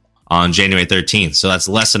Nicolai on January 13th. So that's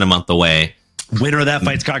less than a month away. Winner of that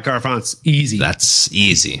fight's Kai Kara France. Easy. That's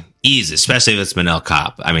easy, especially if it's Manel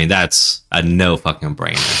Kopp. I mean, that's a no fucking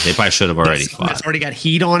brainer. They probably should have already fought. It's already got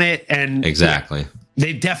heat on it, and exactly,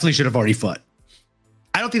 they definitely should have already fought.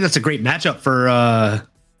 I don't think that's a great matchup for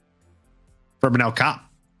Manel Kopp.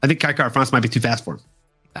 I think Kai Kara France might be too fast for him.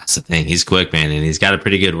 That's the thing. He's quick, man, and he's got a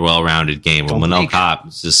pretty good, well-rounded game. Well, Manel Kopp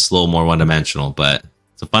is just a little more one-dimensional, but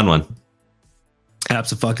it's a fun one.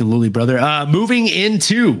 Absolutely, brother. Moving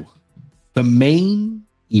into the main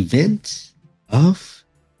event of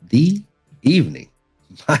the evening.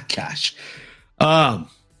 My gosh. Main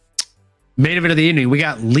event of the evening. We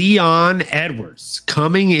got Leon Edwards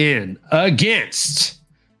coming in against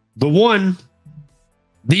the one,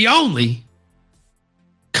 the only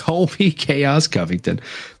Colby Chaos Covington.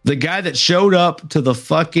 The guy that showed up to the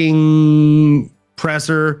fucking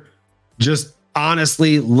presser just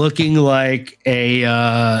honestly looking like a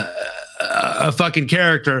fucking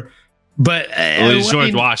character. But it was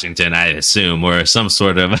George Washington, I assume, or some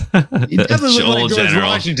sort of he definitely looked like George general.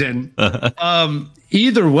 Washington.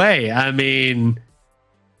 Either way, I mean,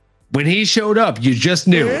 when he showed up, you just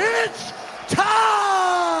knew it's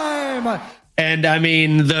time. And I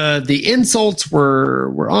mean, the insults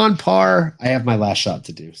were on par. I have my last shot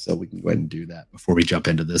to do, so we can go ahead and do that before we jump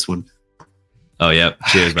into this one. Oh, yep.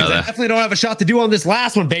 Cheers, brother. I definitely don't have a shot to do on this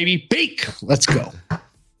last one, baby. Beak. Let's go. To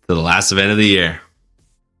the last event of the year.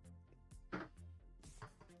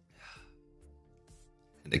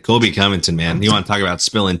 Colby Covington, man. You want to talk about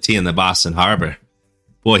spilling tea in the Boston Harbor?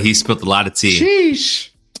 Boy, he spilled a lot of tea. Sheesh.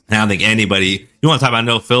 I don't think anybody... You want to talk about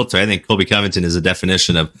no filter? I think Colby Covington is a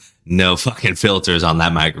definition of no fucking filters on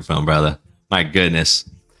that microphone, brother. My goodness.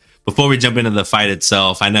 Before we jump into the fight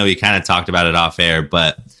itself, I know we kind of talked about it off air,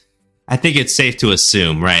 but I think it's safe to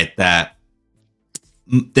assume, right, that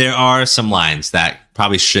there are some lines that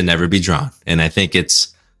probably should never be drawn. And I think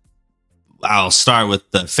it's... I'll start with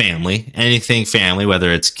the family. Anything family,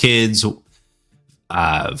 whether it's kids,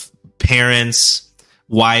 parents,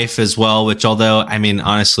 wife as well, which although, I mean,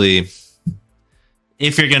 honestly,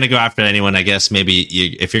 if you're going to go after anyone, I guess maybe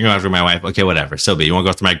if you're going after my wife, okay, whatever. So be. You want to go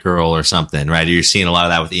after my girl or something, right? You're seeing a lot of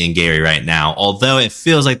that with Ian Gary right now. Although it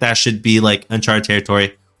feels like that should be like uncharted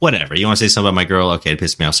territory, whatever. You want to say something about my girl? Okay, it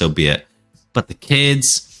pissed me off, so be it. But the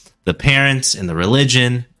kids, the parents, and the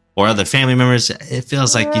religion or other family members, it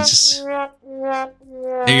feels like you just...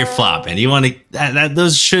 You're flopping. You want to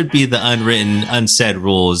those should be the unwritten, unsaid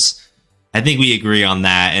rules. I think we agree on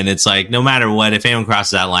that. And it's like, no matter what, if anyone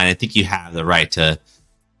crosses that line, I think you have the right to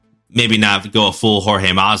maybe not go a full Jorge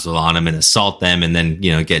Masvidal on them and assault them and then,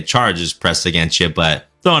 get charges pressed against you, but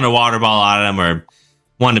throwing a water ball at them or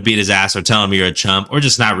wanting to beat his ass or telling him you're a chump or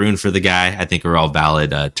just not rooting for the guy, I think are all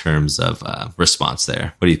valid terms of response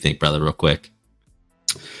there. What do you think, brother, real quick?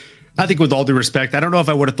 I think with all due respect, I don't know if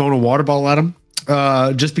I would have thrown a water ball at him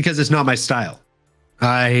just because it's not my style.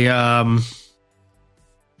 Fair.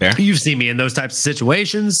 You've seen me in those types of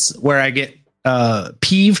situations where I get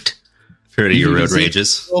peeved. Heard of your road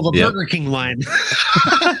rages. The Burger King line.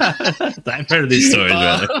 I've heard of these stories,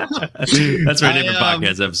 brother. That's for a different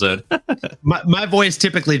podcast episode. my voice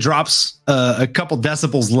typically drops a couple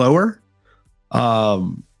decibels lower.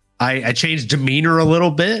 I change demeanor a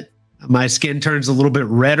little bit. My skin turns a little bit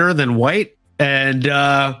redder than white, and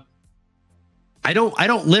I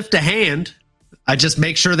don't lift a hand. I just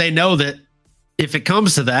make sure they know that if it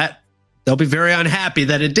comes to that, they'll be very unhappy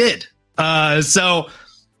that it did. So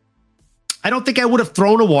I don't think I would have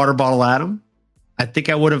thrown a water bottle at him. I think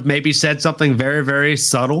I would have maybe said something very, very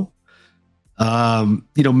subtle.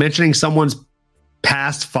 Mentioning someone's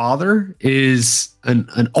past father is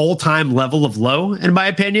an all-time level of low, in my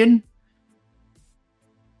opinion.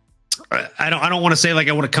 I don't want to say like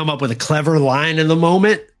I would have come up with a clever line in the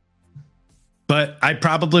moment, but I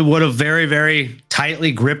probably would have very, very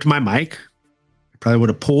tightly gripped my mic. I probably would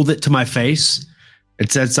have pulled it to my face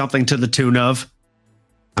and said something to the tune of,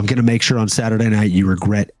 I'm going to make sure on Saturday night you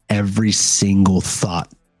regret every single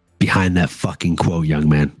thought behind that fucking quote, young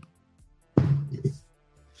man.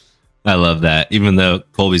 I love that. Even though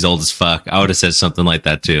Colby's old as fuck, I would have said something like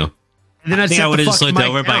that too. And then I would have just looked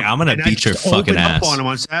over like, I'm going to beat your fucking ass on him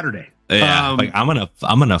on Saturday. Yeah,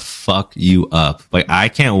 I'm gonna fuck you up. Like, I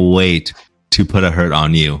can't wait to put a hurt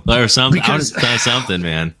on you or something. I would have done something,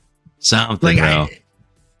 man. Something, like, bro.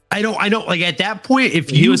 I don't like at that point.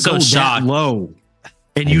 If you was so that low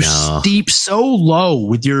and you steep so low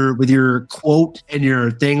with your quote and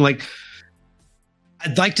your thing, like,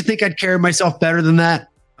 I'd like to think I'd carry myself better than that.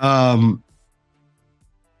 I'm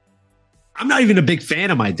not even a big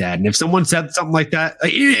fan of my dad. And if someone said something like that,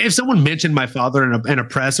 like, if someone mentioned my father and an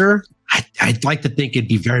oppressor, I'd like to think it'd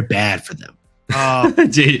be very bad for them.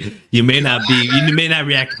 You may not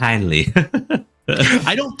react kindly.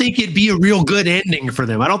 I don't think it'd be a real good ending for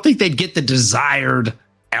them. I don't think they'd get the desired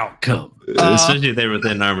outcome. Especially if they were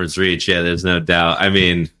within arm's reach. Yeah, there's no doubt. I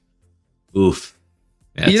mean, oof.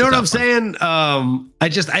 Yeah, you know what I'm saying? I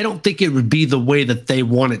don't think it would be the way that they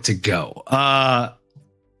want it to go. I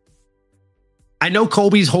know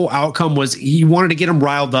Colby's whole outcome was he wanted to get him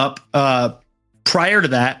riled up. Prior to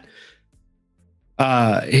that,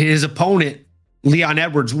 his opponent, Leon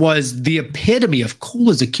Edwards, was the epitome of cool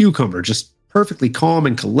as a cucumber, just perfectly calm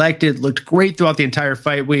and collected, looked great throughout the entire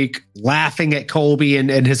fight week, laughing at Colby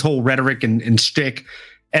and his whole rhetoric and shtick.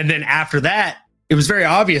 And then after that, it was very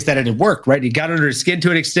obvious that it had worked, right? He got under his skin to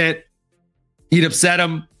an extent. He'd upset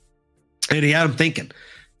him, and he had him thinking.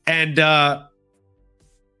 And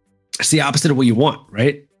it's the opposite of what you want,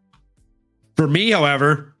 right? For me,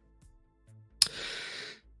 however,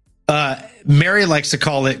 Mary likes to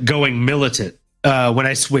call it going militant when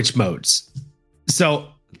I switch modes. So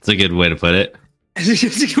it's a good way to put it.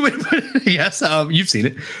 Yes, you've seen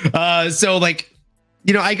it. So like,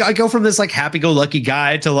 I go from this like happy-go-lucky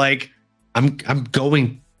guy to like, I'm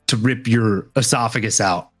going to rip your esophagus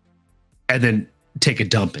out and then take a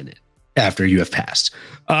dump in it after you have passed.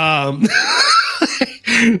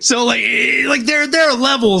 So like there are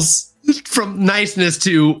levels from niceness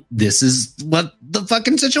to this is what the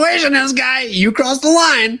fucking situation is, guy. You crossed the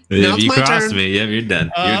line. Now you crossed me. Yeah, you're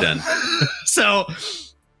done. You're done. So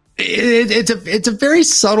it's a very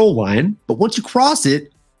subtle line, but once you cross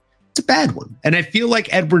it, it's a bad one. And I feel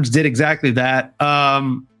like Edwards did exactly that.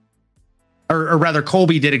 Or rather,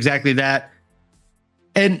 Colby did exactly that.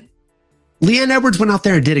 And Leon Edwards went out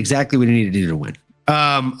there and did exactly what he needed to do to win.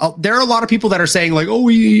 There are a lot of people that are saying like,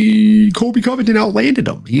 Colby Covington outlanded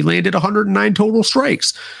him. He landed 109 total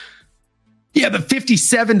strikes. Yeah, but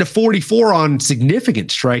 57-44 on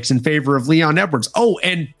significant strikes in favor of Leon Edwards. Oh,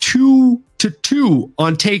 and 2-2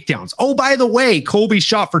 on takedowns. Oh, by the way, Colby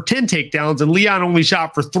shot for 10 takedowns and Leon only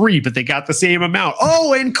shot for 3, but they got the same amount.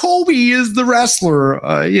 Oh, and Colby is the wrestler,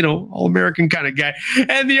 all-American kind of guy.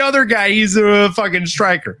 And the other guy, he's a fucking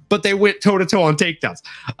striker, but they went toe-to-toe on takedowns.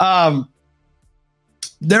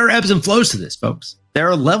 There are ebbs and flows to this, folks. There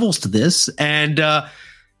are levels to this. And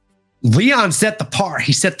Leon set the par.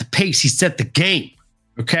 He set the pace. He set the game.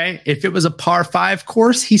 Okay. If it was a par 5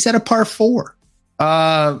 course, he set a par 4.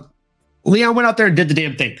 Leon went out there and did the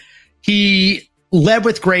damn thing. He led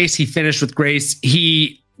with grace. He finished with grace.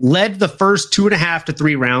 He led the first 2.5 to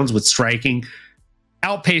 3 rounds with striking,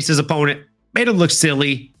 outpaced his opponent, made him look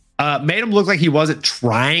silly, made him look like he wasn't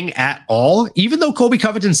trying at all. Even though Colby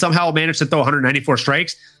Covington somehow managed to throw 194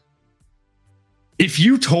 strikes, If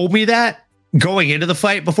you told me that going into the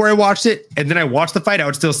fight before I watched it, and then I watched the fight, I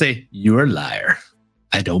would still say, you're a liar.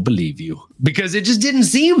 I don't believe you, because it just didn't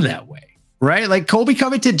seem that way, right? Like Colby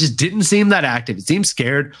Covington just didn't seem that active. It seemed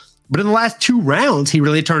scared, but in the last 2 rounds, he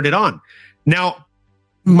really turned it on. Now,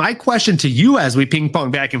 my question to you as we ping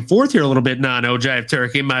pong back and forth here a little bit, Nano Jive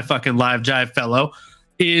Turkey, my fucking live jive fellow,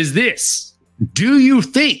 is this. Do you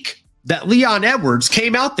think that Leon Edwards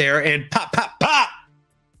came out there and pop, pop, pop,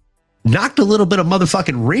 knocked a little bit of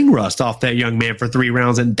motherfucking ring rust off that young man for 3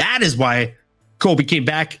 rounds, and that is why Colby came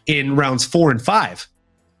back in rounds 4 and 5?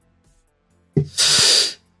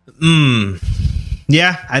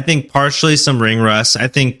 Yeah, I think partially some ring rust. I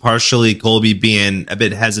think partially Colby being a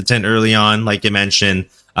bit hesitant early on, like you mentioned.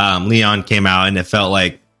 Leon came out and it felt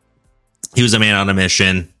like he was a man on a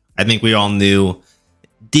mission. I think we all knew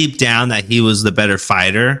deep down that he was the better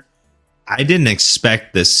fighter. I didn't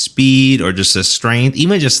expect the speed or just the strength,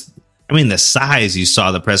 even just, I mean, the size you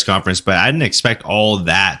saw the press conference, but I didn't expect all of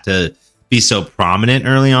that to be so prominent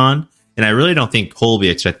early on. And I really don't think Colby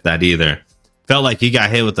expected that either. Felt like he got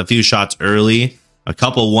hit with a few shots early, a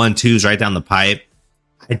couple 1-2s right down the pipe.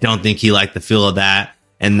 I don't think he liked the feel of that.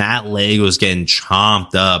 And that leg was getting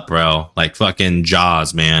chomped up, bro. Like fucking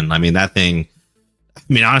Jaws, man. I mean, that thing, I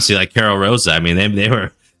mean, honestly, like Carol Rosa, I mean, they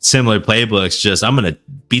were similar playbooks. Just, I'm going to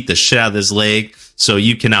beat the shit out of this leg so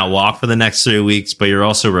you cannot walk for the next 3 weeks, but you're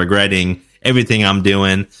also regretting everything I'm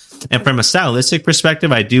doing. And from a stylistic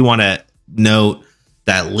perspective, I do want to note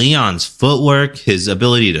that Leon's footwork, his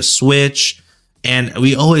ability to switch, and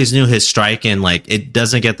we always knew his striking, like, it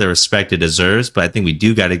doesn't get the respect it deserves, but I think we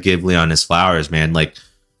do got to give Leon his flowers, man. Like,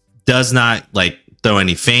 does not, like, throw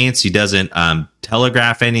any feints. He doesn't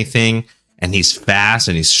telegraph anything, and he's fast,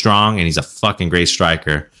 and he's strong, and he's a fucking great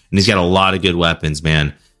striker. And he's got a lot of good weapons,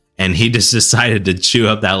 man. And he just decided to chew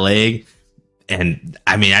up that leg. And,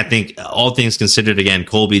 I mean, I think all things considered, again,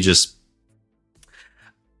 Colby just,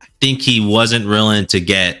 I think he wasn't willing to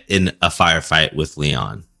get in a firefight with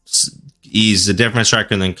Leon. He's a different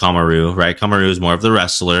striker than Kamaru, right? Kamaru is more of the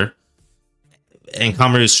wrestler. And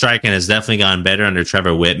Kamaru's striking has definitely gotten better under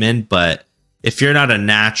Trevor Whitman. But if you're not a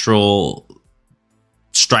natural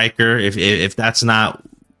striker, if that's not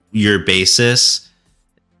your basis,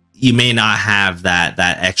 you may not have that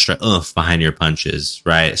extra oomph behind your punches,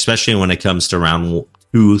 right? Especially when it comes to round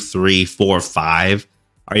 2, 3, 4, 5.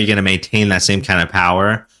 Are you going to maintain that same kind of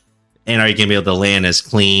power? And are you going to be able to land as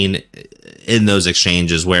clean in those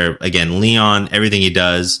exchanges where, again, Leon, everything he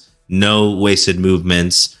does, no wasted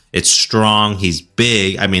movements. It's strong. He's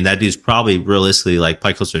big. I mean, that dude's probably realistically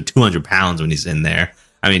probably closer to 200 pounds when he's in there.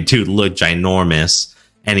 I mean, dude looked ginormous,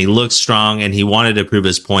 and he looked strong, and he wanted to prove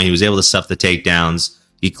his point. He was able to stuff the takedowns.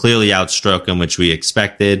 He clearly outstruck him, which we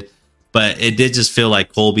expected. But it did just feel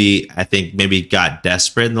like Colby, I think, maybe got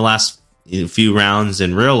desperate in the last few rounds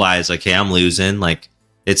and realized, like, hey, I'm losing. Like,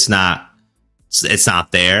 it's not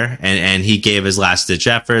there. And he gave his last ditch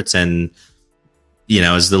efforts, and, you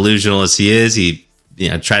know, as delusional as he is, he, you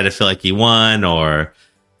know, tried to feel like he won or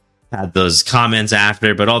had those comments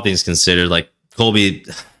after. But all things considered, like, Colby,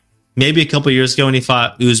 maybe a couple years ago when he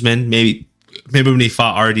fought Usman, maybe when he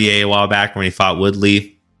fought RDA a while back, when he fought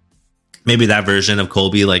Woodley, maybe that version of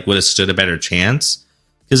Colby would have stood a better chance.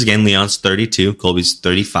 Because again, Leon's 32, Colby's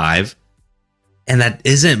 35. And that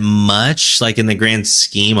isn't much, in the grand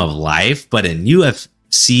scheme of life, but in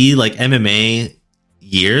UFC, MMA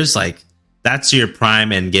years, that's your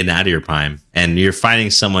prime and getting out of your prime. And you're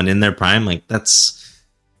fighting someone in their prime, Colby's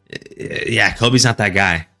not that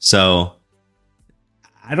guy. So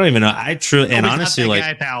I don't even know. I truly, and honestly, not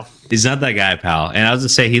that guy, pal. He's not that guy, pal. And I was gonna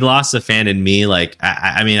say, he lost a fan in me.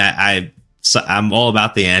 I'm all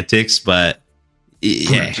about the antics, but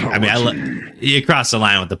yeah, I mean, you cross the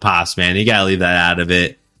line with the pops, man. You gotta leave that out of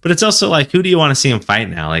it. But it's also who do you want to see him fight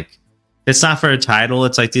now? It's not for a title.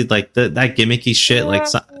 It's dude, that gimmicky shit.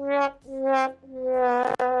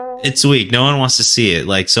 It's weak. No one wants to see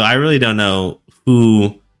it. So I really don't know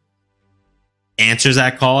who answers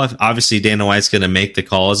that call. Obviously, Dana White's gonna make the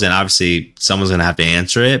calls, and obviously someone's gonna have to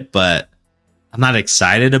answer it. But I'm not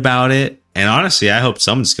excited about it. And honestly, I hope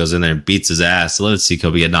someone just goes in there and beats his ass. So let's see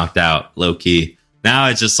Kobe get knocked out, low key. Now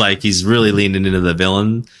it's just he's really leaning into the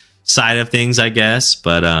villain side of things, I guess.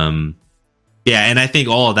 But yeah, and I think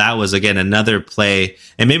all of that was, again, another play.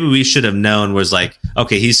 And maybe we should have known was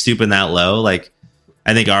okay, he's stooping that low. I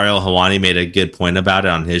think Ariel Helwani made a good point about it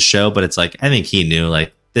on his show, but it's I think he knew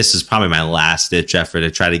this is probably my last ditch effort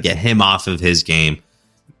to try to get him off of his game.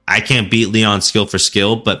 I can't beat Leon skill for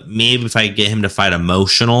skill, but maybe if I get him to fight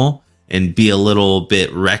emotional and be a little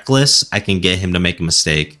bit reckless, I can get him to make a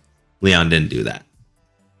mistake. Leon didn't do that.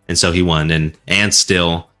 And so he won, and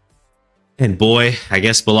still, And boy, I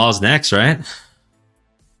guess Bilal's next, right?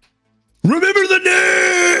 Remember the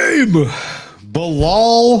name!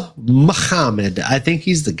 Bilal Muhammad. I think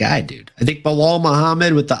he's the guy, dude. I think Bilal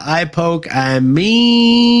Muhammad with the eye poke. I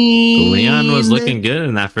mean, Leon was looking good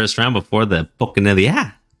in that first round before the poking of the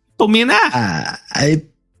eye. Poke me in the eye. I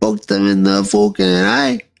poked him in the fucking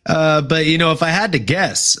eye. But if I had to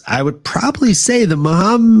guess, I would probably say the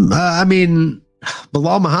Bilal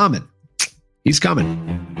Muhammad. He's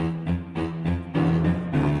coming.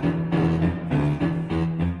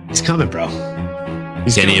 He's coming, bro.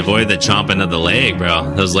 Can he avoid the chomping of the leg,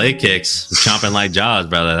 bro? Those leg kicks, chomping like Jaws,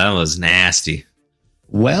 brother. That was nasty.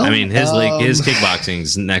 Well, his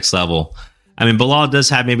kickboxing's next level. Bilal does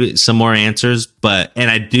have maybe some more answers,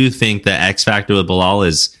 and I do think the X factor with Bilal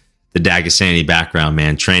is the Dagestani background,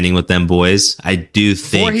 man. Training with them boys, I do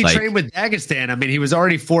think. Before he trained with Dagestan, he was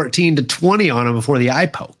already 14-20 on him before the eye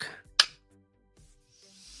poke.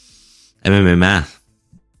 MMA math.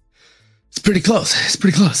 It's pretty close. It's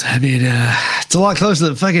a lot closer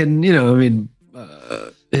than fucking,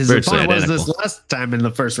 his opponent was this last time in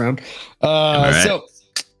the first round. Right. So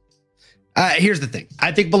here's the thing.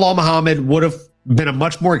 I think Bilal Muhammad would have been a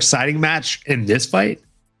much more exciting match in this fight,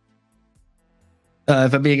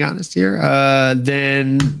 if I'm being honest here,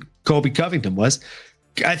 than Colby Covington was.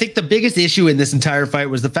 I think the biggest issue in this entire fight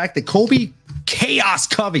was the fact that Colby Chaos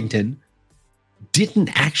Covington didn't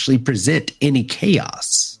actually present any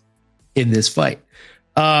chaos in this fight.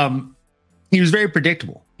 He was very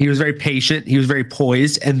predictable. He was very patient. He was very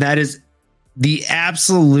poised. And that is the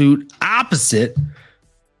absolute opposite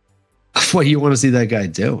of what you want to see that guy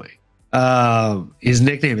doing. His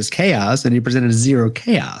nickname is Chaos, and he presented zero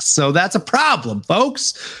chaos. So that's a problem,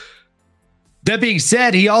 folks. That being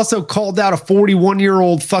said, he also called out a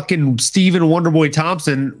 41-year-old fucking Stephen Wonderboy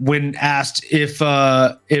Thompson when asked if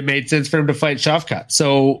it made sense for him to fight Shavkat.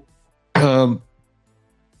 So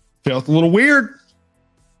felt a little weird.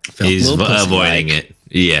 He's avoiding it.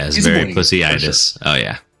 Yeah, it's very pussyitis. Sure. Oh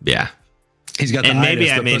yeah, yeah. He's got the and maybe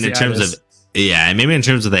in terms of maybe in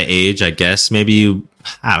terms of the age, I guess I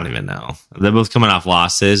don't even know. They're both coming off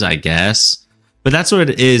losses, I guess. But that's what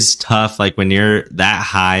it is tough. Like when you're that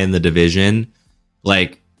high in the division,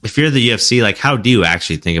 like if you're the UFC, like how do you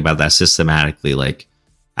actually think about that systematically? Like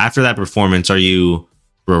after that performance, are you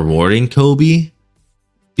rewarding Kobe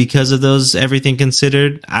because of those everything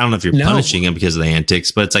considered? I don't know if you're punishing him because of the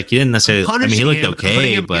antics, but it's like you didn't necessarily. He looked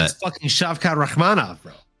okay, but fucking Shavkat Rakhmonov,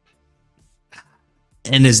 bro.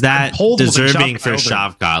 And is that deserving for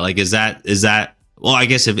Shavkat? Like is that? Well, I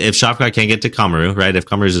guess if Shavkat can't get to Kamaru, right? If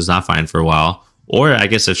Kamaru is not fine for a while, or I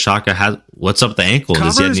guess if Shavkat has, what's up with the ankle?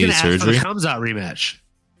 Does he have need surgery? Comes out rematch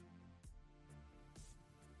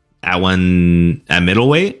at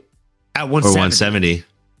middleweight at 170.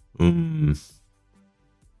 Or 170.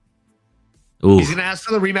 Ooh. He's gonna ask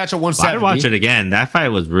for the rematch at 170. I'd watch it again. That fight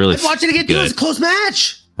was really. I'd watch it again. Dude, it was a close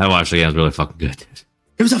match. I watched it again. It was really fucking good. Dude.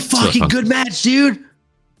 It was a fucking good match, dude.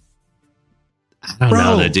 I don't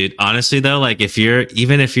know that, dude. Honestly, though, like if you're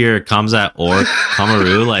Kamzat or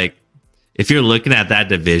Kamaru, like if you're looking at that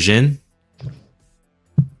division,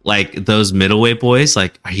 like those middleweight boys,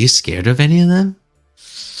 like are you scared of any of them?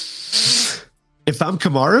 If I'm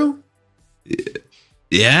Kamaru,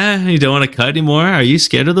 yeah, you don't want to cut anymore. Are you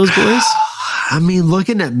scared of those boys?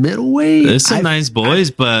 Looking at middleweight, there's some nice boys,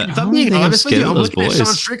 but if I'm being honest with you, I'm looking at Sean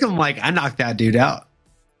Strickland like I knocked that dude out.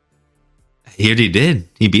 He already did.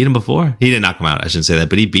 He beat him before. He didn't knock him out. I shouldn't say that,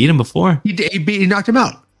 but he beat him before. He knocked him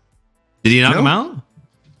out. Did he knock him out?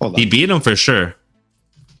 Hold on. He beat him for sure.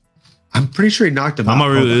 I'm pretty sure he knocked him out.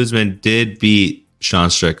 Kamaru Usman did beat Sean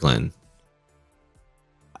Strickland.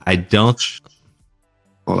 I don't.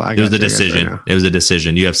 It was a decision. Right, it was a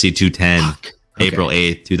decision. UFC 210, okay. April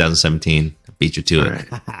 8th, 2017. I beat you to it.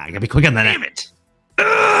 Right. I gotta be quick on that. Damn it.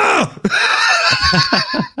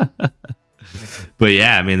 But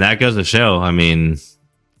yeah, that goes to show. Who's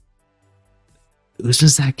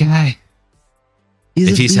just that guy?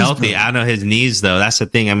 If he's healthy, I don't know his knees though. That's the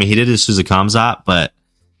thing. He did his Suzuki Kamzat, but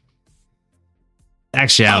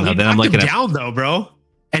actually, I don't know. Then I'm looking down though, bro,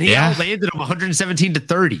 and he outlanded him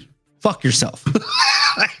 117-30. Fuck yourself.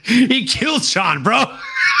 He killed Sean, bro.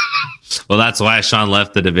 Well, that's why Sean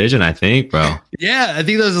left the division, I think, bro. Yeah, I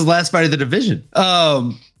think that was his last fight of the division.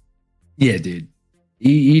 Yeah, dude.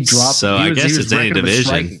 He dropped. So I guess it's any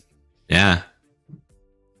division. Yeah.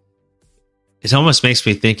 It almost makes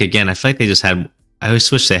me think again. I feel like they just had. I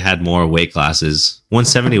always wish they had more weight classes.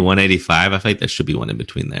 170, 185. I feel like there should be one in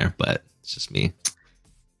between there, but it's just me.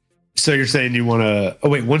 So you're saying you want to? Oh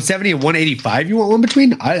wait, 170 and 185. You want one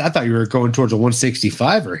between? I thought you were going towards a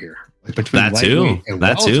 165 right here. Like between that too.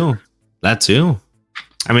 That too.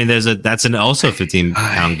 I mean, that's an also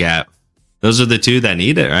 15-pound gap. Those are the two that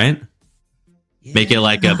need it, right? Yeah. Make it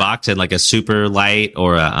like a boxing, like a super light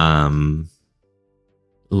or a I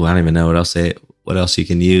don't even know what else you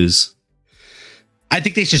can use. I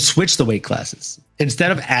think they should switch the weight classes.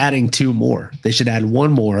 Instead of adding 2 more, they should add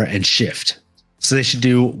 1 more and shift. So they should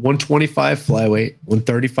do 125 flyweight,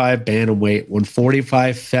 135 bantamweight,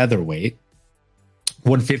 145 featherweight,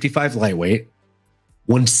 155 lightweight,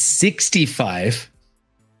 165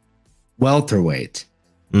 welterweight.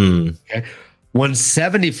 Okay.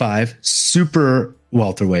 175 super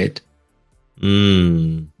welterweight.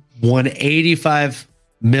 185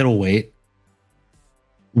 middleweight.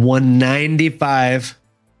 195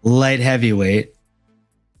 light heavyweight.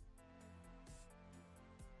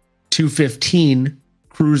 215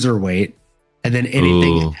 cruiserweight, and then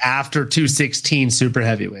anything after 216 super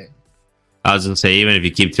heavyweight. I was gonna say, even if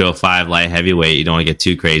you keep 205 light heavyweight, you don't want to get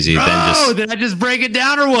too crazy. Did I just break it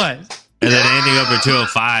down or what? And then anything over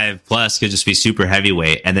 205 plus could just be super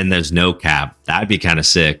heavyweight, and then there's no cap. That'd be kind of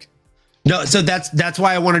sick. No, so that's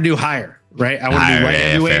why I want to do higher, right? I want to do light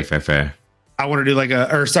heavyweight. Fair. I want to do like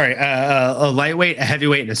a lightweight, a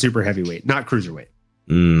heavyweight, and a super heavyweight, not cruiserweight.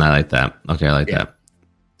 I like that. Okay, I like that.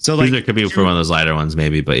 So like, there could be for one of those lighter ones,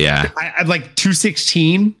 maybe, but yeah, I'd like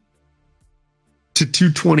 216 to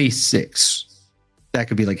 226. That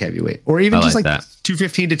could be like heavyweight, or even just like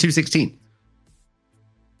 215 to 216.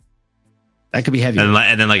 That could be heavy.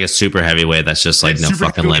 And then like a super heavyweight that's just like no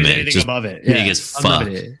fucking limit. Just above it. Big as fuck.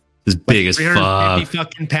 Just big as fuck.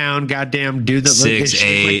 Fucking pound, goddamn dude that looks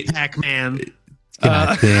like Pac-Man.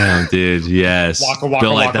 Goddamn, dude. Yes.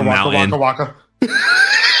 Built like the mountain.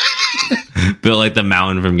 Built like the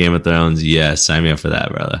mountain from Game of Thrones. Yes, sign me up for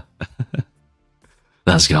that, brother.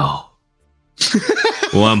 Let's go.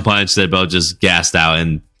 One punch that both just gassed out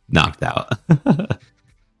and knocked out.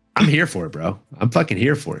 I'm here for it, bro. I'm fucking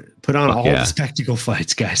here for it. Put on all the spectacle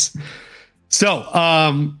fights, guys.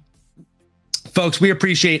 So, folks, we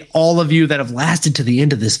appreciate all of you that have lasted to the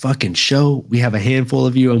end of this fucking show. We have a handful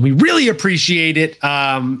of you, and we really appreciate it.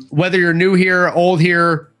 Whether you're new here, old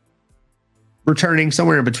here, returning,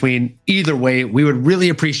 somewhere in between, either way, we would really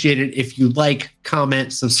appreciate it if you like,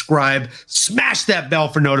 comment, subscribe, smash that bell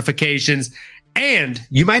for notifications. And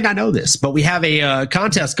you might not know this, but we have a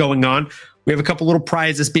contest going on. We have a couple little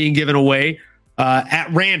prizes being given away at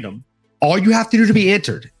random. All you have to do to be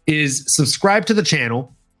entered is subscribe to the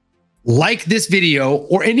channel, like this video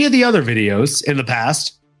or any of the other videos in the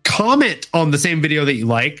past, comment on the same video that you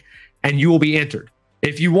like, and you will be entered.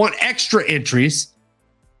 If you want extra entries,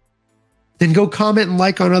 then go comment and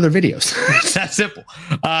like on other videos. It's that simple.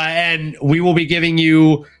 And we will be giving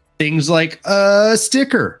you things like a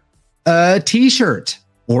sticker, a t-shirt,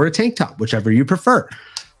 or a tank top, whichever you prefer.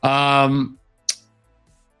 And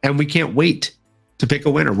we can't wait to pick a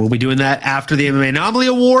winner. We'll be doing that after the MMAnomaly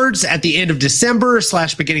Awards at the end of December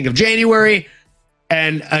 / beginning of January.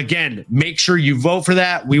 And again, make sure you vote for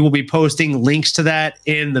that. We will be posting links to that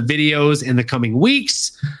in the videos in the coming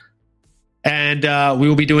weeks. And we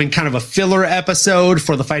will be doing kind of a filler episode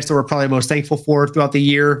for the fights that we're probably most thankful for throughout the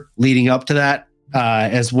year leading up to that,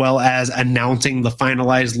 as well as announcing the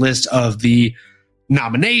finalized list of the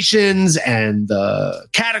nominations and the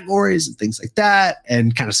categories and things like that,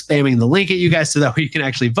 and kind of spamming the link at you guys so that you can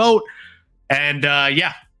actually vote. And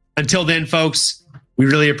until then, folks, we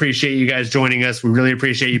really appreciate you guys joining us. We really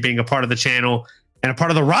appreciate you being a part of the channel and a part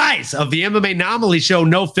of the rise of the MMAnomaly show,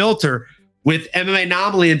 No Filter, with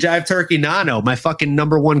MMAnomaly and Jive Turkey Nano, my fucking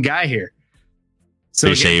 #1 guy here. So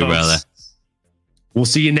appreciate you, brother. We'll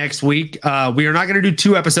see you next week. We are not going to do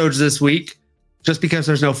 2 episodes this week just because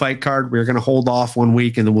there's no fight card. We're going to hold off 1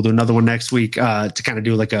 week, and then we'll do another one next week to kind of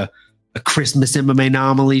do like a Christmas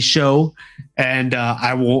MMAnomaly show. And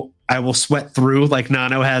I will sweat through like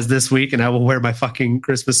Nano has this week, and I will wear my fucking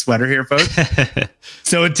Christmas sweater here, folks.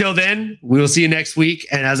 So until then, we will see you next week.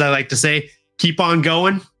 And as I like to say, keep on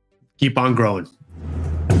going. Keep on growing.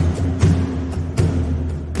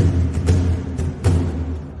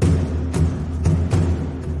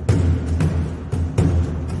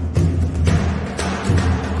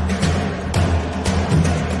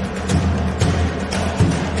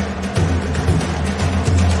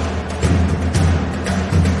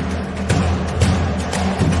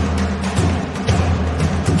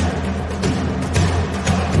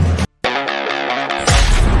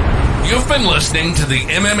 You've been listening to the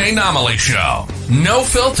MMAnomaly show, No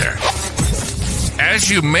Filter. As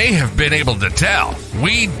you may have been able to tell,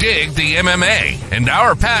 we dig the MMA, and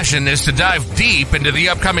our passion is to dive deep into the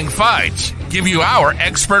upcoming fights, give you our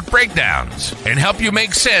expert breakdowns, and help you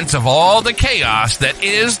make sense of all the chaos that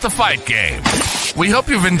is the fight game. We hope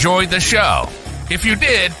you've enjoyed the show. If you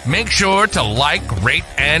did, make sure to like, rate,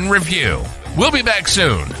 and review. We'll be back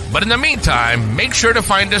soon, but in the meantime, make sure to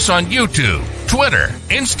find us on YouTube, Twitter,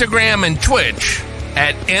 Instagram, and Twitch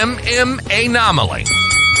at MMAnomaly.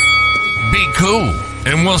 Be cool,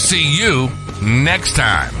 and we'll see you next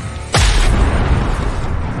time.